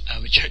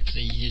 which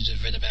hopefully you'd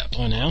have read about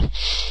by now,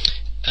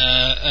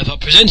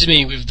 presented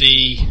me with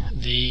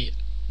the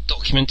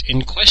document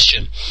in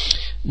question.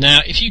 Now,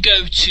 if you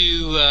go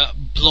to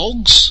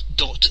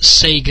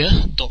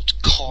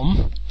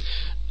blogs.sega.com,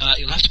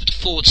 you'll have to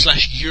put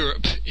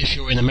 /Europe if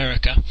you're in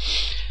America.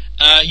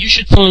 You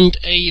should find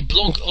a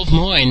blog of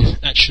mine,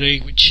 actually,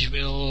 which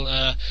will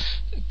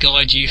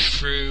guide you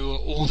through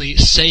all the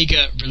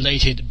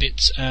Sega-related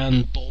bits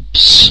and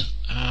bobs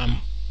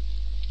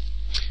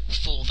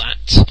for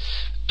that.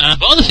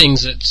 But other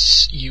things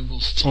that you will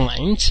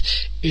find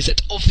is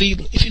that of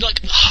the, if you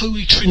like, the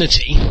Holy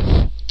Trinity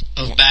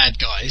of bad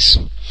guys,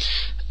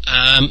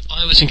 I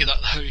always think of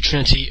like the Holy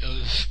Trinity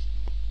of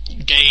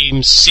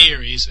game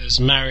series as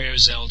Mario,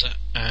 Zelda,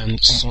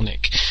 and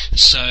Sonic.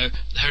 So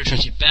the Holy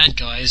Trinity of bad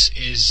guys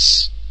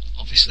is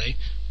obviously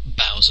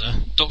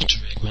Bowser, Dr.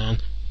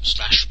 Eggman,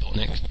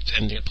 /Robotnik,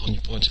 depending upon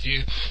your point of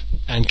view,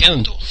 and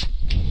Ganondorf.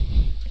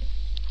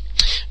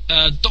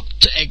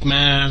 Dr.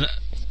 Eggman,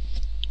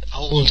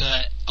 old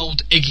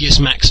Eggius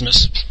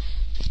Maximus,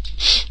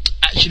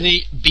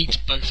 actually beat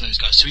both those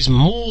guys, so he's a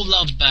more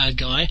loved bad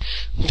guy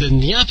than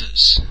the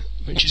others,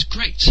 which is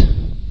great.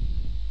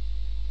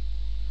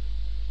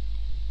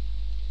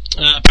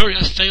 Apparently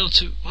I failed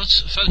to...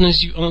 What? I failed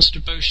as you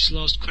answered Raboshi's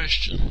last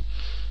question.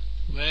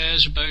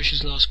 Where's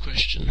Raboshi's last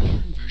question?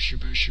 Raboshi.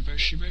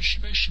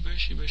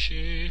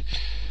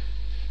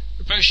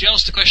 Raboshi,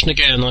 ask the question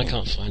again, I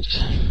can't find it.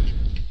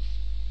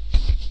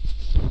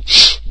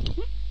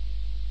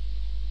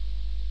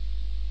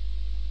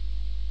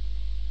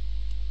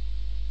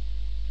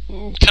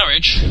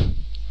 Courage,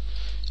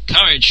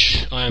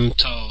 I am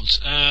told.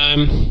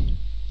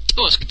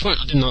 Oh, that's a good point,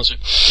 I didn't answer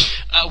it.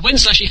 When /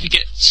 if you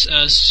get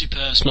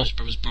Super Smash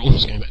Bros. Brawl,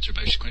 going back to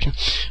Raboshi's question,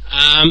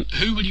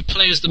 who will you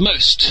play as the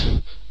most?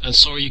 And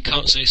sorry you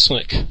can't say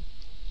Sonic.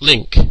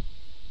 Link.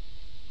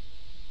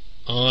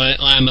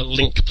 I am a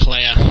Link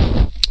player,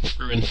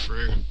 through and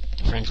through,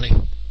 frankly.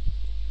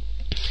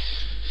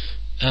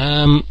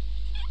 Going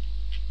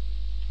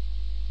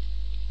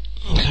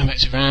back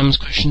to Ram's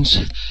questions.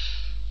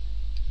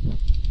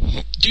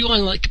 Do I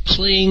like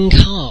playing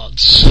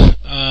cards?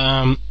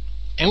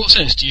 In what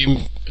sense do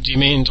you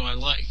mean? Do I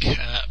like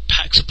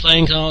packs of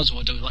playing cards,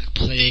 or do I like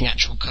playing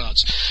actual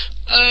cards?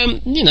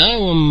 I'm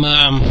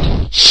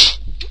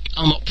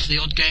up for the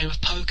odd game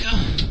of poker.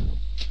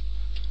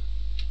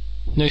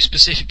 No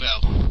specific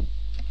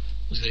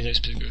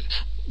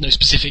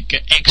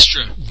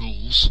extra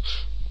rules,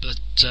 but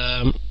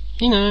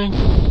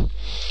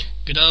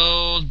good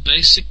old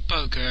basic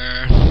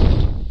poker.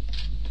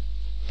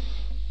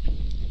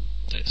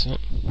 That's it.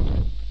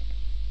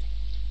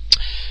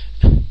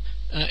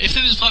 If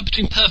there was a fight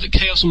between Perfect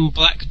Chaos and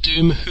Black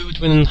Doom, who would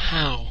win and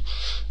how?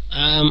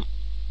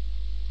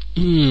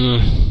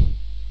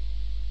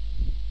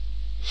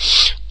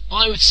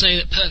 I would say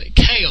that Perfect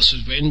Chaos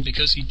would win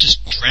because he'd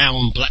just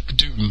drown Black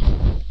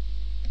Doom.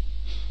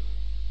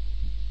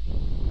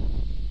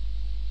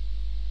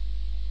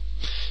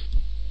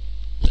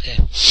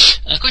 Yeah.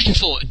 Question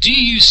 4. Do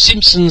you use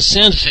Simpsons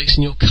sound effects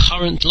in your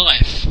current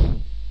life?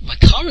 My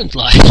current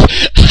life?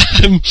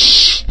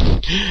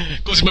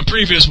 Of course, in my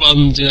previous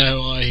ones,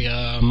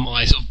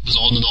 I sort of was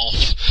on and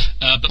off.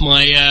 But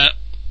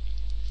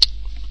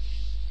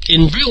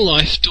in real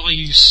life, do I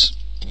use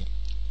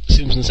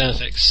Simpsons sound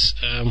effects?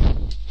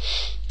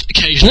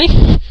 Occasionally.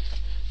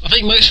 I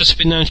think most of us have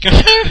been known to go,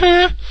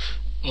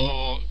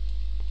 or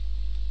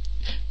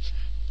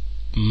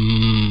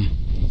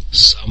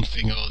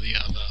something or the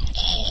other.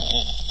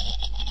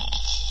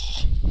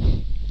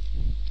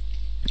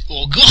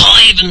 Or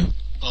even,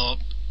 or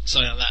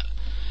something like that.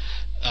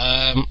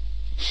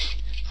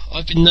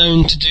 I've been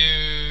known to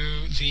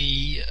do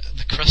the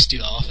crusty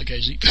laugh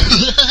occasionally,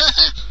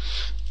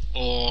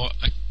 or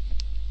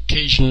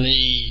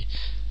occasionally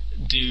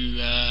do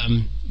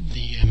the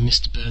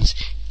Mr. Burns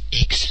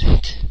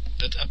excellent.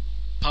 But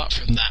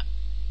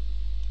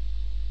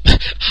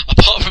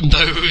apart from from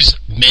those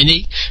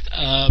many?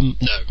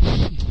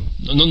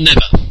 No,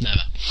 never.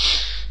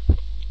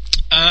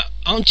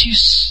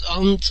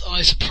 Aren't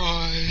I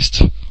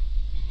surprised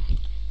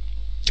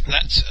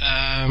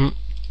that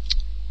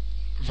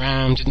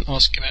Ram didn't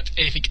ask about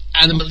anything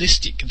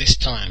animalistic this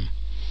time?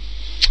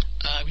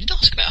 We did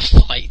ask about a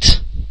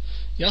fight.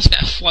 He asked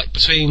about a fight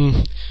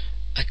between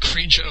a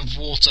creature of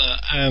water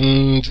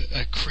and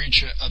a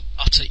creature of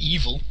utter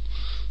evil.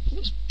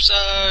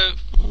 So,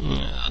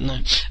 no.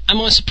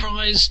 Am I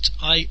surprised?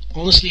 I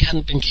honestly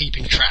hadn't been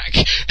keeping track.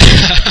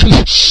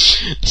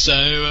 So,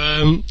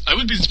 I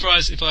would be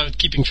surprised if I was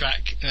keeping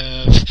track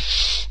of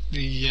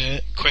the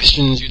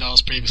questions you'd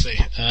asked previously.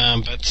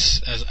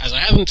 But as I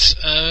haven't,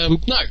 no,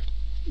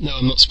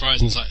 I'm not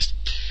surprised in the slightest.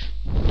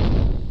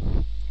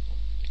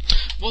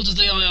 What does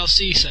the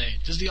IRC say?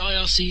 Does the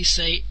IRC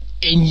say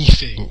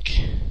anything?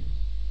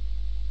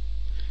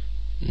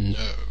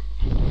 No.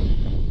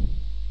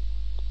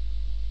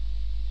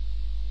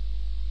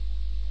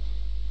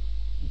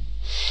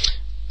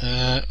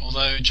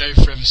 Although Joe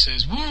forever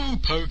says, woo,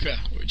 poker,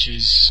 which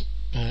is,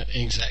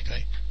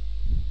 exactly.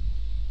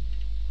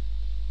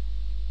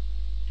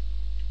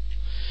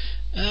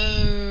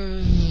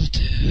 Oh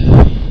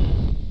dear.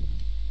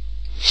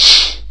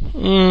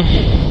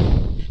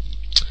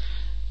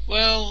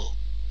 Well,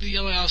 the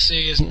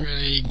IRC isn't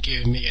really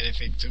giving me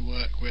anything to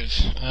work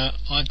with.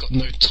 I've got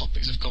no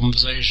topics of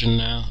conversation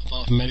now,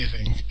 apart from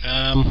anything.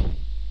 No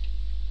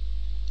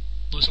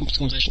topics of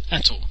conversation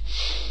at all.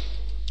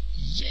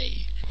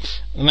 Yay.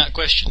 And that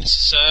questions.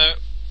 So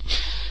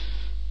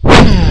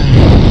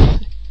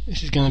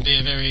this is going to be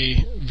a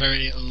very,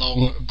 very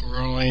long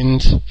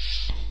grind.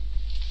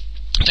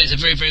 It's a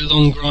very, very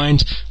long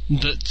grind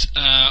that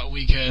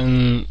we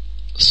can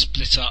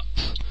split up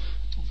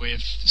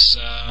with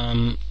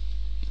some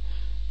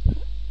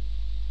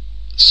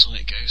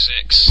Sonic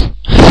 06.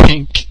 I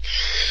think.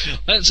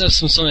 Let's have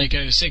some Sonic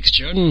 06,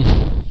 Jordan.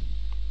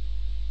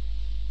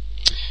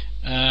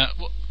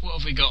 What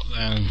have we got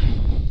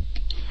then?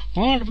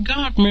 What have we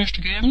got,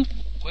 Mr. Gavin?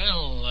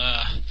 Well,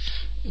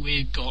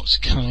 we've got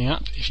coming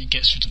up, if he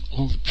gets rid of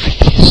all the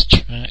previous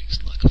tracks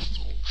like a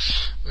fool,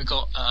 we've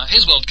got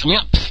His World coming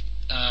up,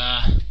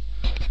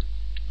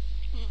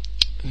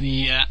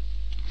 the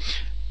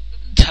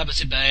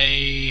Tabaty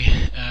Bay,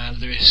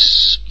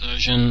 Lewis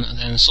version, and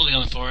then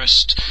Soliana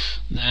Forest,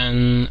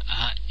 then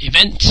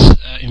Event,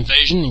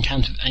 Invasion,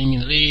 Encounter with Amy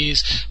and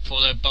Elise,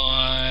 followed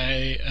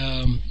by,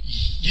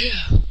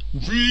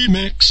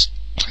 Remix,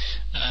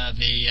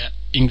 the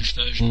English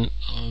version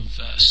of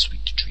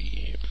Sweet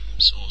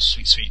Dreams, or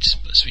Sweet,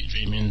 but Sweet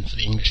Dreaming for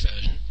the English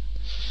version,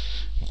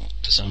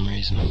 for some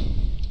reason.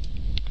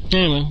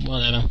 Anyway,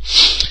 whatever.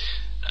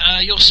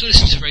 You're still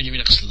listening to Radio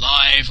Redux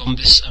live on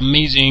this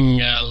amazing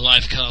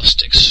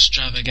livecast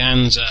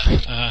extravaganza,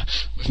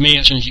 with me,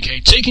 Ashton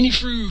UK, taking you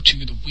through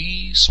to the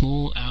wee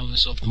small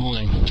hours of the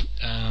morning,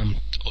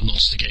 or not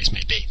as the case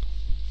may be.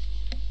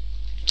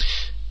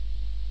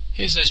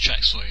 Here's those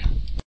tracks for you.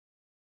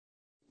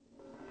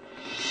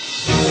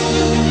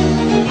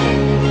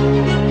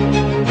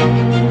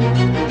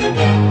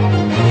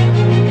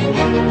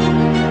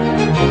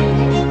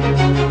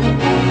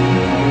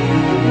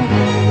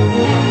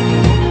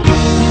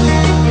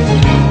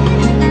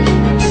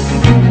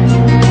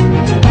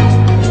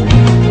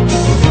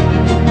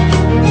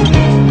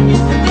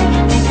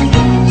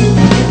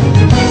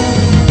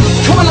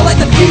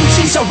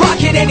 He's a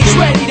rocket and he's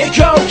ready to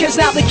go, cause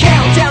now the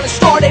countdown has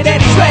started and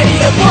he's ready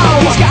to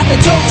blow. He's got the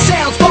dope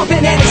sounds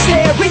bumping and his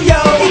stereo.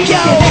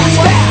 That's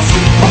fast,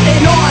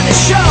 putting on a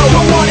show.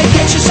 Don't wanna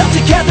get yourself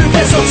together,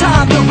 there's no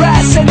time to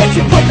rest. And if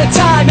you put the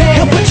time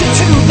in, he'll put you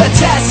to the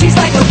test. He's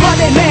like a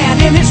running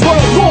man and his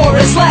world war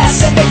is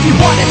less. And if you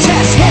wanna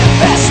test him,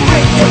 best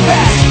bring your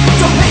best.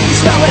 Don't make me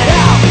spell it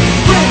out,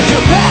 bring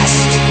your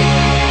best.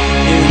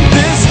 In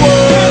this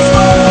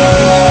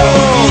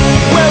world,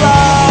 where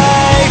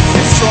life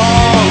is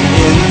strong.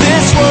 In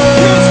this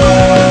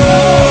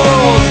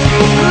world,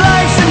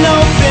 life's an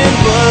open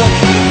book.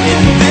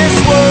 In this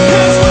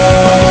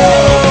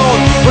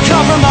world, where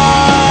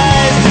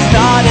compromise does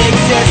not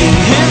exist. In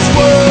his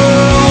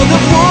world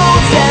of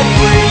rules,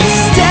 every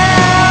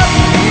step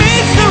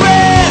meets the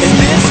rest. In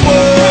this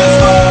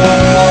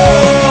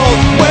world,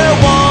 where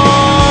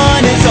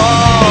one is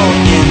all.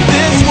 In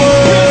this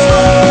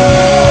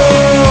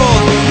world,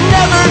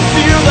 never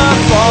feel the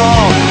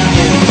fall.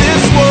 In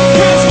this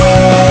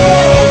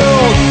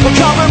world, where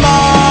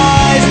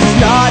compromise does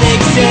not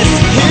exist.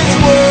 His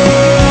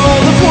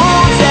world of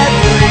rules,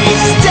 every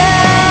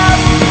step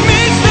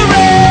meets the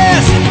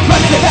rest.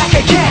 Running it back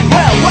again,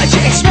 well, what'd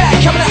you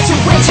expect? Coming out to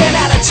win 10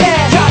 out of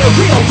 10. Got a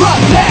real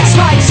run next,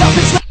 like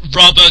something's not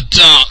Rubber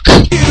Duck.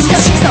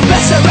 cause she's the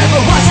best there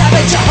ever was.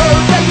 Haven't you heard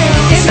the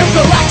news?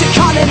 Intergalactic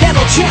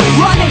continental champ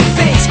running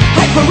things.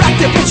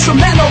 Hyperactive,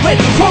 instrumental in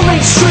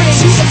pulling strings.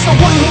 He's the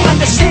one who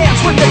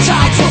understands when the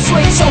tides will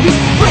swing. So he's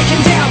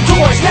breaking down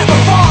doors, never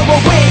far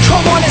away.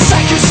 Come on and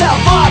psych yourself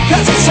up,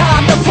 cause it's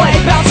time to play.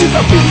 Bounce to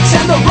the beats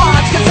and the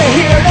rhymes, cause they're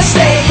here to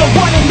stay. The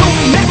one and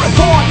only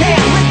marathon man,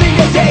 living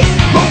a day.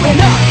 Rolling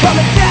up,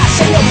 coming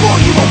fast, and he'll blow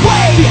you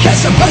away.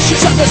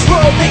 Cause on this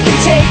world they can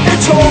take their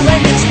toll,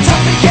 and it's tough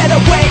to get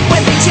away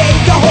when they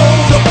take a hold.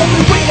 The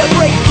only way to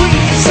break free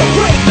is to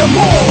break the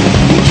mold.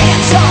 We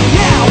can't stop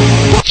now.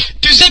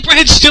 Do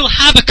Zebraheads still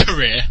have a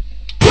career?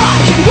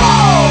 Rock and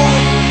roll!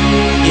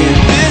 In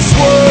this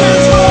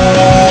world,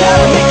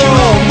 gotta make your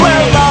own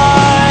where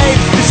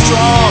life is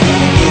strong.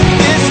 In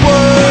this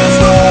world,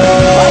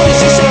 life is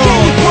just a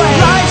game you play.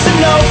 Life's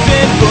an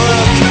open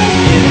book.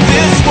 In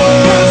this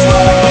world,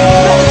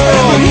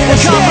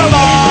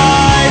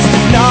 compromise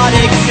not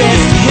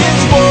exist. His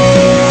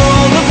world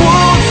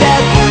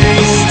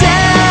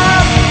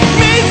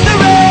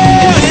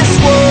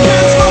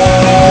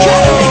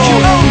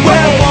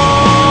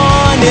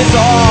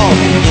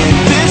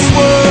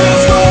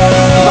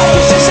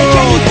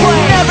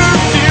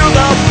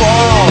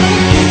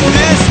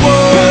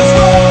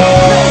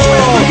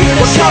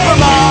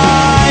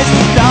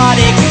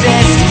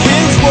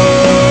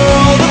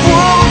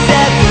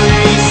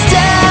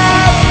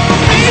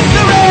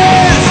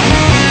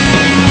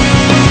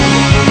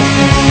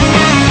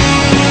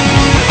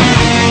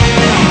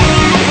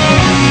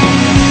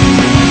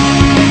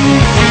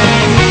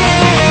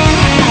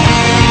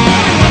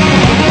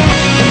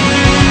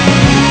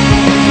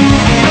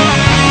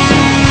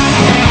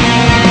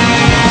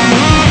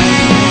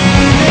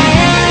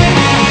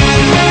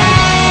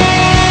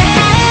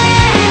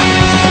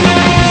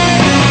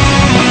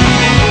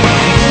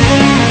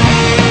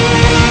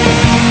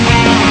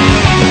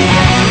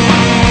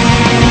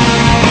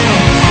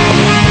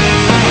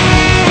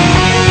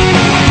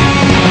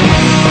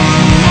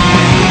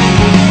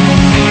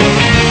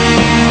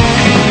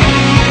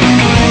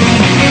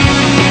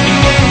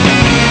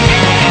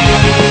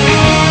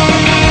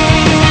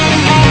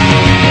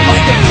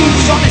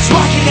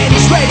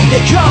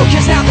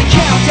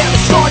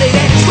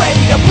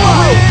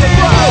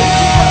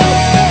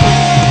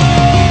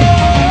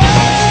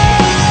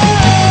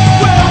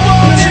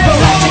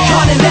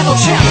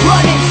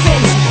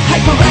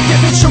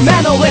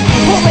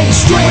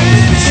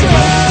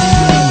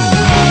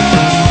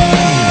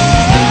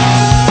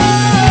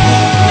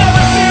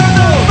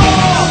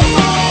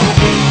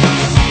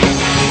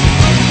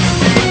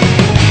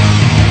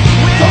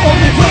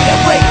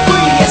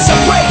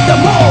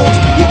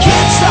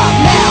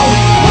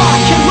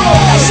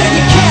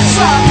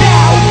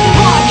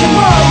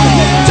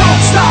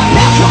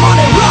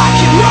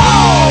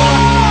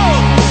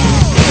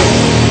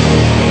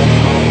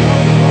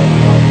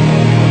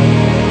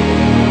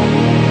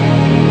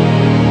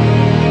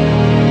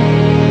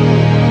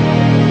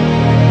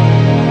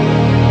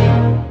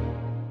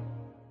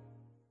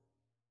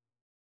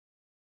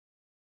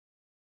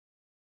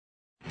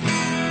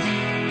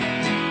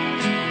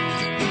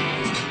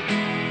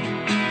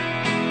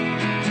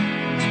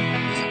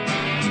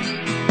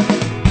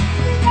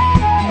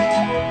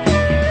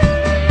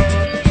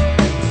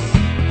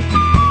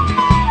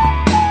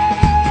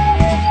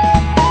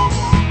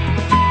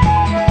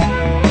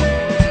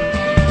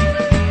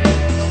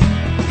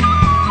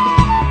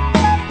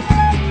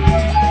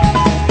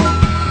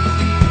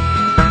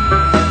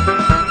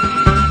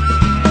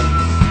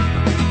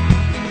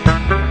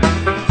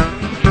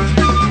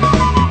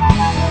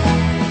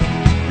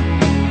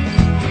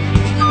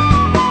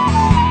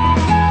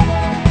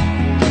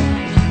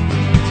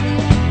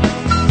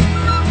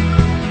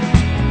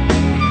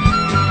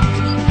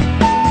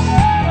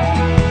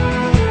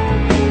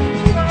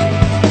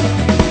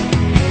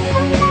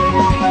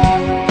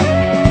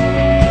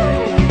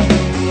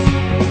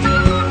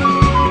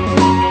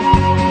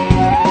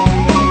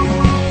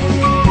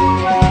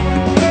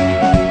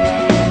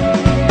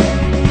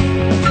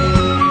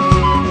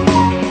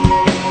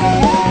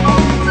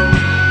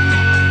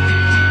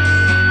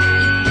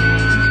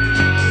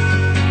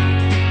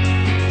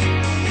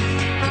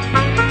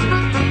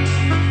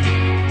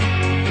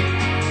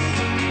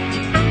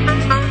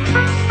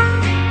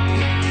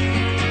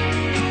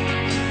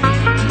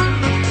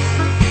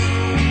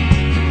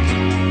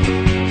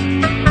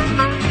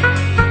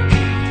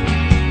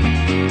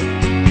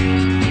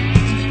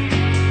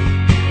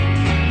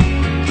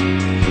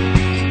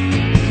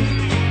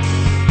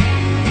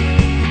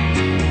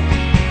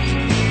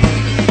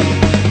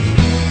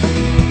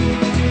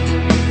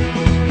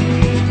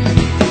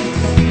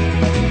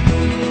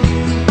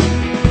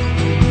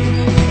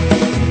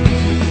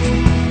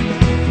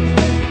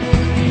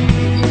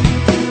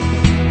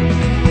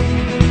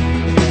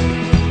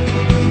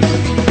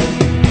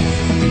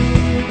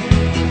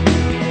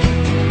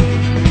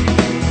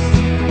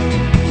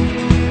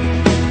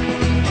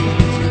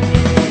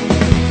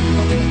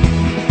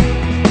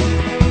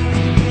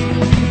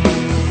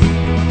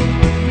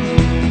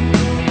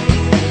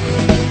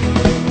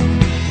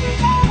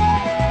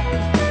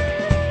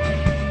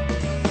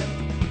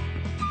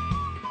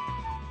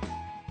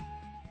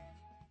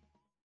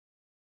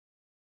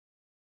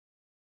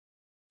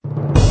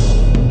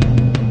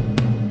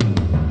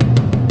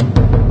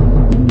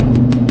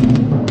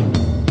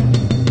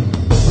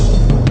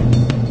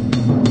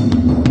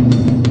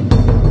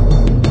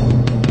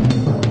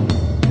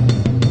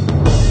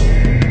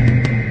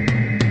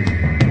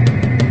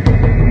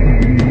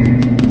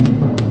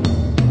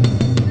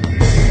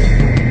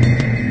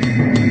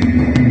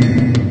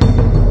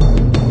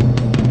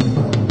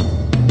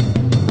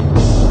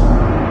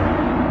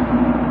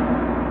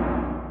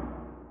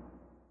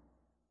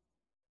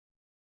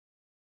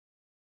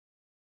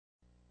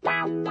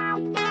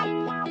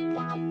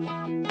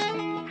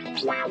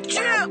Still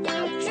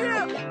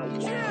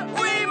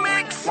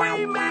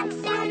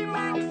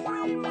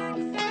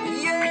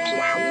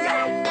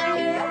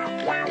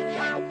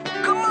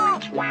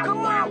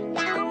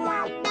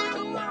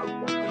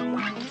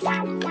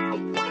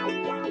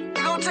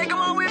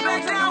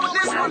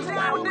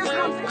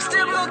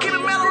gonna keep it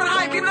mellow and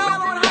hype, you know?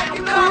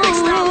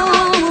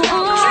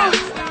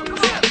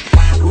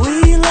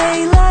 We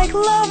lay like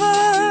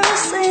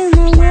lovers in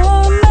a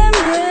warm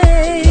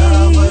embrace.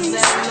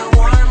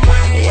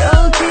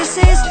 Your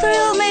kisses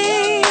thrill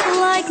me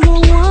like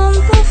no one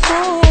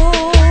before.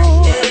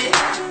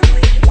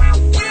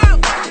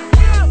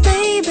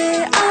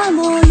 Baby, I'm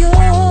all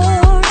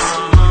yours,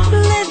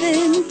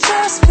 living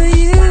just for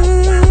you.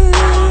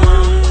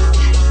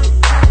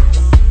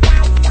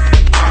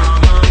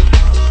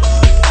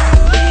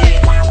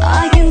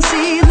 I can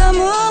see the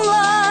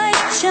moonlight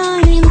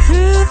shining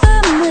through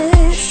the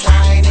mist.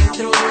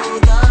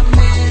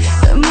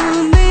 The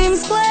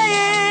moonbeams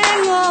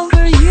playing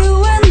over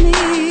you and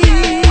me.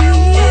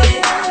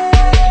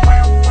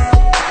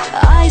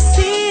 I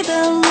see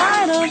the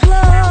light of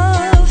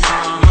love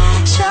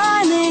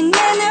shining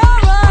in your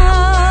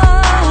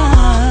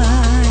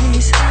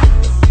eyes.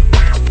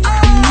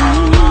 I'm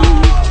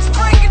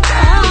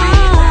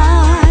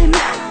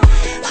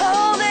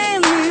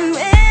holding you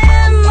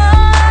in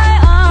my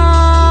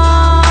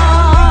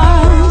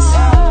arms,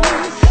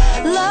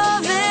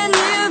 loving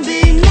you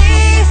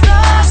beneath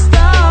the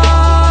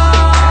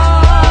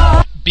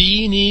stars.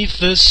 Beneath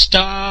the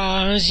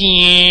stars,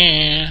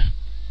 yeah.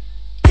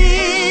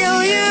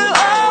 Feel you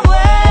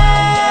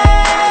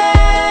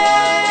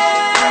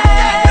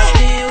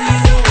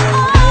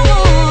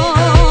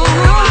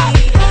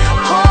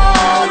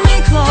hold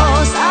me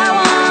close, I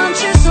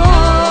want you so.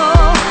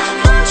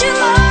 Don't you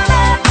know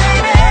that,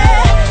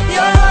 baby?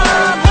 Your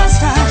love has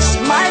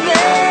touched my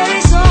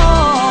very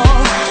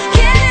soul.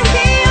 Can you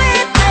feel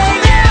it,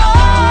 baby?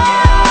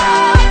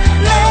 Oh,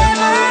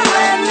 never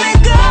let me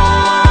go,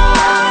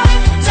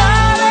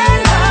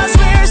 darling, 'cause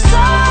we're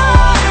so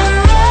in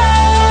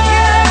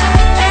love,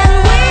 and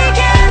we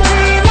can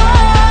dream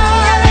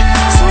on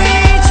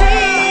sweet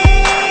dreams.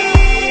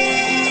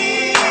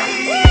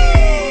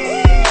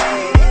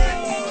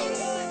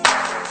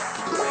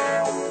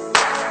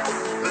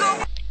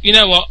 You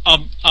know what?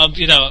 I'm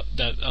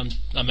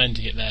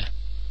ending it there.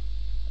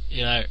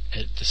 You know,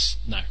 it just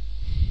no.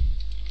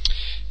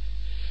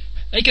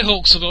 Acre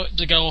Hawks have got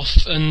to go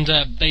off and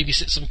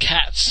babysit some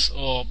cats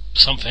or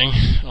something.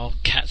 Or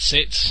cat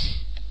sit.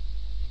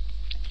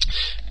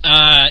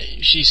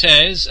 She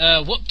says,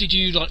 what did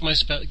you like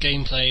most about the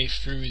gameplay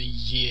through the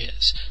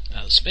years?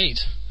 The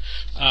speed.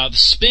 The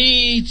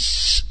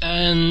speeds,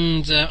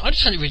 and I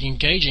just found it really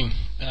engaging,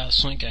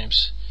 Sonic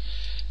games.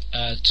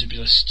 To be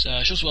honest,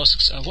 she also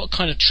asks, what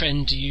kind of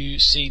trend do you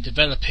see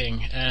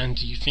developing, and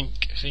do you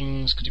think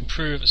things could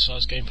improve as far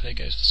as gameplay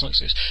goes for Sonic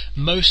series?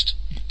 Most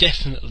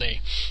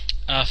definitely,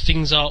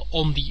 things are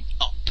on the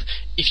up.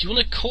 If you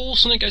want to call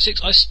Sonic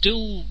 06, I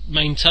still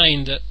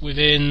maintain that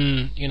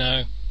within,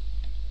 give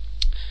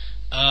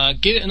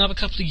it another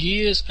couple of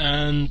years,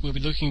 and we'll be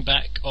looking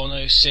back on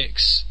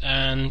 06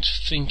 and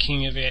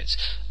thinking of it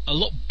a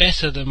lot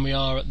better than we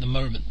are at the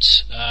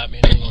moment.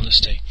 In all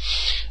honesty,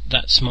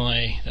 that's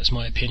my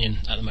opinion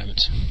at the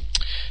moment.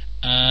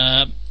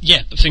 But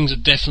things are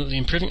definitely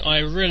improving. I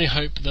really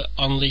hope that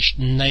Unleashed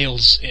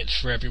nails it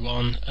for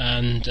everyone,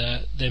 and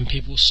then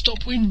people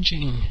stop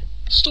whinging.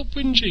 Stop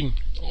whinging.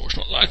 Oh, it's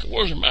not like it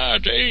was in my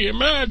day. In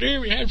my day,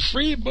 we had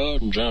 3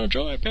 buttons on a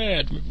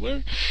joypad.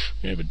 We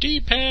have a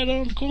D-pad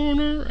on the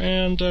corner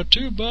and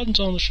 2 buttons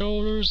on the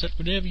shoulders that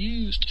we never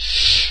used.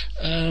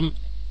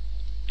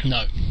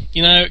 No,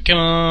 come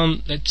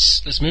on,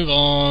 let's move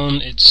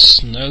on.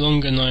 It's no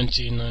longer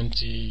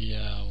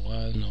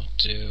 1991 or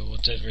 2,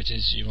 whatever it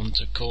is you want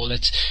to call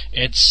it.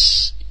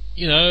 It's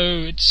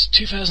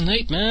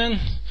 2008, man.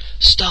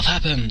 Stuff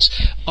happens.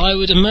 I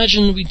would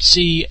imagine we'd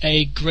see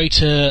a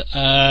greater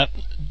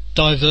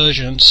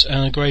divergence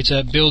and a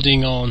greater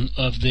building on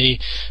of the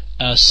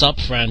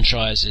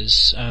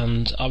sub-franchises,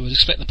 and I would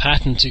expect the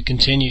pattern to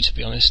continue, to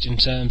be honest, in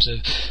terms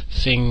of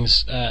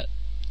things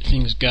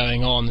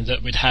going on,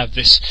 that we'd have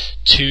this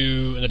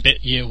 2 and a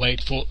bit year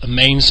wait for the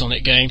main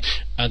Sonic game,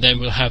 and then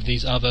we'll have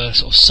these other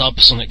sort of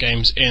sub-Sonic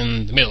games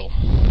in the middle,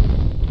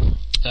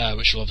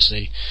 which will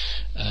obviously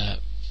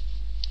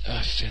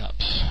fill up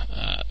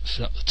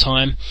the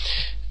time.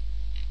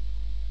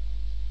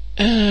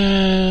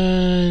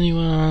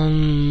 Anyone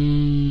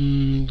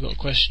got a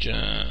question?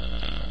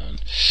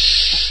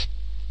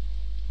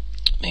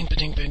 Bing,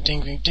 ding, ding,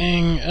 ding,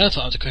 ding. I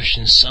thought I had a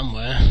question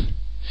somewhere.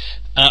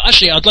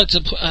 Actually, I'd like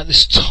to at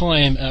this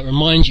time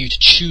remind you to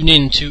tune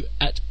in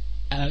at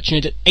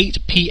 8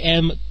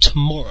 p.m.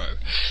 tomorrow.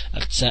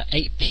 That's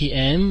 8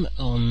 p.m.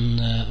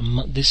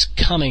 on this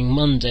coming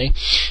Monday,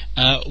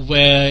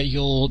 where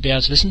you'll be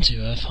able to listen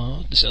to Earth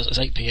Heart. This is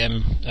 8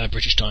 p.m.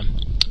 British time.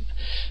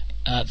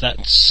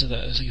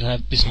 You'll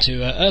have listen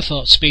to Earth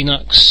Heart,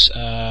 Spinux,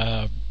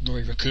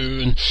 Rory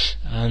Raccoon,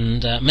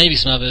 and maybe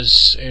some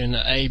others in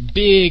a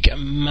big,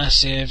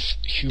 massive,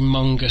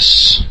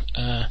 humongous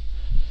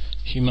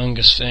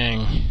humongous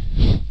thing.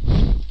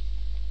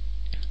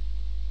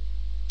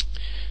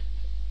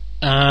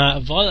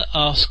 Violet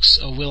asks,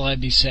 will I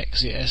be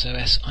sexy at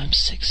SOS? I'm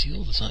sexy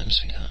all the time,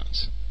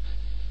 sweetheart.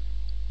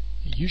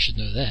 You should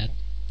know that.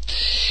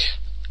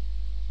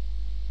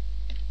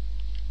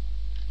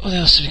 What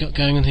else have we got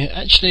going on here?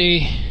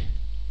 Actually,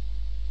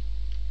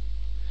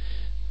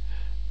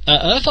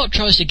 Earthart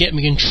tries to get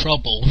me in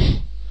trouble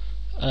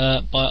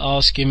by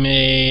asking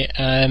me,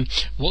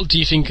 what do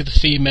you think of the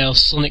female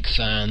Sonic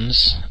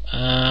fans?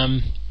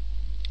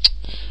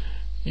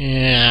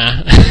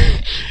 Yeah,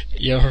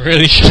 you're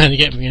really trying to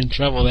get me in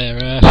trouble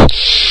there.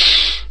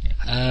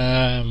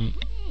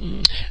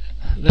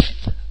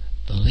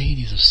 The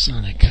ladies of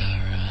Sonic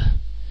are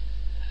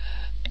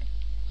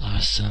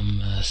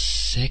some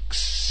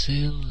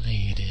sexy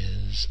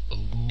ladies.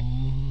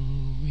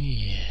 Oh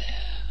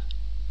yeah.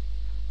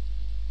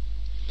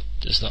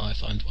 Just that I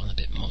find one a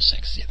bit more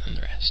sexy than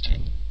the rest.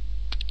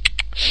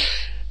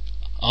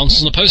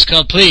 Answer on the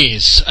postcard,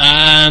 please.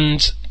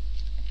 And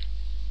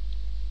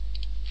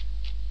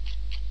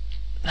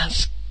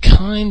that's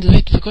kind of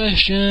it for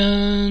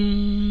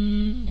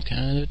questions.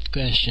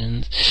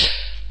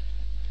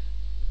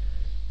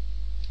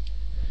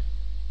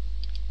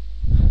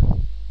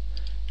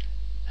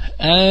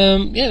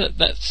 Yeah,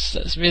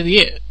 that's really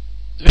it.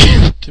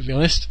 To be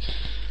honest,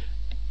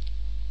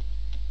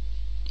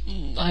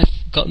 I've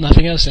got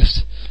nothing else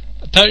left.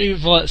 Apparently,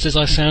 Violet says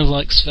I sound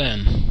like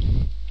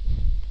Sven.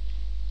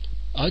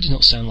 I do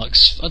not sound like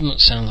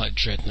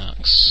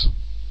Dreadnoughts.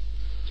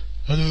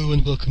 Hello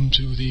and welcome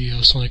to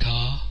the Sonic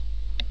R.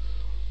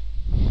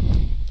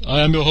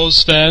 I am your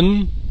host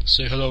Sven.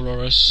 Say hello,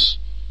 Roris.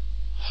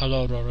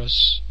 Hello,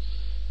 Roris.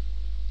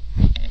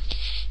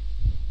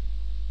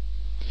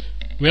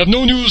 We have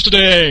no news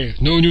today.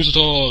 No news at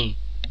all.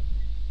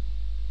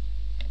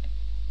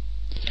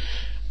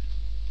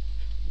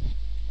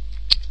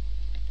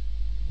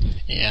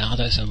 Yeah, I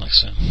don't sound like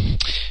so.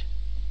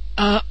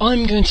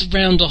 I'm going to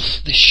round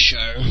off this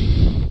show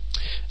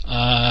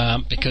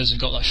because we've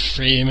got like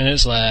 3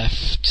 minutes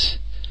left.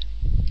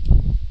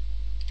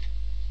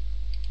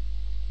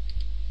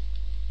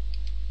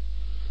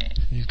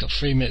 We've got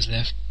 3 minutes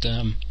left.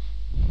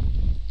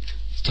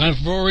 It's time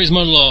for Rory's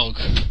monologue.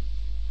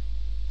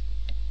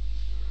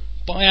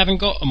 But I haven't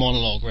got a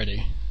monologue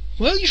ready.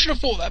 Well, you should have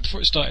thought that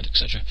before it started,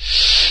 etc.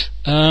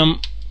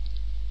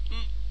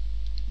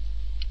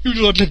 You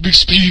do not let me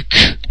speak.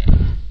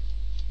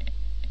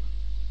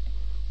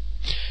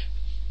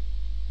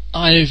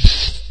 I'm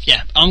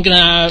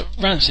gonna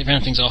round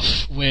things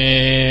off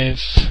with.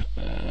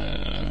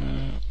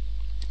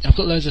 I've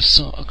got loads of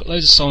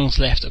songs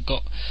left. I'm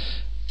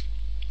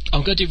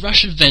gonna do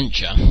Rush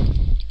Adventure,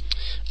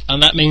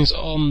 and that means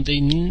on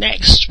the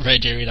next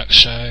Radio Redux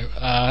show,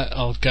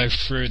 I'll go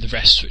through the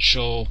rest, which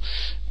will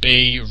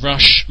be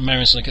Rush, Mario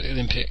and Sonic at the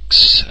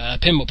Olympics,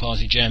 Pinball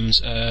Party Gems,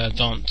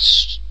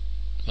 Dance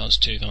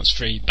 2, Dance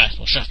 3,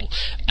 Battle Shuffle,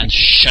 and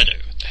Shadow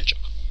the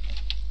Hedgehog.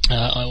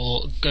 I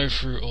will go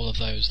through all of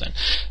those then.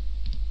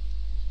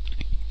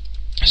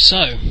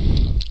 So,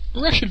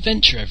 Rush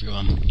Adventure,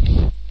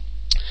 everyone.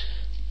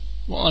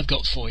 What I've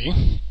got for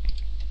you.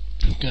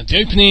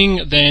 The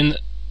opening, then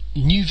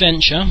New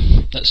Venture.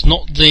 That's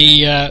not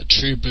the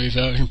True Blue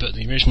version, but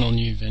the original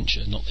New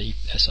Venture, not the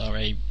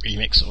SRA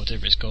remix or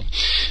whatever it's called.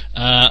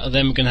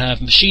 Then we're going to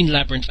have Machine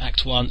Labyrinth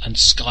Act 1 and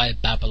Sky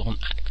Babylon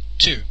Act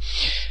 2.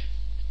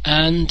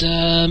 And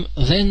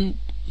then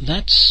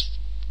that's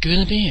going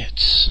to be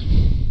it.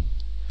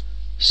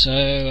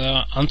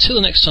 So until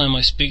the next time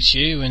I speak to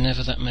you,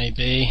 whenever that may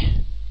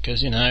be,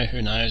 because, who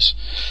knows.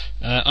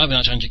 I've been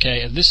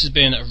Arch100K. This has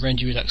been a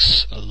Radio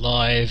Redux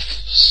live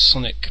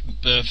Sonic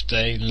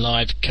birthday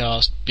live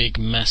cast, big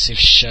massive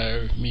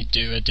show, Me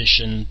Do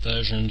edition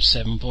version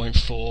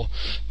 7.4,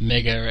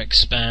 mega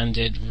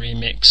expanded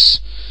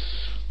remix,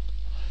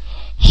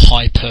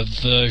 hyper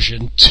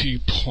version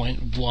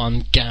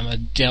 2.1 gamma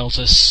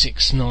delta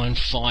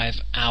 695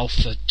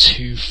 alpha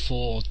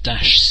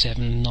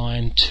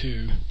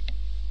 24-792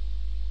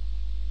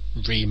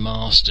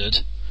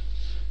 remastered.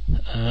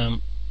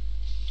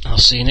 I'll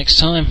see you next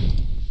time.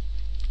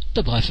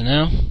 Bye bye for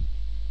now.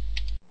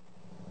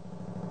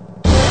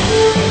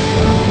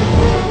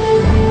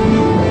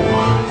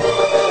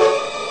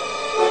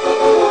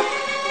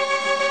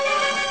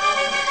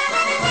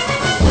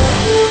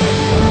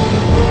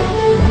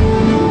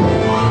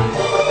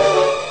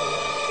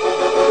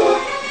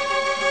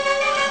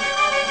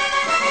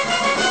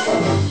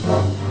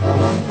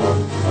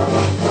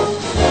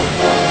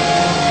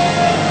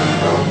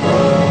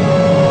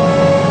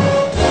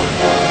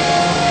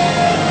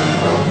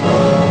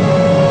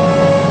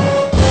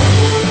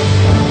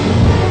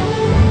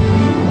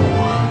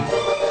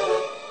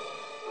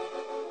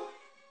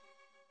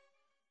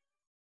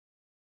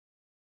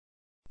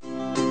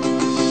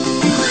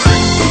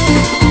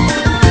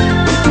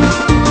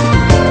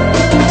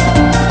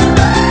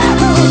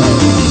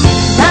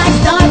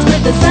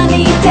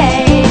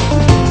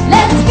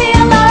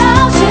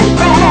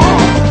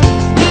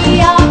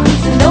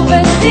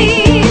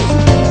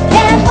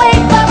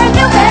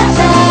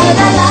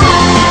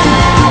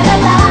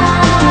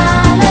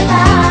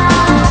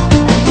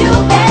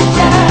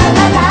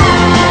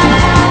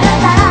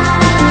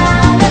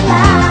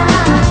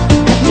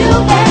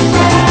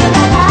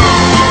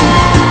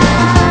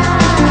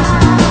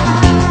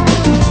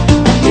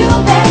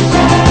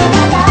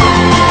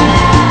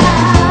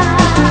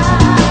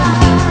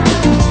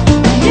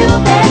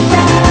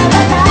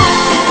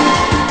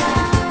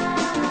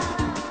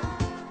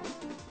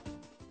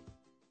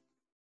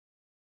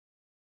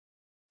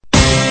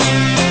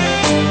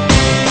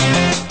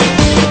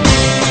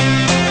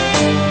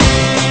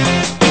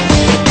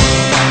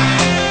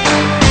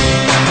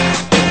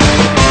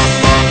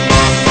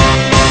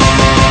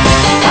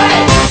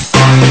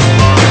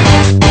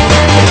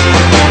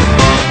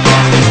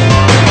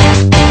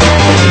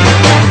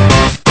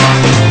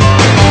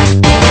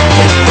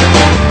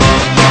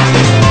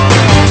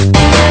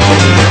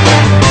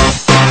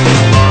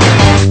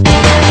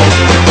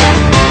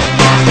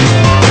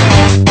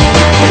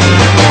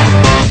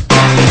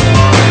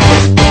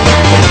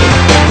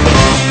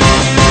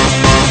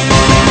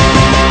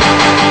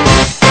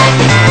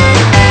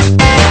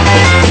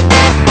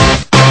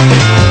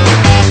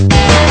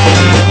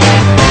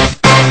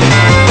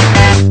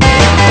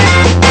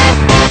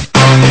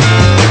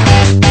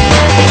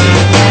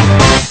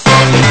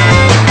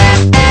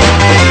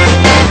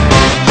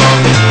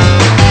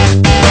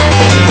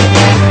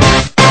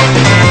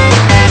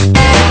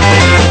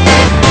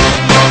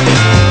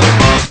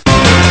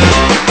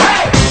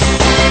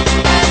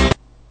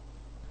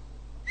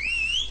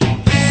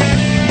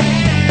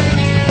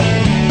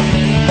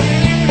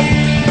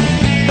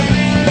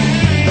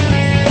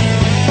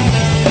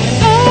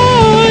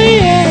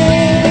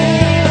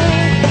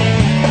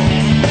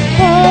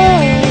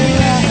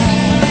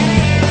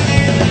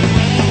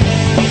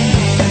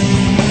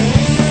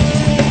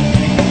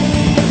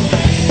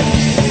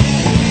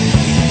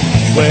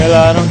 Well,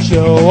 I don't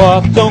show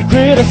off, don't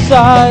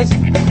criticize.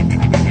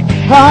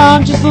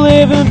 I'm just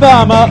living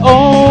by my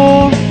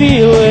own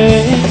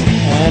feelings,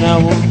 and I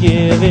won't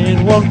give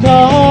in, won't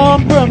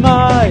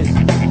compromise.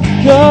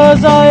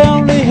 'Cause I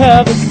only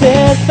have a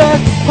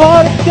steadfast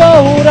heart of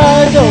gold.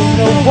 I don't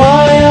know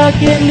why I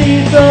can't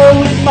leave,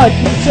 though it might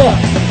be tough,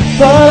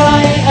 but I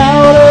ain't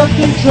out of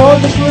control,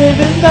 just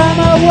living by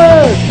my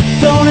word.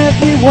 Don't ask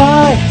me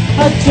why,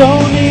 I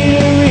don't need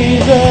a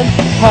reason.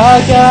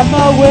 I got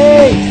my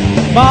way,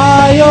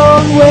 my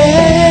own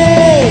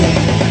way.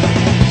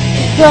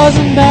 It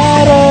doesn't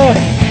matter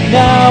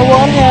now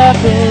what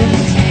happens,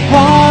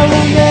 I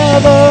will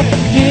never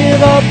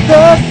give up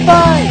the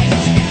fight.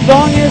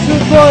 Long as the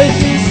voice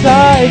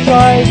inside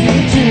tries me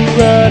to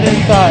run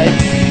and fight.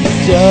 It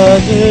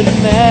doesn't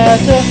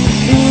matter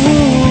who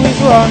is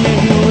wrong and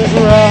who is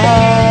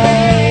right.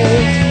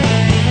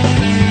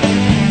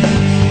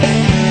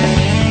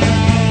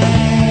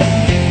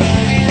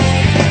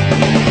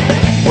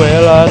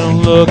 Well, I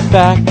don't look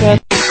back at